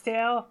 Knight's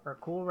Tale or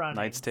Cool Runnings.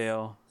 Knight's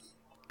Tale.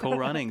 Cool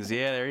Runnings.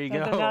 Yeah, there you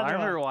go. I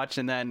remember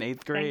watching that in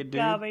 8th grade,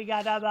 dude. We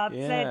got that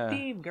same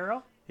theme,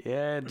 girl.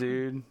 Yeah,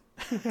 dude.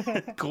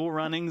 Cool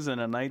Runnings and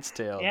A Knight's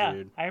Tale,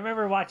 dude. I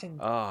remember watching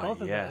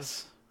both of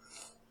yes.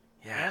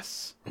 those.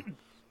 Yes.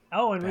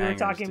 Oh, and we were Bangers,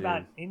 talking dude.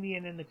 about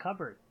Indian in the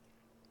Cupboard.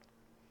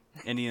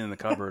 Indian in the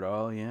Cupboard.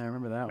 Oh, yeah, I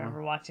remember that one.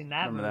 Remember watching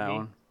that movie? That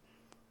one.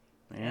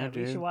 Yeah,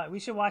 dude. We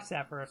should watch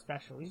that for a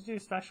special. We should do a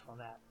special on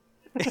that.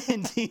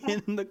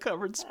 Indian in the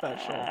Cupboard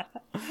special.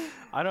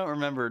 I don't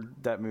remember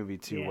that movie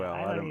too well.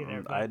 I don't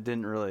either. I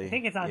didn't really. I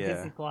think it's on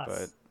Disney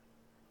Plus.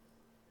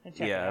 But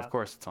yeah, of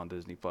course it's on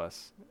Disney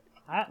Plus.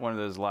 One of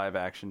those live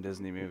action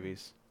Disney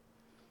movies.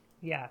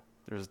 Yeah.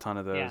 There's a ton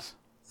of those. Yeah.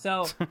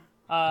 So,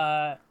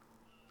 oh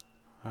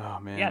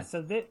man. Yeah.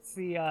 So that's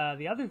the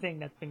other thing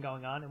that's been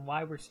going on, and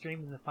why we're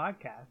streaming the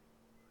podcast,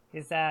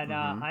 is that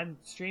I'm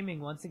streaming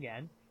once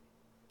again.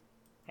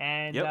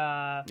 And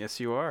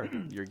yes, you are.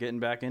 You're getting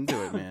back into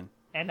it, man.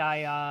 And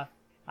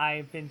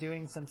I've been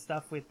doing some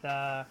stuff with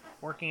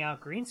working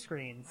out green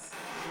screens.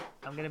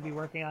 I'm going to be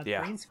working out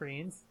green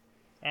screens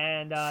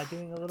and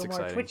doing a little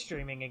more Twitch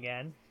streaming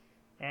again.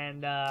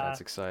 And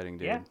that's exciting,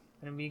 dude. Yeah, I'm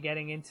going to be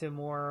getting into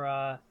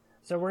more.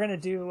 So we're going to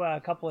do a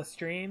couple of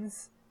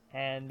streams,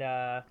 and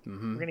we're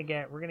going to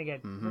get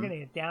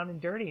down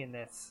and dirty in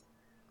this.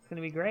 It's going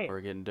to be great.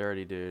 We're getting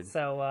dirty, dude.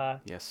 So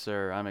yes,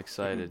 sir. I'm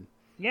excited.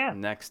 Yeah.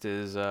 Next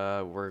is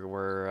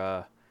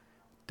we're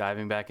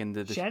diving back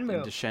into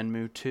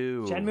Shenmue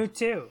 2. Shenmue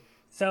 2.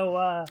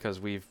 So because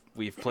we've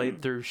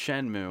played through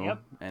Shenmue,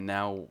 and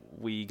now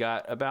we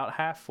got about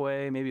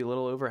halfway, maybe a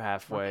little over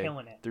halfway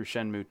through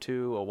Shenmue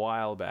 2 a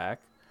while back,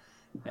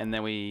 and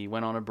then we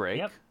went on a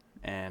break,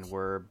 and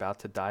we're about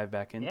to dive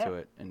back into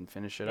it and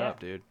finish it up,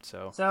 dude.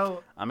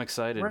 So I'm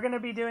excited. We're going to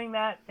be doing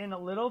that in a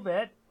little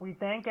bit. We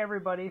thank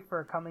everybody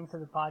for coming to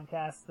the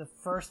podcast the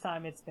first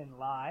time it's been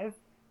live.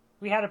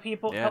 We had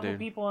couple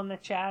people in the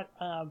chat.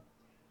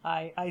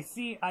 I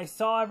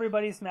saw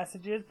everybody's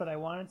messages, but I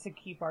wanted to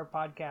keep our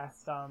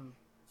podcast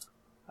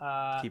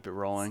keep it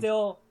rolling,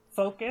 still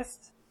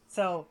focused.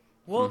 So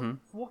we'll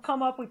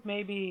come up with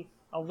maybe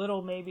a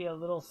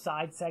little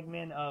side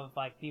segment of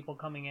like people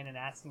coming in and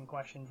asking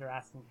questions or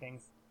asking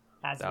things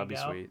as we go. That'd be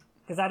sweet.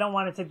 Because I don't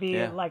want it to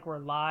be like we're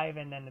live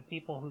and then the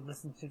people who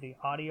listen to the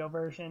audio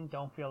version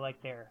don't feel like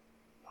they're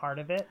part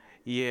of it.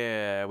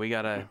 Yeah, we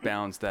gotta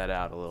balance that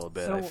out a little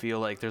bit. I feel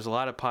like there's a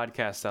lot of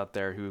podcasts out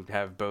there who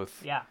have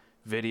both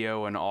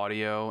video and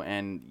audio,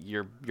 and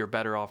you're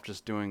better off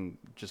just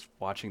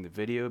watching the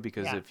video,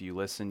 because if you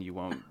listen, you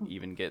won't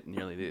even get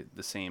nearly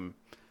the same.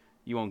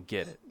 You won't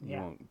get it. You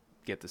won't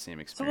get the same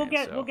experience.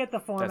 So we'll get the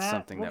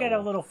format. We'll get a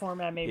little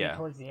format maybe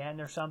towards the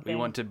end or something. We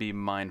want to be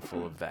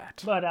mindful of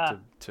that, but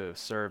to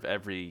serve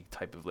every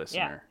type of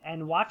listener. Yeah,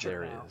 and watch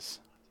there now. is.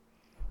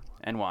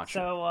 And watch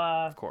it,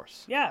 of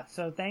course. Yeah,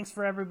 so thanks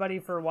for everybody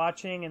for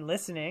watching and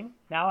listening.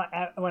 Now,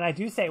 when I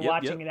do say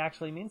watching, it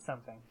actually means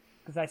something.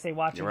 Because I say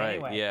watching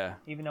anyway. Yeah.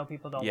 Even though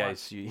people don't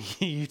watch. Yes,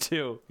 you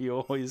too. You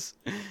always,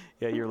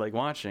 you're like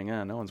watching.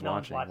 No one's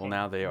watching. Well,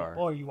 now they are.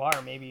 Or you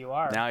are. Maybe you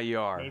are. Now you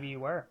are. Maybe you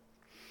were.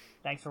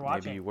 Thanks for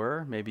watching. Maybe you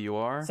were. Maybe you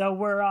are. So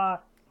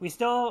we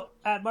still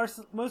at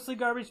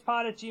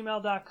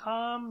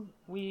mostlygarbagepod@gmail.com.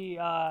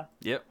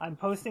 I'm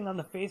posting on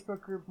the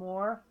Facebook group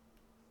more.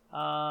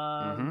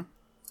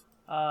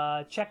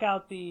 Check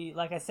out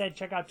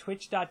check out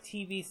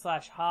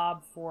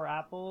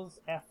twitch.tv/Hob4Apples,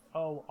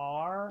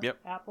 FOR.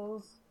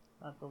 Apples,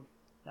 not the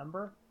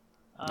number.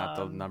 Not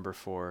the number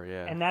 4,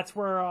 yeah. And that's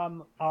where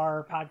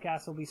our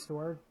podcast will be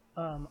stored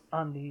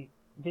on the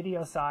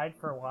video side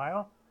for a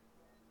while.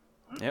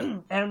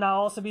 Yep. And I'll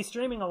also be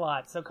streaming a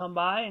lot, so come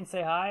by and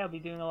say hi. I'll be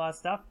doing a lot of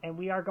stuff, and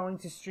we are going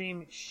to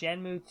stream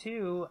Shenmue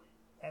 2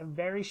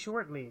 very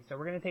shortly. So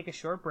we're going to take a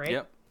short break.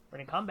 Yep. We're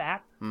going to come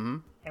back,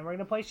 and we're going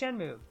to play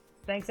Shenmue.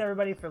 Thanks,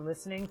 everybody, for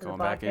listening to Going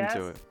the podcast. back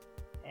into it.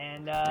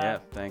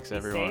 And thanks, be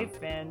everyone.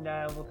 safe, and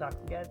we'll talk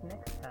to you guys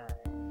next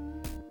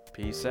time.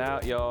 Peace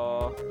out,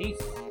 y'all. Peace.